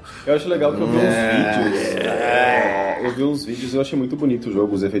gato e tal. Eu acho legal que eu vi uns vídeos. Eu vi uns vídeos e eu achei muito bonito o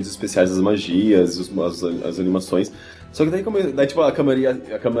jogo, os efeitos especiais, as magias, as animações. Só que daí tipo, a câmera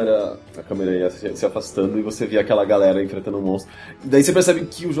ia se afastando e você via aquela galera enfrentando um monstro. E daí você percebe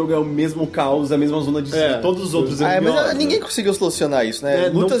que o jogo é o mesmo caos, a mesma zona de todos os outros MMOs. Mas ninguém conseguiu solucionar isso, né?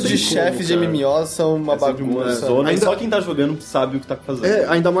 Lutas de chefes de MMOs são uma bagunça. Só quem tá jogando sabe o que tá fazendo.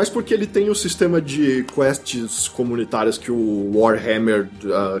 Ainda mais porque ele tem o sistema de quests comunitárias que o Warhammer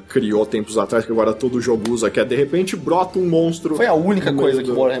criou tempos atrás, que agora todo jogo usa, que é de repente brota um monstro. Foi a única coisa que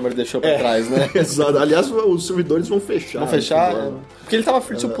o Warhammer deixou pra trás, né? Exato. Aliás, os servidores vão fechar. Vão fechar? Porque ele tava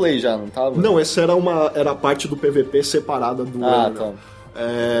free to play já, não tava? Não, essa era parte do PVP separada do Warhammer. Tá.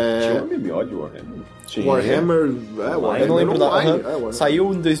 Tinha um MMO de Warhammer? Warhammer... Eu não lembro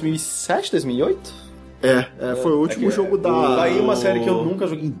Saiu em 2007, 2008? Foi o último jogo da... Tá aí uma série que eu nunca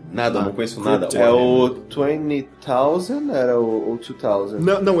joguei nada, não conheço nada. É o 20,000? Era o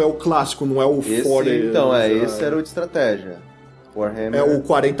 2000? Não, é o clássico, não é o 40. Então, esse era o de estratégia. Warhammer... É o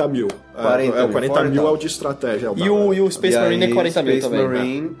 40 mil. 40 mil é o de estratégia. E o Space Marine é 40 mil também.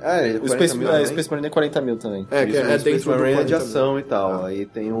 Marine... O Space Marine é 40 mil também. É dentro do Marine de ação e tal. Aí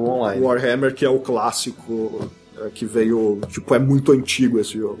tem o online. O Warhammer, que é o clássico, que veio... Tipo, é muito antigo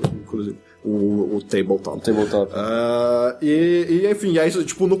esse jogo, inclusive. O Tabletop. Enfim, aí,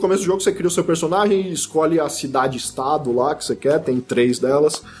 tipo, no começo do jogo você cria o seu personagem, escolhe a cidade-estado lá que você quer, tem 3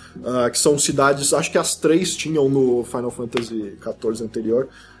 delas, que são cidades, acho que as 3 tinham no Final Fantasy XIV anterior.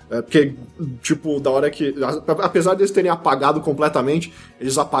 Porque, tipo, da hora que... Apesar deles terem apagado completamente,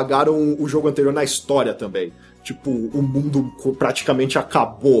 eles apagaram o jogo anterior na história também. Tipo, o mundo praticamente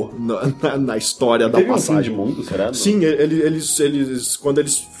acabou na história da passagem. Fim de mundo, será? Sim, eles quando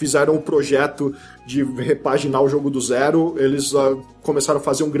eles fizeram o projeto de repaginar o jogo do zero, eles começaram a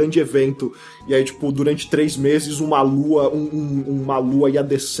fazer um grande evento. E aí, tipo, durante 3 meses, uma lua ia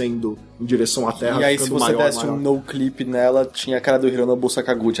descendo em direção à Terra. E aí, se você maior, desse um no-clip nela, tinha a cara do Hironobu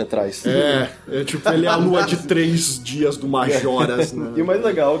Sakaguchi atrás. Tipo, ele é a lua de 3 dias do Majoras, né? E o mais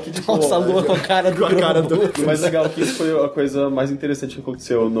legal é que, tipo... Nossa, a lua com a cara do Hironobu. E o mais legal é que isso foi a coisa mais interessante que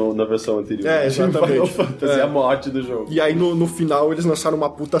aconteceu na versão anterior. Exatamente. Final Fantasy, a morte do jogo. E aí, no final, eles lançaram uma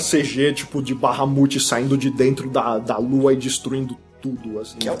puta CG, tipo, de Bahamut saindo de dentro da lua e destruindo tudo,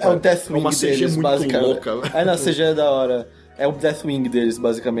 assim. Que é o Deathwing uma CG deles, muito basicamente. louca. Aí na CG é da hora. É o Deathwing deles,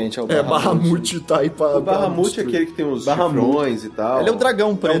 basicamente. É o Bahamut tá aí pra... O Bahamut é aquele que tem os chifrões e tal. Ele é o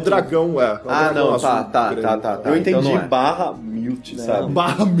dragão preto. É o dragão, é. Ah, não, tá. Eu entendi então não é. Bahamut, sabe?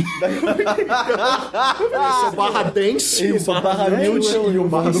 Bahamut. Isso, Barra Dance. Isso, o Bahamut e o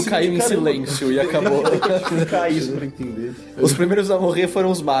mundo caiu em silêncio e acabou. Ficar isso pra entender. Os primeiros a morrer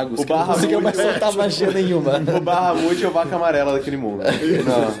foram os magos. O que não conseguiam mais Bahamut soltar magia nenhuma. O Bahamut é o vaca amarela daquele mundo.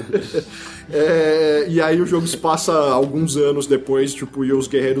 Não. E aí o jogo se passa alguns anos depois, tipo, e os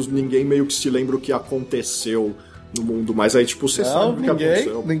guerreiros, ninguém meio que se lembra o que aconteceu no mundo, mas aí, tipo, você sabe o que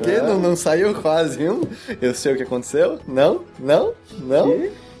aconteceu. Ninguém não saiu quase, viu? Eu sei o que aconteceu. Não.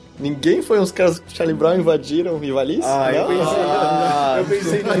 Ninguém foi uns caras que Charlie Brown invadiram Ivalice? Eu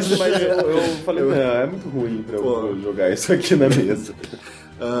pensei nisso, mas eu falei, não, é muito ruim pra eu jogar isso aqui na mesa.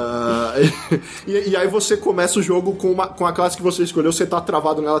 E aí você começa o jogo com a classe que você escolheu, você tá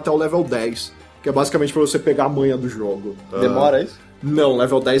travado nela até o level 10, que é basicamente pra você pegar a manha do jogo. Demora isso? Não,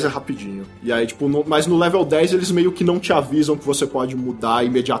 level 10 é rapidinho. E aí, tipo, mas no level 10 eles meio que não te avisam que você pode mudar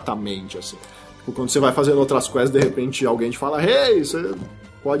imediatamente, assim. Tipo, quando você vai fazendo outras quests, de repente alguém te fala, hey, você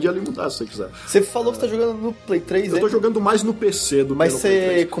pode ir ali mudar se você quiser. Você falou que você tá jogando no Play 3, Eu tô jogando mais no PC do que Mas no Play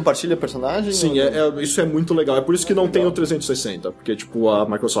 3. você compartilha personagem? Sim, isso é muito legal. É por isso que não tem o 360, porque, tipo, a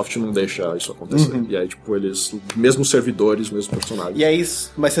Microsoft não deixa isso acontecer. E aí, tipo, eles... Mesmos servidores, mesmos personagens. E aí,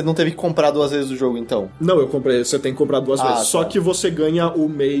 mas você não teve que comprar 2 vezes o jogo, então? Não, eu comprei. Você tem que comprar 2 vezes. Tá. Só que você ganha o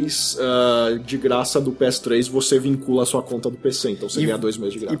mês de graça do PS3, você vincula a sua conta do PC. Então você ganha 2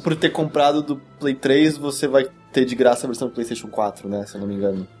 meses de graça. E por ter comprado do Play 3, você vai ter de graça a versão do PlayStation 4, né? Se eu não me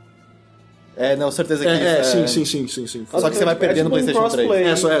engano. Não, certeza que Sim. Só que você vai perder no PlayStation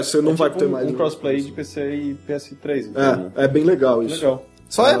 3. Você não vai ter mais. Um crossplay de PC e PS3. Então. É bem legal isso. Legal.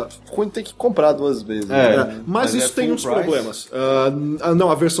 Só é ruim ter que comprar 2 vezes. Mas isso tem uns problemas.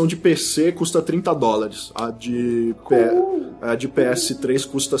 Não, a versão de PC custa $30. A de PS3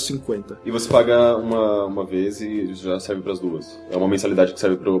 custa 50. E você paga uma vez e já serve pras duas. É uma mensalidade que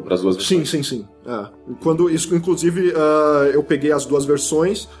serve pras duas versões. Sim. Inclusive, eu peguei as 2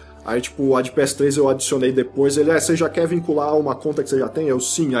 versões. Aí, tipo, a de PS3 eu adicionei depois. Ele, você já quer vincular uma conta que você já tem? Eu,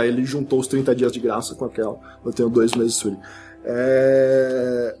 sim. Aí ele juntou os 30 dias de graça com aquela. Eu tenho 2 meses free.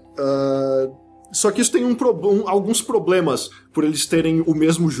 Só que isso tem alguns problemas por eles terem o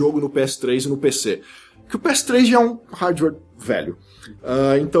mesmo jogo no PS3 e no PC. Que o PS3 já é um hardware velho.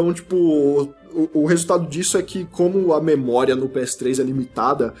 Então, tipo, o resultado disso é que, como a memória no PS3 é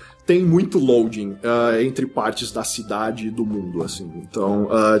limitada, tem muito loading entre partes da cidade e do mundo, assim. Então,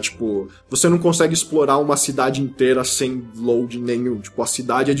 tipo, você não consegue explorar uma cidade inteira sem loading nenhum. Tipo, a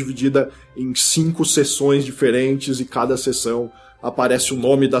cidade é dividida em 5 seções diferentes e cada seção aparece o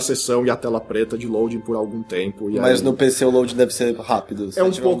nome da sessão e a tela preta de loading por algum tempo. Mas no PC o loading deve ser rápido. É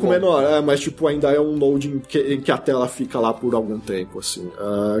um pouco menor, mas tipo, ainda é um loading em que a tela fica lá por algum tempo, assim.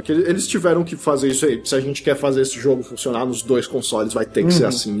 Que eles tiveram que fazer isso aí. Se a gente quer fazer esse jogo funcionar nos 2 consoles, vai ter que ser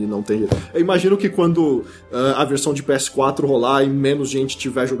assim e não tem jeito. Eu imagino que quando a versão de PS4 rolar e menos gente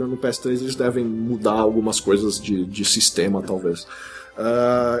estiver jogando no PS3, eles devem mudar algumas coisas de sistema, talvez.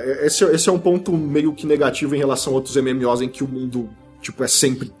 Esse é um ponto meio que negativo em relação a outros MMOs em que o mundo, tipo, é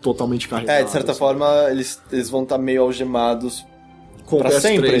sempre totalmente carregado. De certa forma, eles vão estar meio algemados com pra PS3,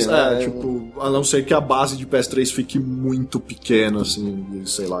 sempre, né? Tipo, a não ser que a base de PS3 fique muito pequena, assim,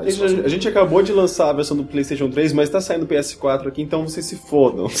 sei lá. A gente acabou de lançar a versão do PlayStation 3, mas tá saindo PS4 aqui, então vocês se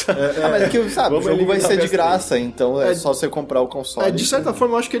fodam. Mas é que, sabe, o jogo vai ser de graça, então é só você comprar o console. De certa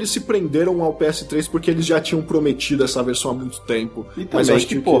forma, eu acho que eles se prenderam ao PS3 porque eles já tinham prometido essa versão há muito tempo. E também, mas eu acho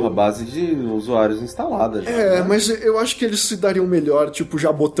que, porra, base de usuários instalada. Já, né? Mas eu acho que eles se dariam melhor, tipo,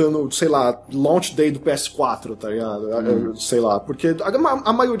 já botando, sei lá, launch day do PS4, tá ligado? Sei lá, porque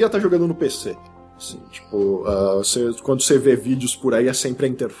a maioria tá jogando no PC. Assim, tipo, quando você vê vídeos por aí, é sempre a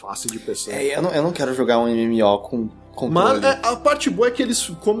interface de PC. Eu não quero jogar um MMO com controle. Mas a parte boa é que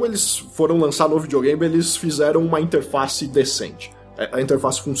como eles foram lançar no videogame, eles fizeram uma interface decente. A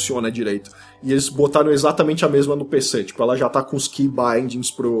interface funciona direito. E eles botaram exatamente a mesma no PC. Tipo, ela já tá com os key bindings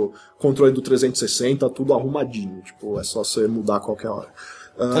pro controle do 360, tudo arrumadinho. Tipo, é só você mudar a qualquer hora.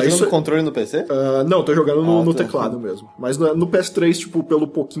 Tá jogando controle no PC? Não, tô jogando no teclado mesmo. Mas no PS3, tipo, pelo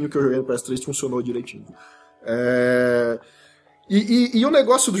pouquinho que eu joguei no PS3, funcionou direitinho. E o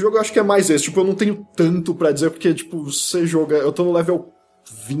negócio do jogo eu acho que é mais esse. Tipo, eu não tenho tanto pra dizer, porque, tipo, você joga... Eu tô no level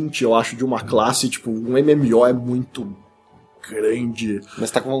 20, eu acho, de uma classe. Tipo, um MMO é muito grande.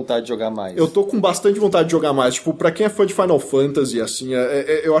 Mas tá com vontade de jogar mais. Eu tô com bastante vontade de jogar mais. Tipo, pra quem é fã de Final Fantasy, assim,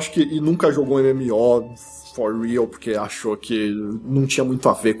 eu acho que... E nunca jogou um MMO... for real, porque achou que não tinha muito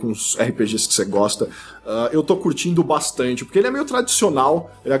a ver com os RPGs que você gosta. Eu tô curtindo bastante, porque ele é meio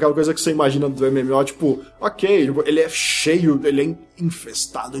tradicional, ele é aquela coisa que você imagina do MMO, tipo, ok, ele é cheio, ele é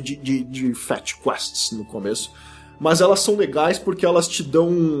infestado de fat quests no começo, mas elas são legais porque elas te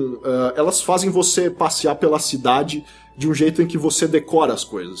dão... elas fazem você passear pela cidade de um jeito em que você decora as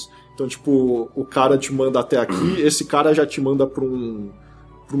coisas. Então, tipo, o cara te manda até aqui, esse cara já te manda pra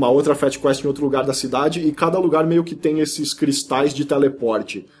uma outra Fat Quest em outro lugar da cidade, e cada lugar meio que tem esses cristais de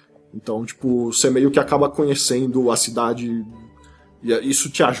teleporte. Então, tipo, você meio que acaba conhecendo a cidade, e isso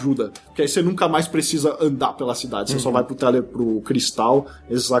te ajuda. Porque aí você nunca mais precisa andar pela cidade, você só vai pro cristal,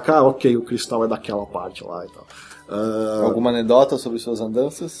 e você saca, ok, o cristal é daquela parte lá e tal. Alguma anedota sobre suas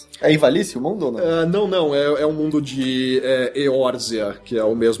andanças? É Ivalice o mundo ou não? Não, é um mundo de Eorzea, que é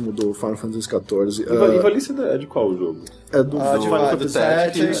o mesmo do Final Fantasy XIV. Ivalice é de qual jogo? É do Final Fantasy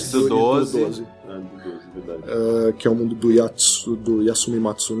Tactics, do 12. Do 12, verdade. Que é o mundo do Yasumi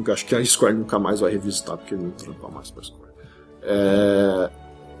Matsuno, que acho que a Square nunca mais vai revisitar, porque ele não trampa mais pra Square.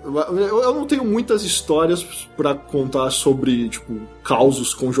 Eu não tenho muitas histórias pra contar sobre, tipo,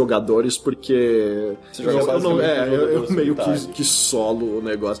 causos com jogadores, porque eu meio que solo o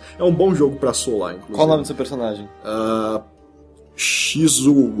negócio. É um bom jogo pra solar, inclusive. Qual o nome do seu personagem?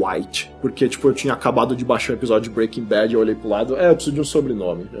 Shizu White, porque, tipo, eu tinha acabado de baixar o episódio de Breaking Bad e eu olhei pro lado, eu preciso de um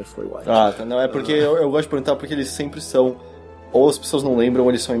sobrenome, foi White. Tá, não, é porque eu gosto de perguntar porque eles sempre são, ou as pessoas não lembram,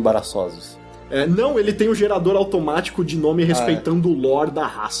 ou eles são embaraçosos. Não, ele tem um gerador automático de nome respeitando o lore da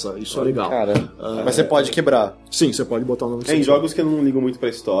raça. Isso é legal. Cara, mas você pode quebrar. Sim, você pode botar o nome. Em jogos que eu não ligo muito pra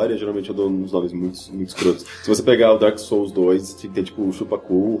história, geralmente eu dou uns nomes muito escrotos. Se você pegar o Dark Souls 2, tem tipo o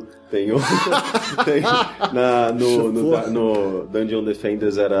Chupacu, tem o... no Dungeon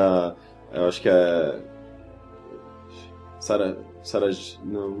Defenders era... Eu acho que é...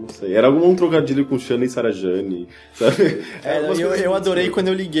 Não sei. Era algum trocadilho com Shana e Sarajane, sabe? Eu adorei quando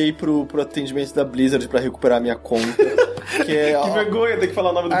eu liguei pro atendimento da Blizzard pra recuperar a minha conta. Que vergonha ter que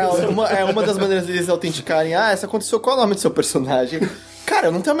falar o nome do personagem. Uma das maneiras deles autenticarem. Essa aconteceu, qual é o nome do seu personagem? Cara,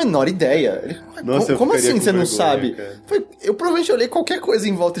 eu não tenho a menor ideia. Nossa, como assim você não sabe? Cara. Eu provavelmente olhei qualquer coisa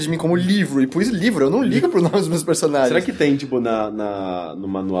em volta de mim como livro e pus livro. Eu não ligo pro nome dos meus personagens. Será que tem, tipo, no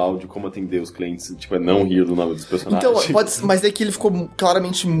manual de como atender os clientes, tipo, não rir do nome dos personagens? Então, mas é que ele ficou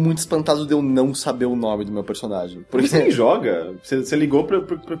claramente muito espantado de eu não saber o nome do meu personagem. Porque você nem joga? Você ligou pra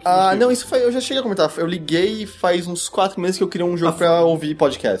não, isso foi... Eu já cheguei a comentar. Eu liguei faz uns 4 meses que eu queria um jogo pra ouvir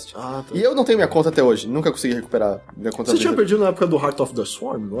podcast. Tá. E eu não tenho minha conta até hoje. Nunca consegui recuperar minha conta. Você tinha perdido na época do Heart of the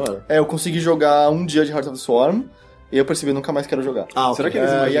Swarm, não era? Eu consegui jogar um dia de Heart of the Swarm e eu percebi que nunca mais quero jogar. Okay. Será que eles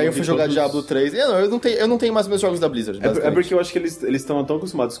e aí eu fui jogar Diablo 3. Eu não tenho mais meus jogos da Blizzard. É porque eu acho que eles estão tão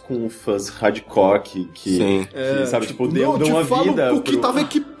acostumados com fãs hardcore que sabe, tipo, deu uma vida. O que tava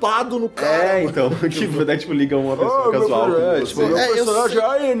equipado no cara. Então, que tipo, liga uma pessoa casual. Meu personagem,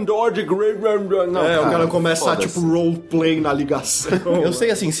 I endure the great... Não, o cara começa a, tipo, roleplay na ligação. Eu sei,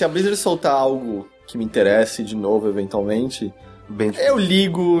 assim, se a Blizzard soltar algo que me interesse de novo, eventualmente... Eu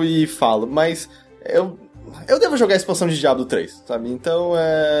ligo e falo, mas eu devo jogar a expansão de Diablo 3, sabe? Então,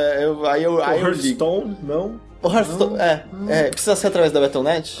 aí eu ligo. Hearthstone, não? O Hearthstone, precisa ser através da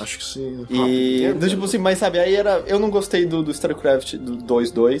Battle.net? Acho que sim. E, tipo assim, mas sabe, aí eu não gostei do StarCraft do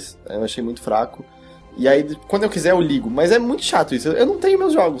 2.2, eu achei muito fraco. E aí, quando eu quiser, eu ligo. Mas é muito chato isso, eu não tenho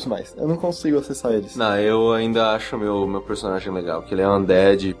meus jogos mais, eu não consigo acessar eles. Não, eu ainda acho meu personagem legal, que ele é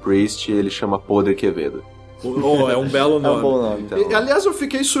Undead Priest e ele chama Podre Quevedo. É um belo nome. É um bom nome. Então... Aliás, eu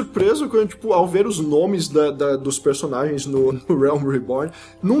fiquei surpreso quando, tipo, ao ver os nomes dos personagens no Realm Reborn,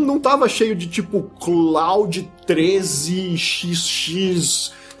 não tava cheio de, tipo, Cloud 13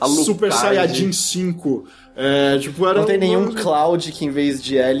 XX Alucard. Super Saiyajin 5. Tipo, era não tem nenhum Cloud que em vez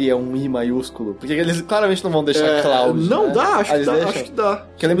de L é um I maiúsculo. Porque eles claramente não vão deixar Cloud. Não, né? Dá, acho que dá.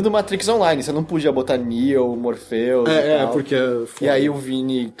 Porque eu lembro do Matrix Online, você não podia botar Neo, Morpheus e tal. Porque... E aí o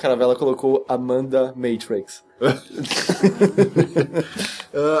Vini Caravella colocou Amanda Matrix.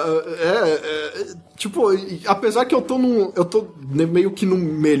 Tipo, apesar que eu tô meio que num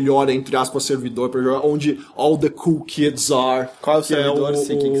melhor, entre aspas, servidor pra jogar, onde all the cool kids are. Qual é o servidor que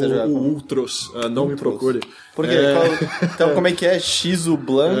você jogar? O Ultros, não me procure. Porque, então, como é que é? X o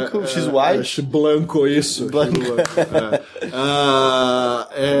blanco, X white? Blanco, isso. Blanco.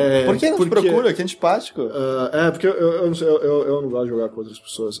 Por que não te procura? Que antipático. Porque eu não gosto de jogar com outras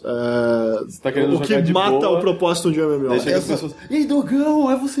pessoas. Você tá querendo o que mata boa, o propósito de MMO. Deixa que as pessoas... E aí, Dogão,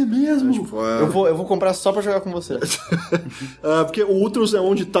 é você mesmo? Eu vou comprar só pra jogar com você. Porque o Ultros é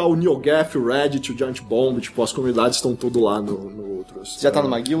onde tá o NeoGaf, o Reddit, o Giant Bomb, tipo, as comunidades estão tudo lá no Ultros. Já tá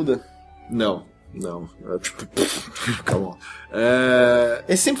numa guilda? Não. Tipo, come on.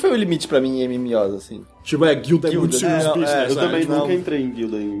 Esse sempre foi o limite pra mim em MMOs, assim. Tipo, guilda é muito serious business. Eu também tipo, nunca entrei em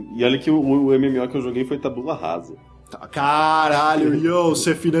guilda. E olha que o MMO que eu joguei foi Tabula Rasa. Caralho,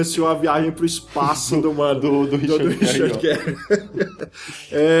 você financiou a viagem pro espaço do Richard Gere.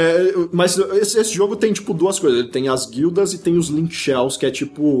 Mas esse jogo tem, tipo, duas coisas. Ele tem as guildas e tem os link shells, que é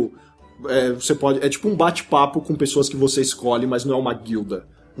tipo... você pode... É tipo um bate-papo com pessoas que você escolhe, mas não é uma guilda.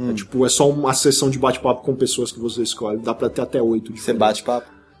 É só uma sessão de bate-papo com pessoas que você escolhe. Dá pra ter até 8. Você bate-papo?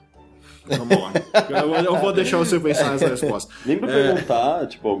 Vamos lá. Eu vou deixar você pensar nessa resposta. Nem pra perguntar,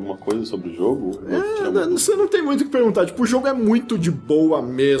 tipo, alguma coisa sobre o jogo? Você não tem muito o que perguntar. Tipo, o jogo é muito de boa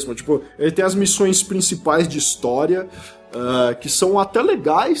mesmo. Tipo, ele tem as missões principais de história, que são até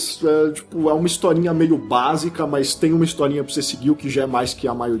legais. Tipo, é uma historinha meio básica, mas tem uma historinha pra você seguir, o que já é mais que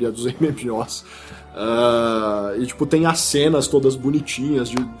a maioria dos MMOs. E tipo, tem as cenas todas bonitinhas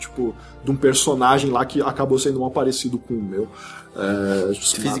de um personagem lá que acabou sendo um parecido com o meu.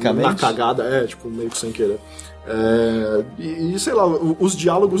 Fisicamente? Na cagada, tipo, meio que sem querer. E sei lá, os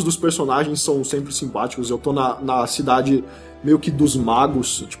diálogos dos personagens são sempre simpáticos. Eu tô na cidade meio que dos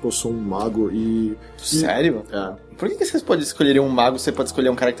magos, tipo, eu sou um mago e... Sério? Por que você pode escolher um mago, você pode escolher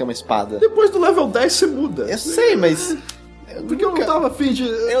um cara que tem uma espada? Depois do level 10 você muda. Eu sei, mas... Porque eu não tava afim de...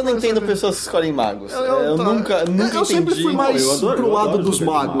 Eu não entendo pessoas que escolhem magos. Eu nunca entendi. Eu sempre fui mais pro lado dos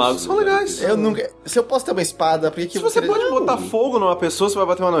magos. Magos são legais. Eu nunca... Se eu posso ter uma espada, por que Se você pode botar fogo numa pessoa, você vai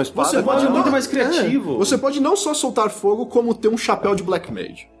bater uma espada. Você pode muito mais criativo. Você pode não só soltar fogo, como ter um chapéu de Black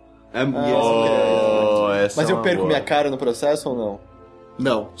Mage. Mas eu perco minha cara no processo ou não?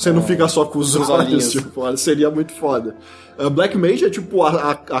 Não, você não fica só com os olhos, tipo, seria muito foda. Black Mage é tipo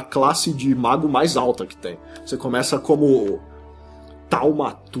a classe de mago mais alta que tem. Você começa como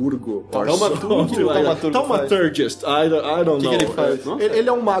Taumaturgo. Taumaturgist. I don't know. Que ele faz? Ele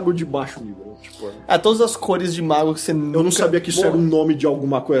é um mago de baixo nível. Tipo, todas as cores de mago que você nunca... Eu não sabia que isso era um nome de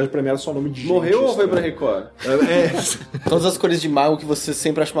alguma coisa. Pra mim era só nome de gente. Morreu ou foi pra Record? Todas as cores de mago que você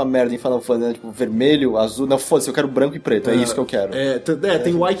sempre acha uma merda em Final Fantasy, né? Tipo, vermelho, azul... Não, foda-se, eu quero branco e preto. É isso que eu quero.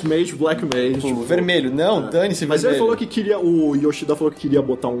 Tem White Mage, Black Mage. Tipo, vermelho. Não, dane-se Mas vermelho. ele falou que queria... O Yoshida falou que queria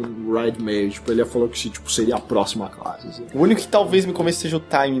botar um Red Mage. Tipo, ele falou que seria a próxima classe. Assim. O único que talvez me convence seja o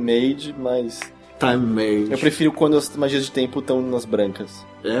Time Mage, mas... Time Mage. Eu prefiro quando as magias de tempo estão nas brancas.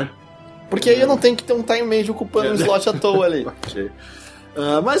 Porque aí eu não tenho que ter um Time Mage ocupando um slot à toa ali. Ok.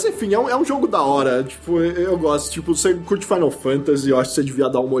 Mas enfim, é um jogo da hora. Tipo, eu gosto. Tipo, você curte Final Fantasy, eu acho que você devia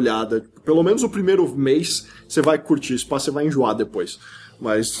dar uma olhada. Pelo menos o primeiro mês você vai curtir. Você vai enjoar depois.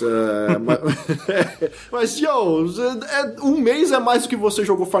 Mas, um mês é mais do que você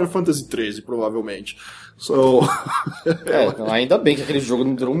jogou Final Fantasy XIII, provavelmente. Ainda bem que aquele jogo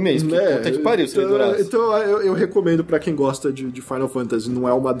não durou um mês, porque puta que pariu se ele durasse. Então eu recomendo pra quem gosta de Final Fantasy, não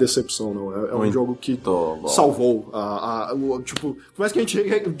é uma decepção, não. É um jogo que salvou tipo, por mais que a gente,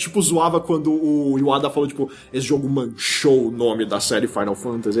 tipo, zoava quando o Iwata falou, tipo, esse jogo manchou o nome da série Final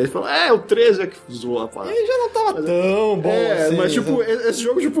Fantasy. Aí ele falou, o 13 é que zoou a parada. Ele já não tava tão bom assim. Mas, tipo, esse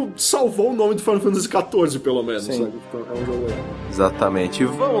jogo, tipo, salvou o nome do Final Fantasy XIV, pelo menos, sim, sabe? Então, é um jogo legal. Exatamente.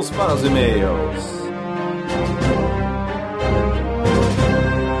 Vamos para os e-mails.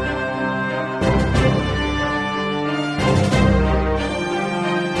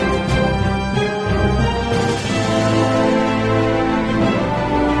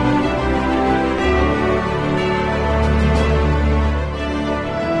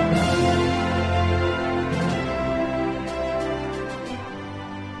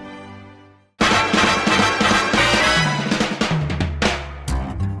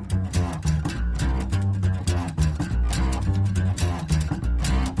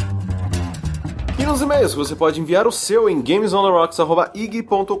 Nos e-mails, você pode enviar o seu em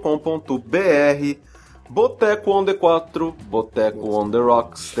gamesontheRocks@ig.com.br, Boteco on the 4, Boteco on the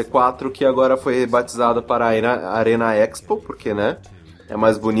Rocks T4, que agora foi batizado para a Arena Expo, porque, né, é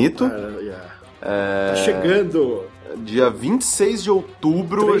mais bonito. Tá chegando! Dia 26 de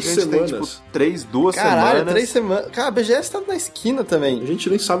outubro, 3 a gente semanas. tem, tipo, 2 Caralho, semanas. 3 semanas. Cara, a BGS tá na esquina também. A gente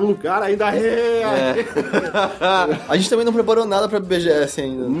nem sabe o lugar ainda. A gente também não preparou nada pra BGS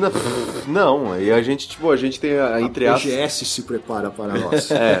ainda. Não, e a gente, tipo, tem a entre a aspas... BGS se prepara para nós.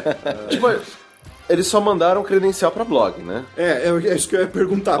 Tipo, Eles só mandaram credencial pra blog, né? É isso que eu ia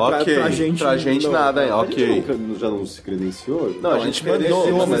perguntar. Ok, pra gente. Pra gente não. nada, A ok. gente já não se credenciou? Não, a gente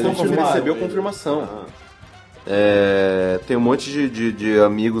credenciou, mas a gente não recebeu confirmação. Tem um monte de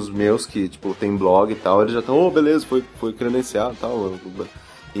amigos meus que, tipo, tem blog e tal, eles já estão, beleza, foi credenciado e tal,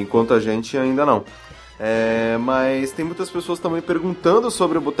 enquanto a gente ainda não. Mas tem muitas pessoas também perguntando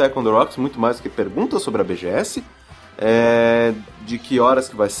sobre o Boteco on the Rocks, muito mais do que perguntas sobre a BGS, de que horas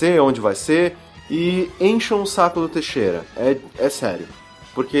que vai ser, onde vai ser, e encham o saco do Teixeira, é sério,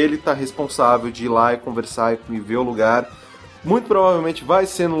 porque ele tá responsável de ir lá e conversar e ver o lugar. Muito provavelmente vai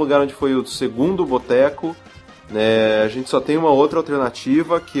ser no lugar onde foi o segundo boteco. A gente só tem uma outra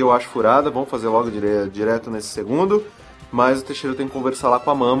alternativa que eu acho furada, vamos fazer logo direto nesse segundo, mas o Teixeira tem que conversar lá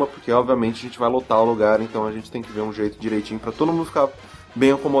com a Mama, porque obviamente a gente vai lotar o lugar, então a gente tem que ver um jeito direitinho pra todo mundo ficar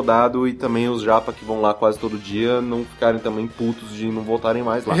bem acomodado e também os japa que vão lá quase todo dia não ficarem também putos de não voltarem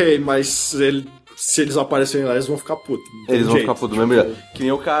mais lá. Mas se eles aparecerem lá, eles vão ficar putos. Eles vão ficar putos, mesmo jeito. Que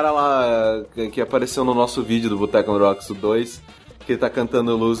nem o cara lá que apareceu no nosso vídeo do Boteco on the Rocks 2, que ele tá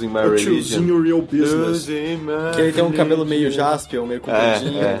cantando Losing My Religion. O tiozinho Real Business. Que ele tem um cabelo meio jaspion, meio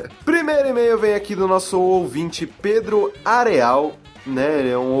compridinho. Primeiro e-mail vem aqui do nosso ouvinte Pedro Areal, né? Ele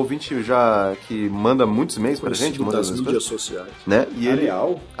é um ouvinte já que manda muitos e-mails pra gente, manda das mídias sociais. Né? E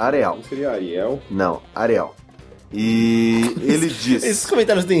Areal? Areal. Não seria Ariel? Não, Areal. E ele diz... Esses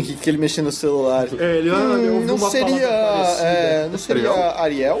comentários do Henrique, que ele mexendo no celular. Não seria... não seria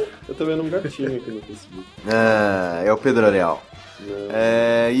Ariel? Eu também não gatinho aqui no Facebook. É o Pedro Areal.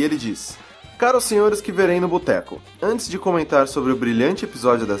 E ele diz: caros senhores que verem no boteco, antes de comentar sobre o brilhante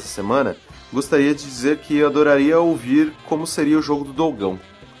episódio dessa semana, gostaria de dizer que adoraria ouvir como seria o jogo do Dogão.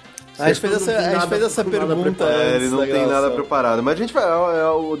 A gente fez essa pergunta. Ele não tem nada preparado. Mas a gente vai.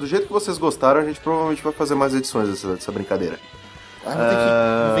 Do jeito que vocês gostaram, a gente provavelmente vai fazer mais edições dessa brincadeira. Vai ter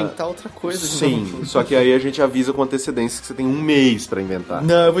que inventar outra coisa. Sim, só que aí a gente avisa com antecedência que você tem um mês pra inventar.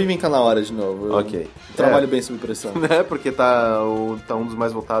 Não, eu vou inventar na hora de novo. Ok. Trabalho bem sob pressão. Né, porque tá um dos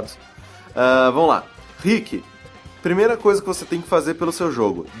mais votados. Vamos lá. Rick, primeira coisa que você tem que fazer pelo seu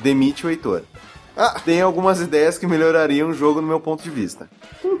jogo: demite o Heitor. Tem algumas ideias que melhorariam o jogo no meu ponto de vista.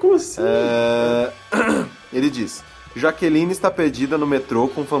 Como assim? Ele diz: Jaqueline está perdida no metrô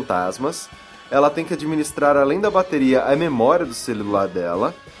com fantasmas. Ela tem que administrar, além da bateria, a memória do celular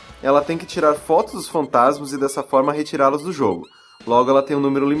dela. Ela tem que tirar fotos dos fantasmas e dessa forma retirá-los do jogo. Logo, ela tem um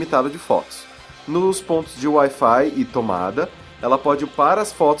número limitado de fotos. Nos pontos de Wi-Fi e tomada, ela pode upar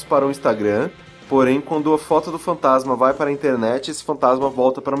as fotos para o Instagram, porém, quando a foto do fantasma vai para a internet, esse fantasma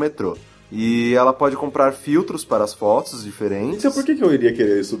volta para o metrô. E ela pode comprar filtros para as fotos diferentes. Então por que eu iria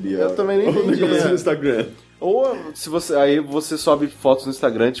querer subir Eu também nem entendi. no Instagram? Ou se você sobe fotos no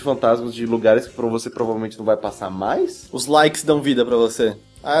Instagram de fantasmas de lugares que você provavelmente não vai passar mais. Os likes dão vida pra você.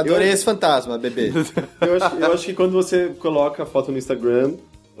 Adorei esse fantasma, bebê. Eu acho que quando você coloca a foto no Instagram,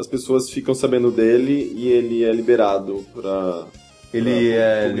 as pessoas ficam sabendo dele e ele é liberado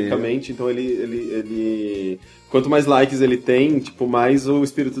publicamente. Então ele quanto mais likes ele tem, tipo, mais o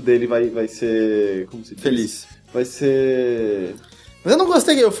espírito dele vai ser... Como se diz? Feliz. Vai ser... Mas eu não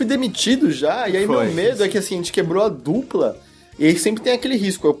gostei, eu fui demitido já, e aí meu medo é que assim, a gente quebrou a dupla, e aí sempre tem aquele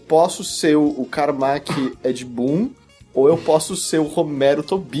risco, eu posso ser o Carmack Ed Boon, ou eu posso ser o Romero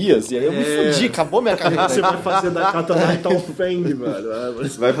Tobias, e aí eu me fudi, acabou minha carreira. Você vai fazer da Catarina Fang, velho.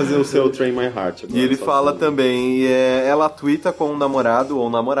 Você vai fazer o seu Train My Heart agora. E ele fala também, ela twitta com um namorado ou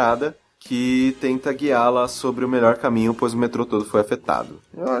namorada que tenta guiá-la sobre o melhor caminho, pois o metrô todo foi afetado.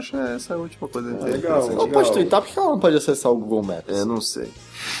 Eu acho essa a última coisa interessante. Legal. Ela pode twittar, por que ela não pode acessar o Google Maps? Não sei.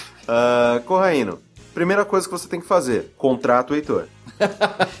 Corraino, primeira coisa que você tem que fazer, contrata o Heitor.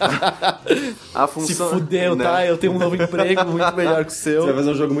 A função... Se fudeu, né? Tá? Eu tenho um novo emprego muito melhor que o seu. Você vai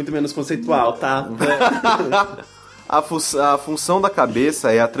fazer um jogo muito menos conceitual, tá? A função da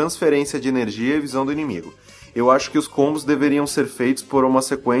cabeça é a transferência de energia e visão do inimigo. Eu acho que os combos deveriam ser feitos por uma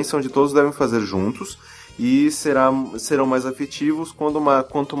sequência onde todos devem fazer juntos e serão mais efetivos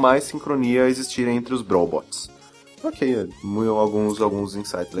quanto mais sincronia existir entre os Brawlbots. Ok, alguns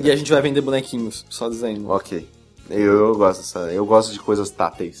insights legais. E a gente vai vender bonequinhos, só dizendo. Ok. Eu gosto de coisas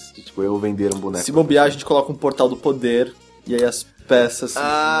táteis. De, tipo, eu vender um boneco. Se bobear, a gente coloca um portal do poder e aí as peças...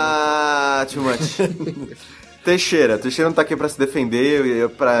 Too much. Teixeira não tá aqui pra se defender,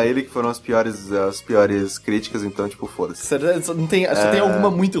 pra ele que foram as piores críticas, então, tipo, foda-se. Só tem alguma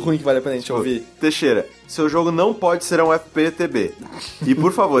muito ruim que vale a pena a gente ouvir. Teixeira, seu jogo não pode ser um FPTB. E,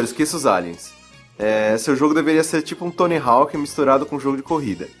 por favor, esqueça os aliens. Seu jogo deveria ser tipo um Tony Hawk misturado com um jogo de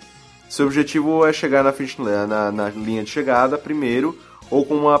corrida. Seu objetivo é chegar na linha de chegada primeiro, ou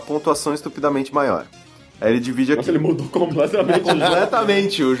com uma pontuação estupidamente maior. Aí ele divide aqui. Nossa, ele mudou completamente.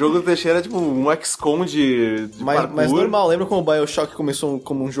 Completamente. O jogo do Teixeira é tipo um XCOM de parkour. Mas normal, lembra como o BioShock começou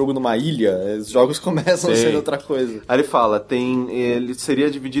como um jogo numa ilha? Os jogos começam sendo outra coisa. Aí ele fala, ele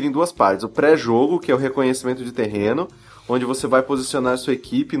seria dividido em duas partes. O pré-jogo, que é o reconhecimento de terreno, onde você vai posicionar sua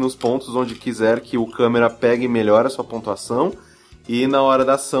equipe nos pontos onde quiser que o câmera pegue e melhore a sua pontuação. E na hora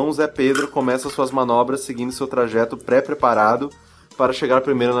da ação, o Zé Pedro começa suas manobras seguindo seu trajeto pré-preparado para chegar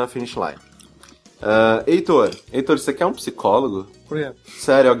primeiro na finish line. Heitor, você quer um psicólogo? Por quê?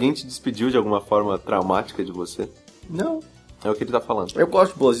 Sério, alguém te despediu de alguma forma traumática de você? Não. É o que ele tá falando. Eu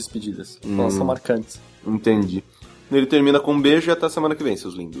gosto de boas despedidas. Elas são marcantes. Entendi. Ele termina com um beijo e até semana que vem,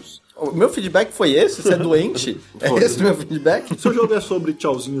 seus lindos. O meu feedback foi esse? Você é doente? É esse o meu feedback? Seu jogo é sobre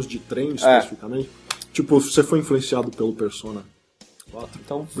tchauzinhos de trem, especificamente? Tipo, você foi influenciado pelo Persona 4?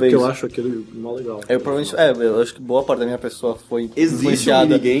 Então, porque eu acho aquele mó legal. Eu acho que boa parte da minha pessoa foi Existe influenciada.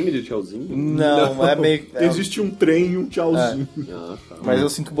 um minigame de tchauzinho? Não, é meio... Existe um trem e um tchauzinho. Mas eu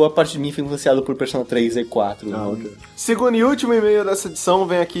sinto que boa parte de mim foi influenciada por Persona 3 e 4. Ok. Segundo e último e-mail dessa edição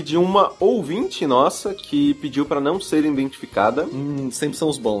vem aqui de uma ouvinte nossa que pediu pra não ser identificada. Sempre são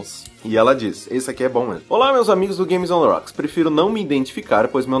os bons. E ela diz, esse aqui é bom mesmo. Olá, meus amigos do Games on Rocks. Prefiro não me identificar,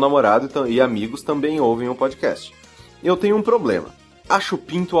 pois meu namorado e amigos também ouvem o podcast. Eu tenho um problema. Acho o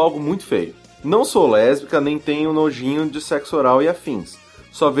pinto algo muito feio. Não sou lésbica, nem tenho nojinho de sexo oral e afins.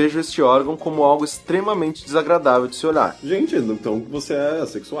 Só vejo este órgão como algo extremamente desagradável de se olhar. Gente, então você é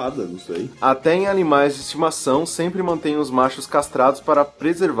assexuada, não sei. Até em animais de estimação, sempre mantenho os machos castrados para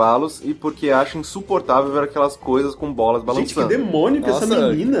preservá-los e porque acho insuportável ver aquelas coisas com bolas balançando. Gente, que demônio que essa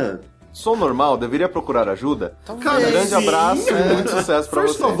menina... Sou normal? Deveria procurar ajuda? Cara, grande abraço e muito sucesso pra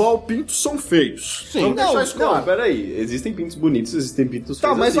First você. of all, pintos são feios. Sim. Vamos deixar isso claro. Não, peraí. Existem pintos bonitos, existem pintos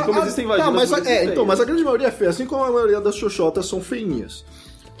feios, mas assim como existem vaginas bonitas e feias. mas a grande maioria é feia, assim como a maioria das xoxotas são feinhas.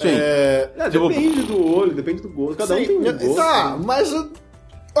 Sim. Depende do olho, depende do gosto. Cada um tem um gosto. Tá, mas...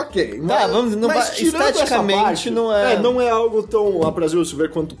 Ok, mas tirando esteticamente essa parte, não é... não é algo tão aprazível se ver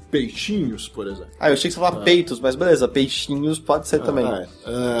quanto peixinhos, por exemplo. Eu achei que você falava peitos, mas beleza, peixinhos pode ser também.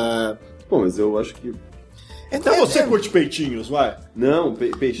 Bom, mas eu acho que... Então você curte peitinhos, vai? Não,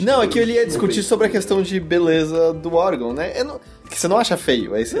 peixe. Não, é que eu ia discutir sobre a questão de beleza do órgão, né? Que você não acha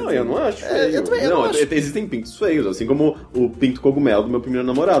feio, é isso? Não, eu não acho feio. Eu também não acho. Existem pintos feios, assim como o pinto cogumelo do meu primeiro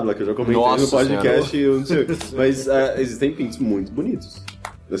namorado, lá que eu já comentei no podcast. Eu não sei. Mas existem pintos muito bonitos.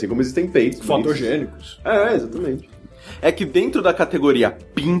 Assim como existem peitos fotogênicos. Exatamente. É que dentro da categoria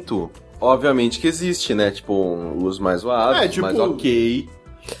pinto, obviamente que existe, né? Tipo, os mais zoados, mais ok.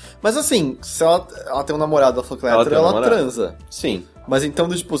 Mas assim, se ela tem um namorado, ela falou que ela é hétero, ela transa. Sim. Mas então,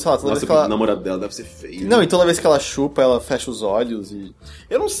 tipo, sei lá, toda vez que o namorado dela deve ser feio. Não, e toda vez que ela chupa, ela fecha os olhos e...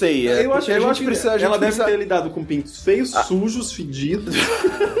 Eu não sei, eu acho que ela deve ter lidado com pintos feios, sujos, fedidos.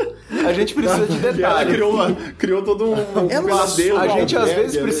 A gente precisa de detalhes. Ela criou todo um pesadelo. A gente às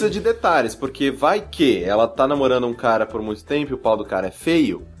vezes precisa de detalhes, porque vai que ela tá namorando um cara por muito tempo e o pau do cara é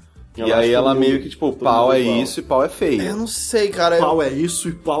feio. E aí ela meio que, tipo, pau é isso e pau é feio. Eu não sei, cara. Pau é isso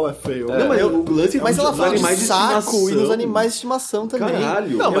e pau é feio. Não, mas o lance mas ela fala de saco e nos estimação. animais de estimação também.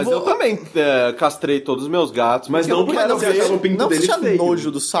 Caralho. Não, mas eu também castrei todos os meus gatos. Mas não porque você achava o pinto não dele feio. feio.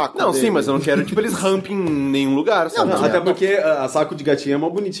 Nojo do saco Não, dele. sim, mas eu não quero, tipo, eles rampem em nenhum lugar, sabe? Não, até porque a saco de gatinho é mó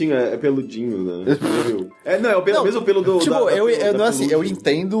bonitinho, é peludinho, né? É o mesmo pelo do... Tipo, não é assim, eu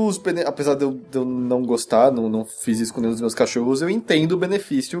entendo os apesar de eu não gostar, não fiz isso com nenhum dos meus cachorros, eu entendo o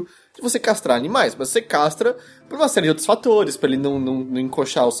benefício de você castrar animais, mas você castra por uma série de outros fatores, pra ele não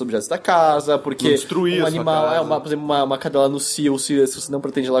encoxar os objetos da casa, porque não destruir um animal, por exemplo, uma cadela no cio, se você não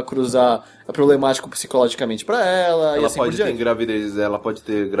pretende ela cruzar, é problemático psicologicamente pra ela, e assim por diante. Ela pode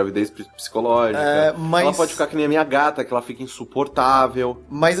ter gravidez psicológica, mas... ela pode ficar que nem a minha gata, que ela fica insuportável.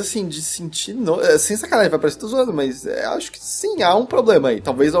 Mas assim, de sentir... Sem sacanagem, vai parecer que tô zoando, mas acho que sim, há um problema aí.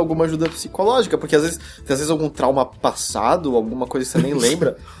 Talvez alguma ajuda psicológica, porque às vezes algum trauma passado, alguma coisa que você nem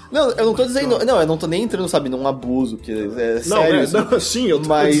lembra... Não, eu não tô dizendo... Não, eu não tô nem entrando, sabe, num abuso, que é sério. Não, sim, eu tô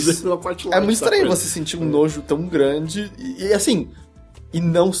dizendo a parte lá. É muito estranho você sentir um nojo tão grande e assim... E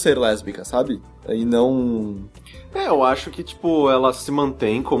não ser lésbica, sabe? E não... Eu acho que, tipo, ela se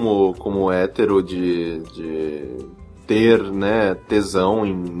mantém como hétero de ter, né, tesão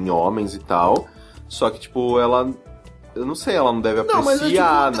em homens e tal. Só que, tipo, ela... Eu não sei, ela não deve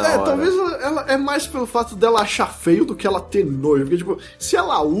apreciar, não. Talvez ela é mais pelo fato dela achar feio do que ela ter nojo. Porque, tipo, se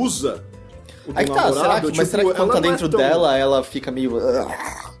ela usa o aí que tá, será que, tipo, mas será que quando tá dentro dela, ela fica meio...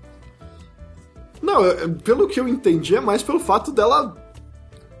 Não, pelo que eu entendi, é mais pelo fato dela...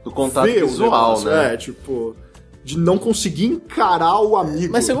 Do contato visual, né? Tipo... De não conseguir encarar o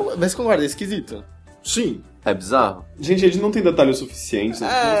amigo. Mas você concorda, é esquisito. Sim. É bizarro. Gente, eles não tem detalhes suficientes.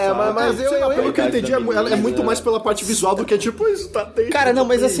 Mas Pelo que eu entendi, ela é muito mais pela parte visual do que tipo, isso tá dentro. Cara, não,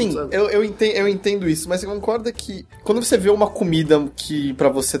 mas tá assim, sabe? eu entendo isso, mas você concorda que quando você vê uma comida que pra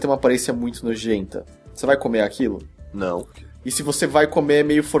você tem uma aparência muito nojenta, você vai comer aquilo? Não. E se você vai comer é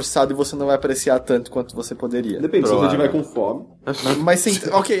meio forçado e você não vai apreciar tanto quanto você poderia. Depende, se você estiver com fome. Mas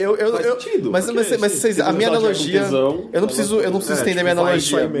ok, Faz sentido. Mas vocês, a minha analogia, eu não preciso estender minha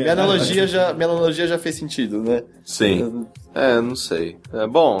analogia. Minha analogia já fez sentido, né? Sim. Não sei.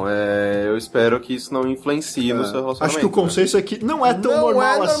 Eu espero que isso não influencie no seu relacionamento. Acho que o consenso é que não é tão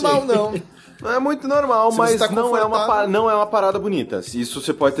normal assim. Não. Não é muito normal, Se mas você tá não é confortável. uma parada bonita. Isso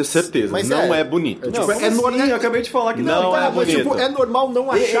você pode ter certeza. Mas não é bonito. Eu acabei de falar que Não é mas, bonito. tipo, é normal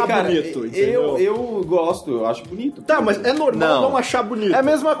não achar cara, bonito, entendeu? eu gosto, eu acho bonito. Tá, mas é normal não achar bonito. É a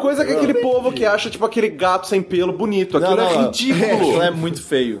mesma coisa que aquele povo que acha, tipo, aquele gato sem pelo bonito. Aquilo é ridículo. Aquilo é muito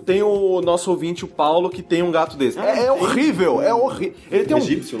feio. Tem o nosso ouvinte, o Paulo, que tem um gato desse. É horrível, é horrível. Ele tem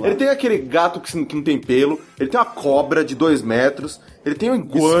egípcio lá. ele tem aquele gato que não tem pelo, ele tem uma cobra de 2 metros, ele tem um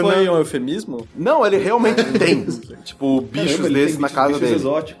iguana. Isso foi um eufemismo? Não, ele realmente tem. Tipo, bichos Caramba, ele desses tem na casa bichos dele.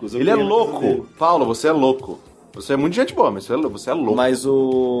 exóticos. Eu Ele é queria na casa louco. dele. Paulo, você é louco. Você é muito gente boa, mas você é louco. Mas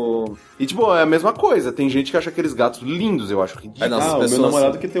o... E, tipo, é a mesma coisa. Tem gente que acha aqueles gatos lindos, eu acho ridículo. Nossa, as o meu pessoas-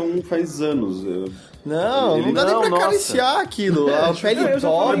 namorado que tem um faz anos. Não dá nem pra nossa. acariciar aquilo. A pele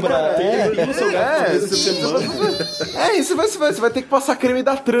dobra. E você vai ter que passar creme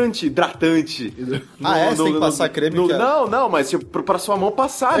hidratante. Você tem que passar creme? Que é- Não, mas tipo, pra sua mão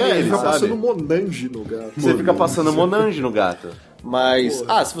passar Ele nele, fica sabe? passando Monange no gato. Você fica passando Monange no gato. Mas,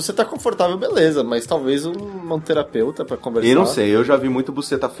 se você tá confortável, beleza. Mas talvez um terapeuta pra conversar. E não sei, eu já vi muito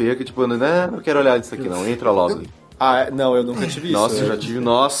buceta feia que tipo, não quero olhar isso aqui não, entra logo. Não, eu nunca tive isso. Nossa, eu já tive,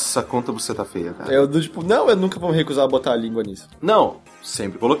 conta buceta feia, cara. Eu nunca vou me recusar a botar a língua nisso. Não,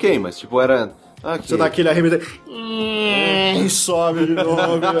 sempre coloquei, mas tipo, era... Você dá aquele arremedo e sobe de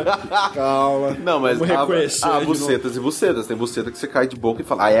novo. Calma. Não, mas Vamos reconhecer há de bucetas e bucetas. Tem buceta que você cai de boca e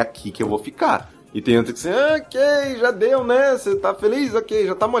fala, é aqui que eu vou ficar. E tem outra que você, ok, já deu, né? Você tá feliz? Ok,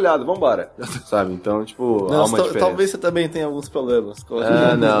 já tá molhado, vambora. Sabe? Então, tipo, há uma diferença. Talvez você também tenha alguns problemas.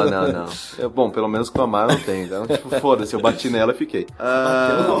 Não. Bom, pelo menos com a Mar não tem. Então, tipo, foda-se, eu bati nela e fiquei.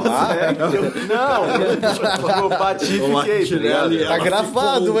 Eu bati e fiquei, tá ligado? Tá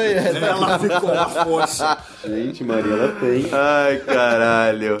gravado, hein? Ela ficou à força. Gente, Maria, ela tem. Ai,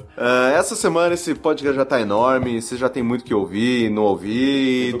 caralho. Essa semana esse podcast já tá enorme, você já tem muito que ouvir, não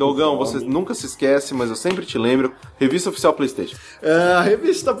ouvir. Dogão, você nunca se esquece, mas eu sempre te lembro. Revista Oficial PlayStation. A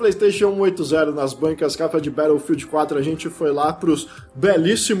revista PlayStation 180 nas bancas, capa de Battlefield 4. A gente foi lá pros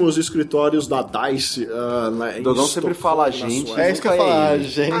belíssimos escritórios da DICE. Em Dogão sempre fala a Estocolmo, na gente. Suécia. É isso que eu ia falar, A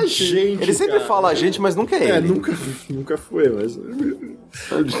gente. gente, Ele sempre cara. fala a gente, mas nunca é ele. Nunca foi, mas...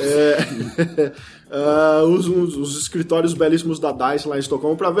 os escritórios belíssimos da DICE lá em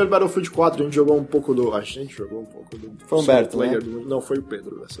Estocolmo pra ver Battlefield 4. A gente jogou um pouco do... Foi o Humberto, né? Não, foi o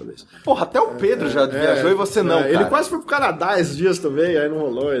Pedro dessa vez. Porra, até o Pedro já viajou e você não, cara. Ele quase foi pro Canadá esses dias também, aí não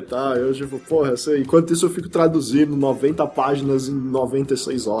rolou e tal. Eu tipo, porra, enquanto isso eu fico traduzindo 90 páginas em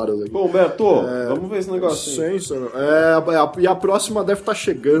 96 horas. Aqui. Bom, Beto, vamos ver esse negócio aí. Sim, e a próxima deve estar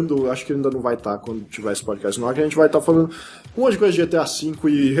chegando, acho que ainda não vai estar quando tiver esse podcast no ar, que a gente vai estar falando um monte de coisa de GTA V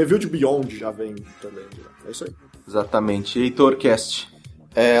e review de Beyond já vem também. É isso aí. Exatamente. HeitorCast.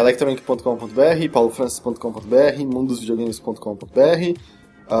 Electronic.com.br, paulofrancis.com.br, mundosvideogames.com.br.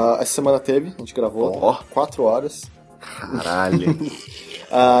 Essa semana teve, a gente gravou 4 horas. Caralho.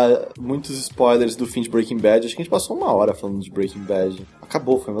 Muitos spoilers do fim de Breaking Bad. Acho que a gente passou 1 hora falando de Breaking Bad.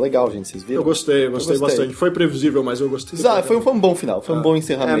 Acabou, foi legal, gente, vocês viram? Eu gostei bastante. Foi previsível, mas eu gostei. Foi um bom final, foi um bom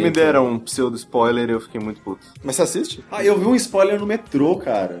encerramento. Me deram um pseudo-spoiler e eu fiquei muito puto. Mas você assiste? Eu vi um spoiler no metrô,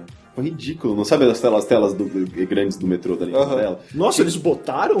 cara. Foi ridículo. Não sabe as telas grandes do metrô da linha dela? Nossa, eles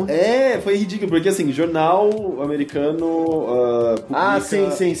botaram? Foi ridículo, porque assim, jornal americano publica...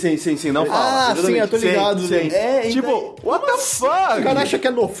 Sim, não fala. Sim, eu tô ligado. Sim. Tipo, what the fuck? O cara acha que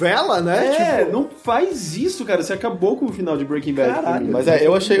é novela, né? Não faz isso, cara. Você acabou com o final de Breaking Bad. Caralho. Mas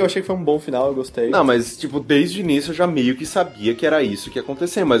eu achei que foi um bom final, eu gostei. Não, mas, tipo, desde o início eu já meio que sabia que era isso que ia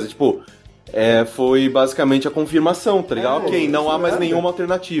acontecer, mas, tipo... foi basicamente a confirmação, tá ligado? Ok, não há mais nenhuma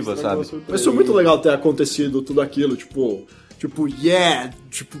alternativa, sabe? Mas foi muito legal ter acontecido tudo aquilo, tipo, yeah.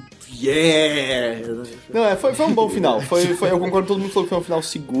 Não, foi um bom final. Eu concordo, todo mundo falou que foi um final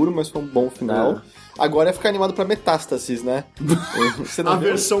seguro, mas foi um bom final. Agora é ficar animado pra Metástases, né? Você não A viu?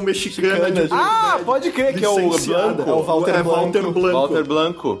 versão mexicana de... Pode crer que é o Licenciada. Blanco. É o Walter Blanco. Walter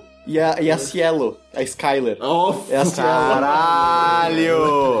Blanco. E a Cielo, a Skyler. É a Cielo. Caralho!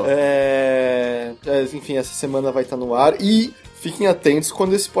 Enfim, essa semana vai estar no ar. E fiquem atentos.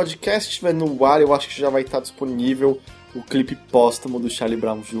 Quando esse podcast estiver no ar, eu acho que já vai estar disponível o clipe póstumo do Charlie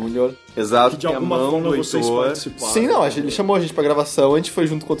Brown Jr. Exato, que de alguma forma vocês participaram. Sim, não, ele chamou a gente pra gravação, a gente foi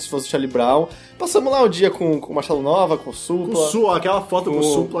junto com os fãs do Charlie Brown. Passamos lá o dia com o Marcelo Nova, com o Supla. Aquela foto com o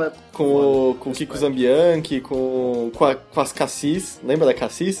Supla. Com o Kiko Zambianchi, com as Cassis. Lembra da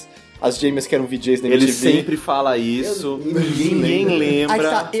Cassis? As gêmeas que eram VJs na MTV. Ele sempre fala isso, ninguém lembra. Aí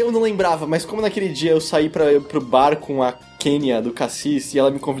tá, eu não lembrava, mas como naquele dia eu saí pro bar com a Kênia do Cassis e ela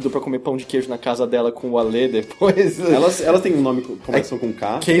me convidou pra comer pão de queijo na casa dela com o Ale depois. Elas têm um nome, começam com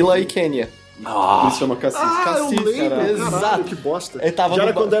K? Keila e Kênia. Eles chamam Cassis. Eu lembro, caralho, exato. que bosta. Já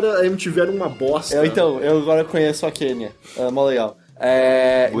era quando a MTV era uma bosta. Eu agora conheço a Kênia. Mó legal.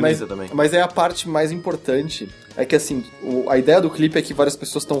 Bonita também. Mas é a parte mais importante. É que assim, a ideia do clipe é que várias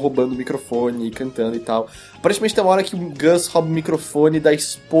pessoas estão roubando o microfone e cantando e tal. Aparentemente tem uma hora que o Gus rouba o microfone da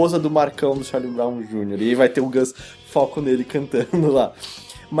esposa do Marcão do Charlie Brown Jr. E aí vai ter o Gus foco nele cantando lá.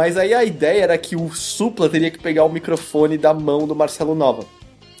 Mas aí a ideia era que o Supla teria que pegar o microfone da mão do Marcelo Nova.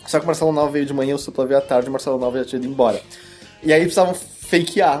 Só que o Marcelo Nova veio de manhã, o Supla veio à tarde, o Marcelo Nova já tinha ido embora. E aí precisavam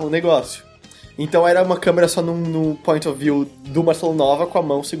fakear o negócio. Então era uma câmera só no point of view do Marcelo Nova com a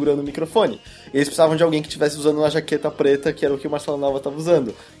mão segurando o microfone. E eles precisavam de alguém que estivesse usando uma jaqueta preta, que era o que o Marcelo Nova estava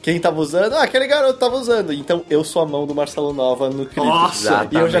usando. Quem estava usando? Aquele garoto estava usando. Então eu sou a mão do Marcelo Nova no clipe. Nossa!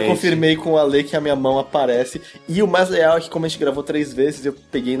 E eu já confirmei com o Ale que a minha mão aparece. E o mais legal é que como a gente gravou 3 vezes, eu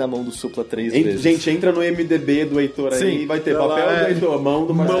peguei na mão do Supla 3 vezes. Gente, entra no MDB do Heitor aí, vai ter papel do Heitor, mão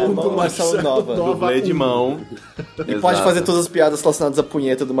do Marcelo Nova. Dublê de mão. E pode fazer todas as piadas relacionadas à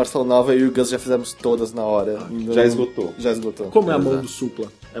punheta do Marcelo Nova. Eu e o Gus já fizemos todas na hora. Já esgotou. Já esgotou. Como é a mão do Supla?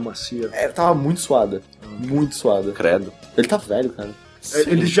 É macia. Tava muito suada. Muito suada. Credo. Ele tá velho, cara.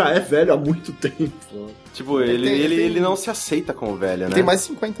 Ele já é velho há muito tempo. Tipo, ele não se aceita como velho, né? Tem mais de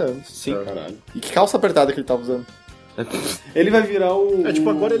 50 anos. Sim. Caralho. E que calça apertada que ele tava usando. Ele vai virar o...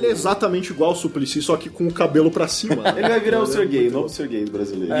 agora ele é exatamente igual ao Suplicy, só que com o cabelo pra cima. Ele vai virar o Sergei, o novo Sergei do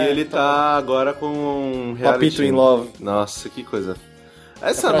brasileiro. E ele tá agora com um reality. Papito in Love. Nossa, que coisa.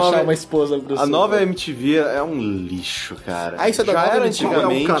 Essa pra achar uma esposa pro A nova MTV é um lixo, cara. Isso é da já nova era MTV,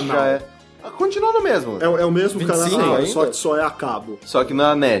 antigamente, é um canal. já é... Continua no mesmo. É o mesmo 25 canal, ainda? só que só é a cabo. Só que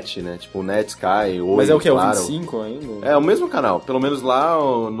na net, né? Tipo, Net, Sky, Oi, Mas é o que? É o Claro. 25 ainda? É o mesmo canal. Pelo menos lá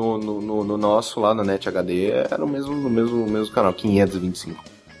no nosso, lá na Net HD, era o mesmo canal, 525.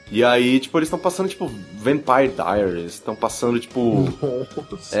 E aí, tipo, eles estão passando, tipo, Vampire Diaries, estão passando, tipo...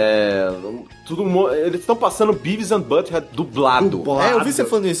 eles estão passando Beavis and Butthead dublado. Eu vi você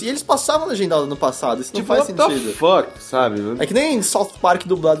falando isso. E eles passavam legendado no passado, isso não Tipo, faz what the sentido. fuck, sabe? É que nem South Park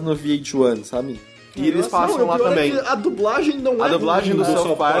dublado no VH1, sabe? E eles passam lá o pior também. É que a dublagem não A dublagem do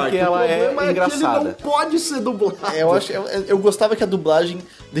South Park, ela é engraçada. Ele não pode ser dublado. Eu gostava que a dublagem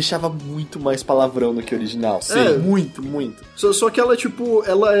deixava muito mais palavrão do que o original. Sim. Muito, muito. Só que ela, tipo,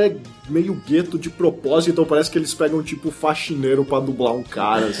 ela é meio gueto de propósito, então parece que eles pegam, tipo, faxineiro pra dublar um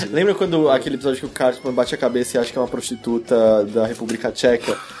cara, assim. Lembra quando aquele episódio que o Cartman bate a cabeça e acha que é uma prostituta da República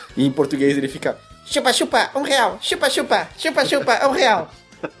Tcheca? E em português ele fica... Chupa, chupa, R$1. Chupa, chupa, chupa, chupa, R$1.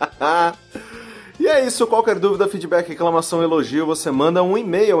 E é isso, qualquer dúvida, feedback, reclamação, elogio, você manda um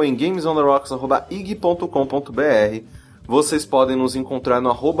e-mail em gamesontheRocks@ig.com.br. Vocês podem nos encontrar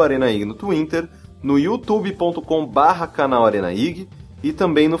no @arenaig no Twitter, no youtube.com/canalarenaig e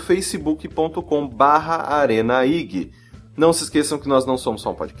também no facebook.com/arenaig. Não se esqueçam que nós não somos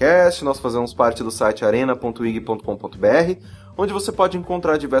só um podcast, nós fazemos parte do site arena.ig.com.br, onde você pode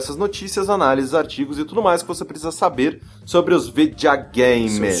encontrar diversas notícias, análises, artigos e tudo mais que você precisa saber sobre os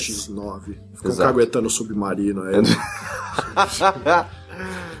videogames. Seus X9. Ficam caguetando o submarino aí.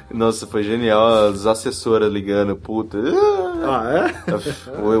 Nossa, foi genial, as assessoras ligando, puta.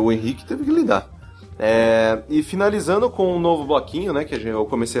 O Henrique teve que lidar. E finalizando com um novo bloquinho, né, que eu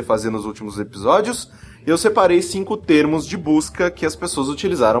comecei a fazer nos últimos episódios, eu separei 5 termos de busca que as pessoas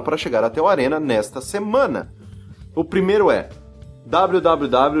utilizaram para chegar até o Arena nesta semana. O primeiro é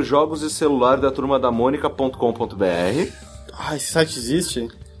www.jogosdecelulardaturmadamônica.com.br. Esse site existe?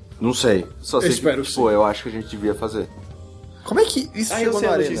 Não sei, só sei espero que, sim. eu acho que a gente devia fazer. Como é que isso chegou na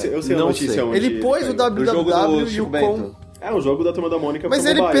Arena? Eu sei a Não notícia sei. onde... Ele pôs o www e o com... É, o jogo da Turma da Mônica. Mas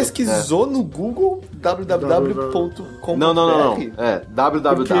pro ele mobile. pesquisou no Google www.com.br. Não. Porque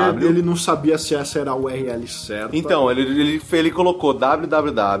www. ele não sabia se essa era a URL certa. Então, ele colocou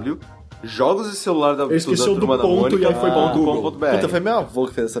www. Jogos de celular da esqueceu Turma do da ponto Mônica e aí foi pro .com.br. Puta, foi meu avô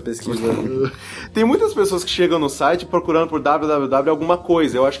que fez essa pesquisa. Tem muitas pessoas que chegam no site procurando por www alguma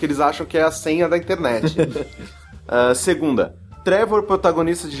coisa. Eu acho que eles acham que é a senha da internet. Segunda, Trevor,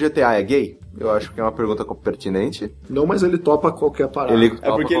 protagonista de GTA, é gay? Eu acho que é uma pergunta pertinente. Não, mas ele topa qualquer parada. Ele É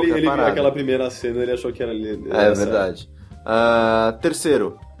topa porque qualquer ele viu parada. aquela primeira cena e ele achou que era... É verdade.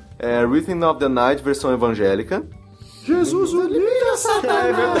 Terceiro, Rhythm of the Night, versão evangélica. Jesus, o livro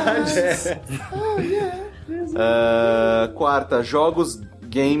Satanás! É verdade. Quarta, jogos,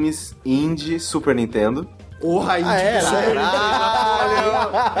 games, indie, Super Nintendo. Porra, aí, é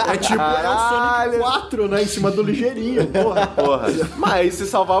tipo, é o Sonic 4, né? Em cima do ligeirinho, porra. Mas aí se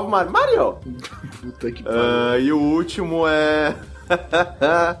salvava o Mario. Puta que pariu. E o último é...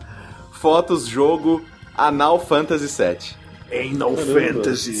 Fotos, jogo, Anal Fantasy VII. Anal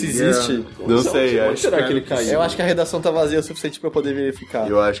Fantasy. Se existe. Não sei, Onde será que ele caiu? Eu acho que a redação tá vazia o suficiente pra eu poder verificar.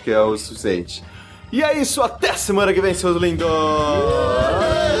 Eu acho que é o suficiente. E é isso, até semana que vem, seus lindos!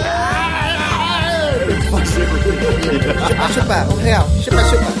 Chupa, R$1. Chupa.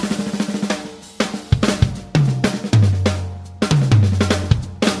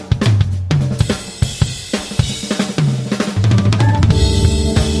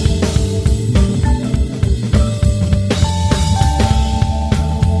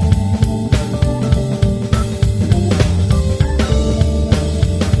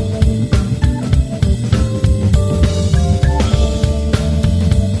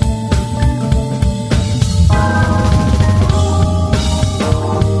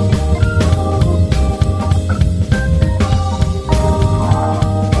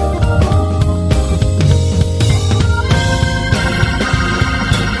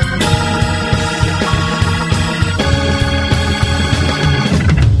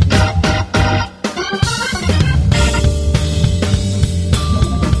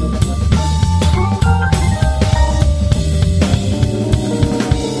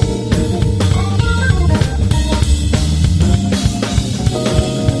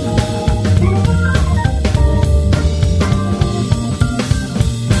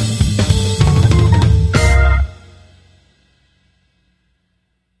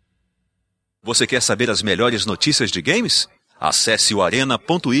 Você quer saber as melhores notícias de games? Acesse o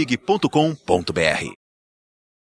arena.ig.com.br.